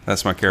sad.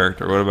 That's my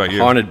character. What about you?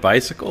 Haunted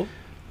bicycle?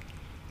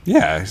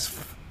 Yeah,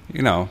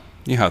 you know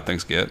how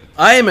things get.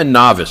 I am a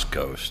novice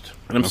ghost,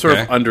 and I'm sort of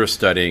Okay.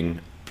 understudying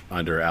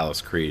under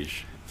Alice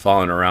Kriege,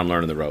 following around,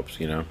 learning the ropes,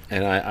 you know.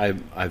 And I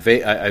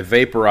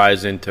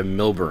vaporize into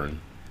Milburn,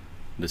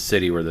 the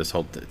city where this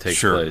whole takes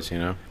Sure. place, you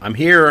know. I'm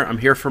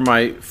here for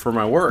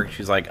my work.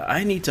 She's like,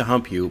 I need to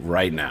hump you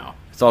right now.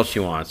 That's all she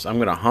wants. I'm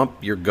gonna hump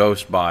your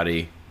ghost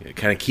body,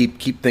 kind of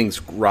keep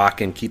things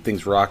rocking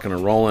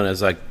and rolling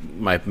as like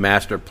my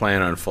master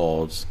plan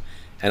unfolds.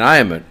 And I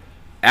am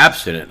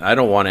abstinent. I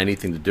don't want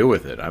anything to do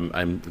with it.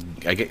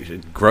 I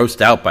get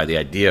grossed out by the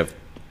idea of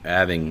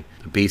having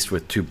a beast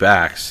with two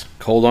backs.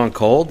 Cold on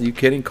cold? Are you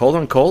kidding? Cold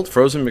on cold?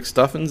 Frozen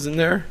McStuffins in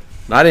there?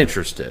 Not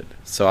interested.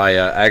 So I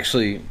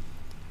actually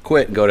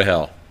quit and go to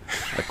hell.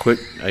 I quit.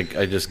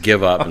 I just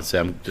give up and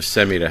say, just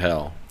send me to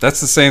hell.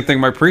 That's the same thing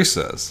my priest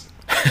says.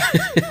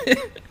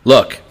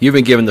 Look, you've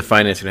been given the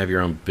financing to have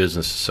your own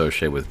business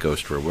associated with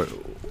Ghost Story.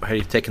 How are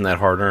you taking that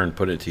hard earned and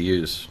put it to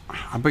use?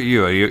 How about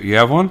you? You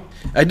have one?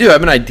 I do. I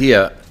have an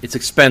idea. It's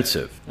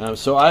expensive.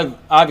 So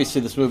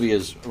obviously this movie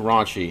is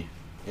raunchy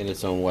in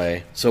its own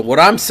way. So what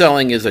I'm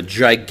selling is a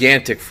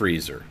gigantic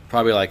freezer,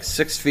 probably like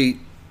 6 feet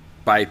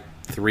by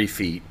 3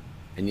 feet,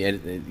 and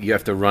you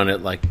have to run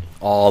it like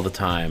all the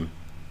time.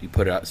 You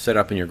put it out, set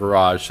up in your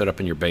garage, set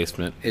up in your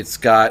basement. It's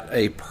got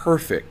a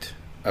perfect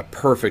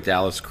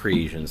Alice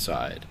Kriege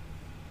inside,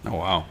 Oh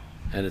wow.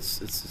 and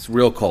it's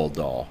real cold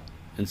doll,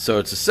 and so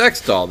it's a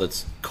sex doll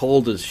that's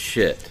cold as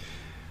shit.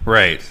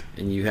 Right.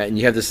 And you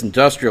have this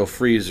industrial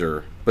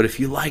freezer. But if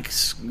you like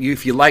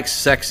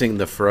sexing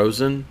the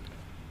Frozen,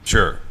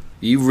 Sure.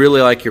 You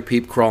really like your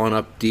peep crawling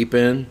up deep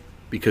in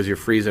because you're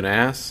freezing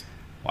ass?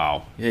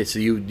 Wow. Yeah, so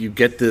you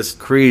get this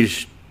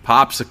Kriege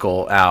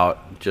popsicle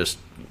out, just,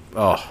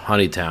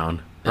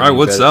 Honeytown. I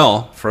would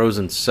sell.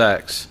 Frozen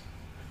sex.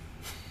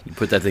 You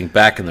put that thing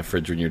back in the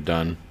fridge when you're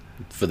done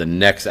for the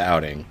next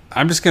outing.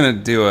 I'm just going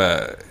to do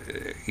a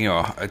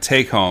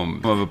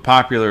take-home of a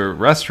popular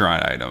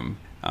restaurant item.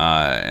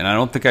 And I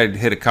don't think I'd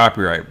hit a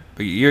copyright.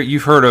 But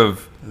you've heard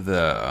of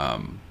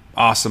the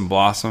Awesome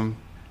Blossom?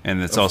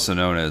 And it's also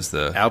known as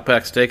the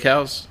Outback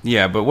Steakhouse?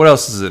 Yeah, but what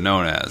else is it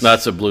known as?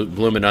 That's a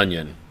Bloomin'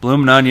 Onion.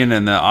 Bloomin' Onion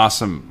and the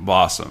Awesome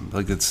Blossom.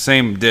 Like, it's the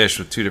same dish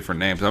with two different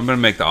names. I'm going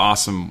to make the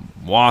Awesome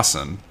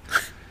Wasson,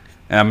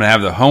 and I'm going to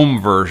have the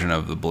home version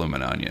of the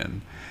Bloomin'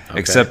 Onion. Okay.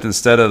 Except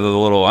instead of the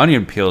little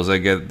onion peels, I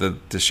get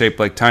the shape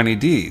like tiny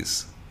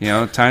D's.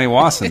 Tiny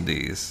Wasson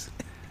D's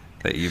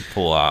that you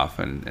pull off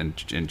and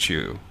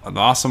chew. The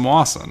Awesome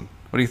Wasson.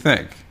 What do you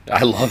think?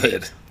 I love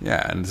it.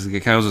 Yeah, and it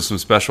comes with some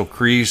special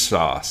Kriege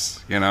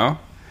sauce, You want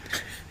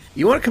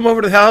to come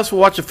over to the house? We'll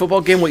watch a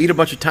football game. We'll eat a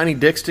bunch of tiny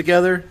dicks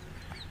together.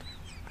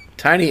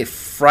 Tiny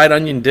fried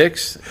onion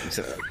dicks.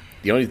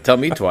 You don't need to tell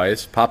me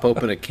twice. Pop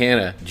open a can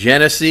of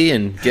Genesee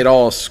and get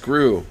all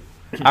screw.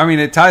 I mean,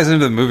 it ties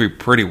into the movie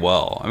pretty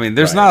well. I mean,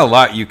 there's not a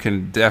lot you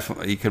can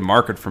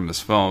market from this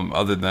film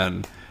other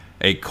than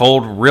a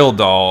cold real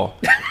doll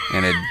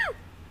and a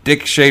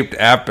dick-shaped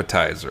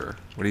appetizer.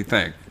 What do you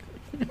think?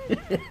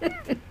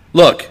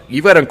 Look,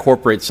 you've got to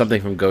incorporate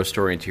something from Ghost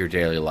Story into your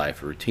daily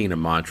life, a routine, a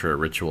mantra, a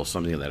ritual,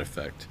 something to that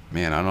effect.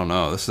 Man, I don't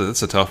know. This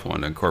is a tough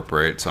one to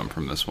incorporate something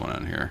from this one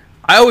in here.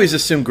 I always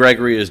assume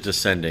Gregory is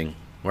descending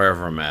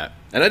wherever I'm at.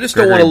 And I just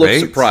don't want to look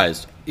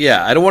surprised.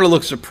 Yeah, I don't want to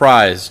look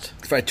surprised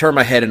if I turn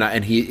my head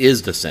and he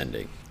is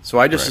descending. So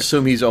I just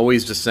assume he's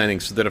always descending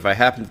so that if I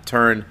happen to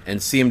turn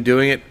and see him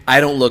doing it, I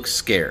don't look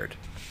scared.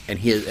 And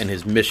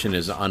his mission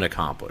is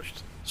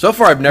unaccomplished. So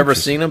far, I've never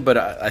seen him, but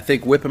I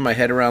think whipping my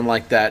head around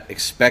like that,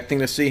 expecting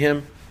to see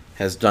him,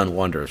 has done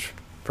wonders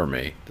for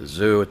me. The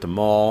zoo, at the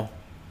mall,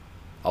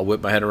 I'll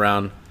whip my head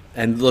around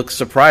and look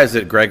surprised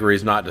that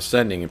Gregory's not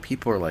descending, and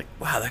people are like,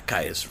 wow, that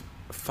guy is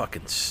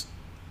fucking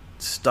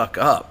stuck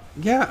up.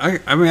 Yeah,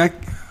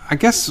 I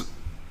guess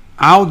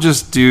I'll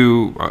just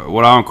do,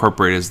 what I'll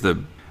incorporate is the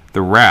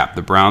wrap,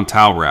 the brown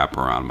towel wrap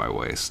around my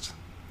waist,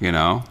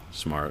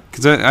 Smart.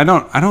 Because I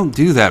don't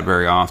do that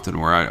very often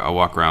where I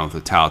walk around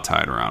with a towel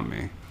tied around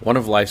me. One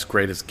of life's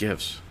greatest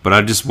gifts. But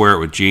I just wear it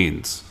with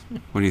jeans.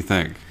 What do you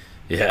think?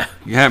 Yeah.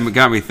 You haven't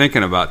got me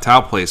thinking about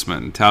towel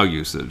placement and towel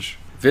usage.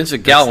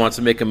 Vincent Gallo wants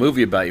to make a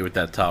movie about you with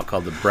that towel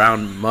called The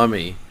Brown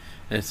Mummy.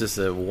 And it's just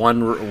a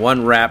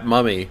one wrap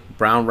mummy,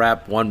 brown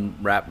wrap, one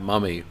wrap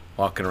mummy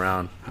walking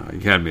around. You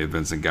had me at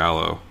Vincent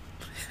Gallo.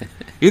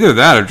 Either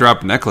that or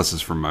drop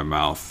necklaces from my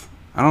mouth.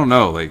 I don't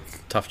know,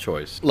 Tough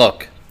choice.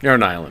 Look. You're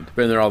on an island.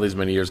 Been there all these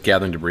many years,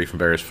 gathering debris from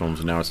various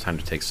films, and now it's time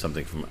to take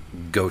something from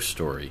Ghost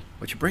Story.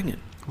 What you bringing?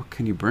 What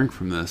can you bring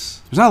from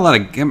this? There's not a lot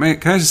of... Can I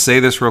just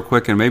say this real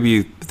quick? And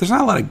there's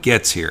not a lot of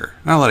gets here.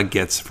 Not a lot of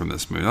gets from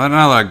this movie. Not a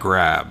lot of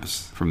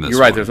grabs from this You're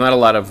right. one. There's not a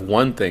lot of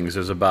one things.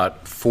 There's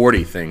about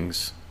 40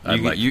 things I'd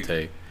like to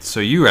take.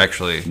 So you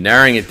actually...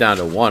 Narrowing it down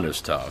to one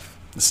is tough.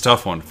 It's a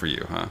tough one for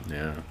you, huh?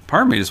 Yeah.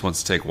 Part of me just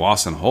wants to take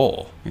Wasson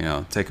whole.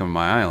 Take him to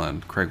my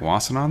island. Craig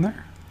Wasson on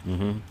there?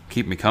 Mm-hmm.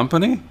 Keep me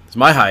company? It's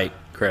my height.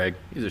 Craig.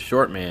 He's a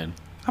short man.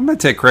 I'm going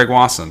to take Craig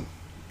Wasson.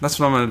 That's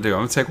what I'm going to do.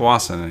 I'm going to take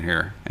Wasson in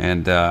here.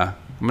 And I'm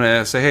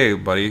going to say, hey,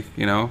 buddy,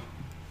 you had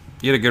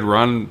a good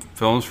run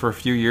films for a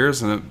few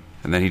years. And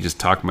then he just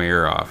talked my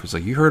ear off. He's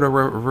like, you heard of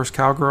Reverse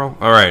Cowgirl?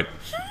 All right.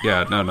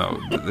 Yeah, no.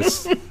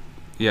 Let's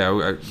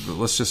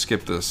just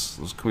skip this.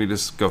 Can we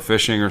just go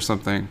fishing or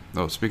something?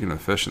 Oh, speaking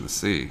of fish in the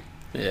sea.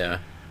 Yeah.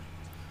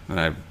 And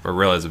I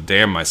realized I've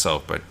damned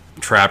myself, but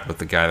trapped with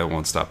the guy that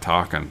won't stop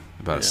talking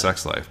about his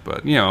sex life.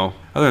 But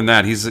other than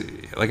that, he's,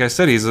 like I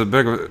said, he's a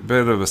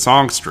bit of a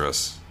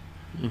songstress.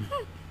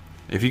 Mm-hmm.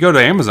 If you go to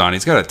Amazon,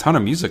 he's got a ton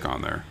of music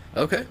on there.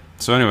 Okay.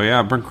 So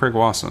anyway, bring Craig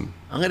Wasson.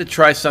 I'm going to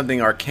try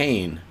something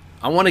arcane.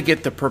 I want to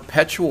get the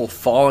perpetual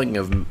falling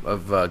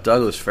of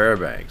Douglas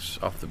Fairbanks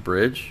off the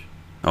bridge.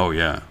 Oh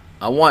yeah.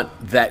 I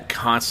want that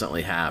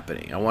constantly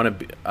happening.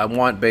 I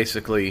want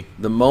basically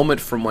the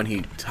moment from when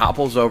he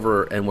topples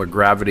over and where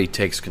gravity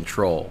takes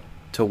control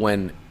to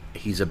when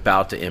he's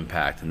about to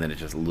impact, and then it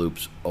just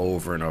loops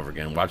over and over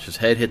again. Watch his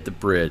head hit the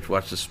bridge,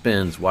 watch the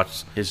spins,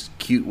 watch his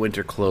cute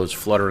winter clothes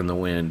flutter in the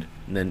wind,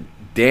 and then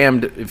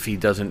damned if he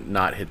doesn't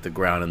not hit the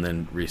ground and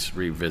then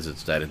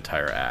revisits that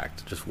entire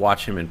act. Just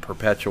watch him in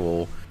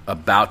perpetual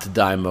about to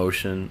die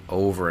motion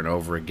over and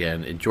over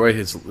again. Enjoy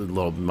his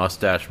little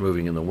mustache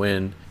moving in the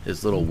wind,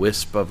 his little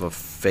wisp of a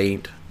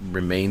faint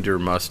remainder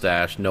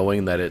mustache,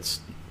 knowing that it's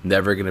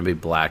never going to be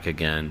black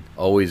again,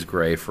 always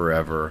gray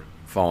forever,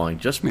 falling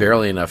just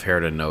barely enough hair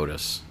to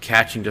notice,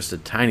 catching just a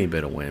tiny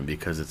bit of wind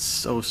because it's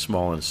so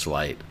small and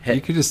slight.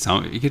 You could just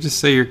tell me. You could just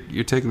say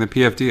you're taking the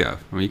PFD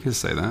off. I mean, you could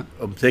say that.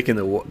 I'm taking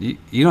the.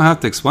 You don't have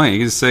to explain. You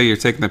can just say you're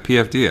taking the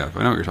PFD off.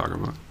 I know what you're talking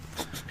about.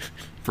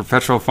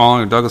 Perpetual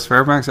falling of Douglas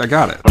Fairbanks. I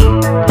got it.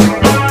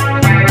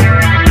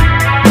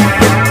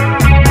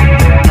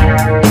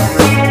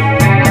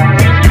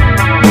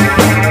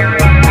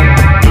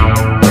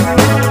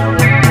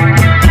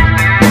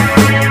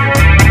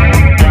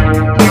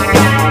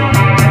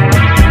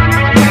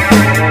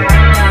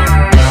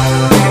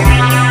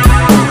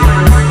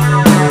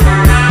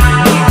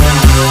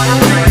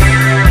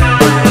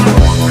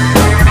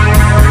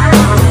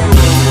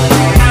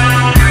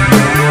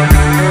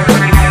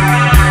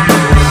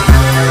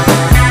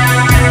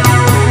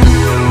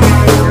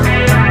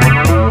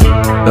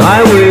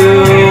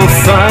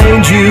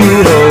 find you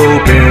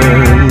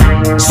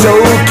open,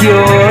 soak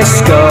your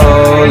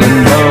skull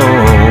and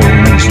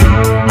bones.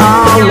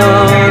 I'll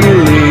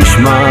unleash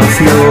my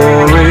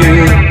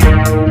fury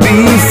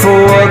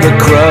before the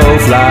crow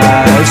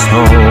flies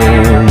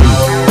home.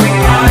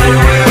 I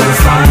will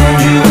find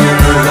you in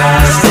the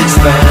vast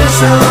expanse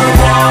of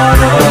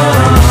water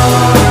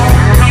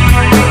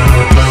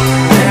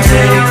and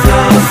take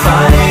the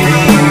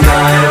fighting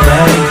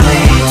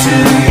directly to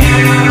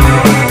you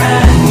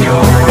and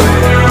your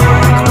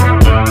ilk.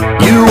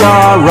 You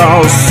are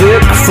all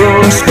sick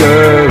from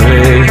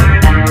scurry,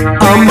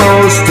 a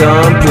most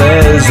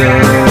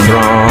unpleasant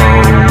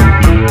throng.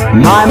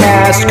 My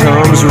mast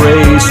comes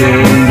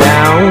racing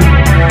down,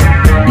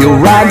 you'll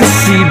ride the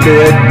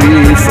seabed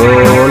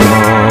before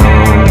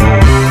long.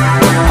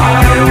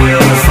 I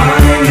will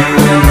find you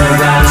in the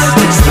vast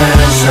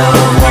expanse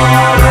of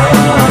water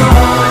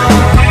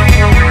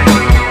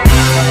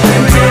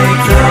and take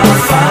the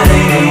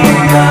fighting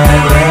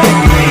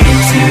directly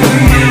to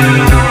you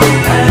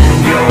and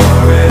your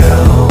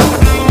ilk.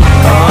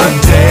 Our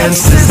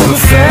dance is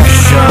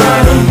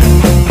perfection,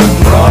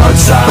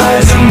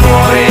 broadsides and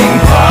boarding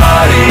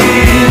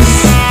parties.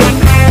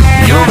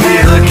 You'll be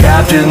the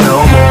captain no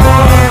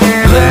more.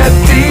 Let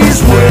these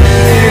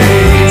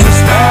waves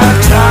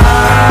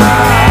baptize.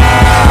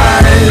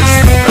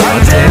 Our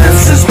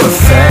dance is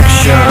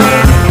perfection,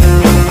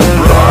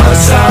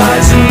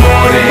 broadsides and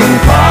boarding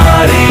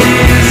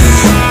parties.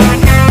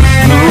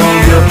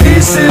 Move your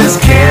pieces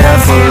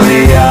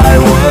carefully. I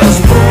was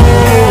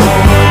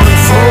born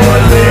for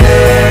this.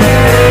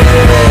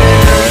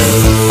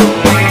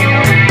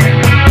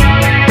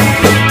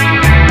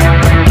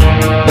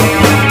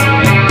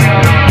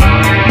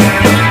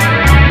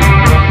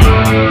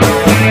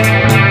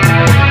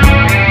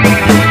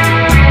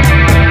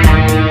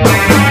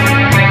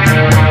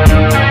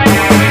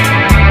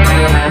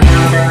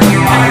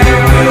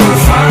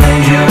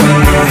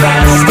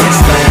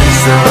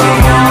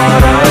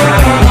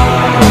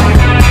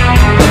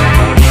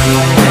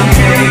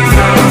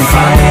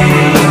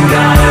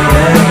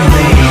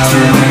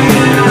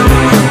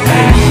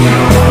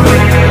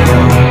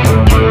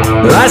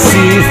 I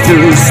see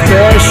through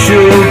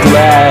special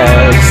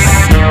glass,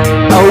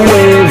 a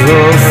wave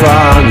of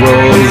fog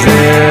rolls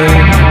in.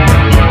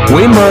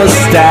 We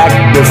must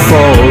act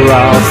before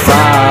our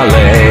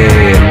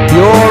folly,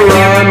 your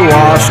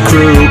unwashed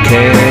crew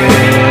can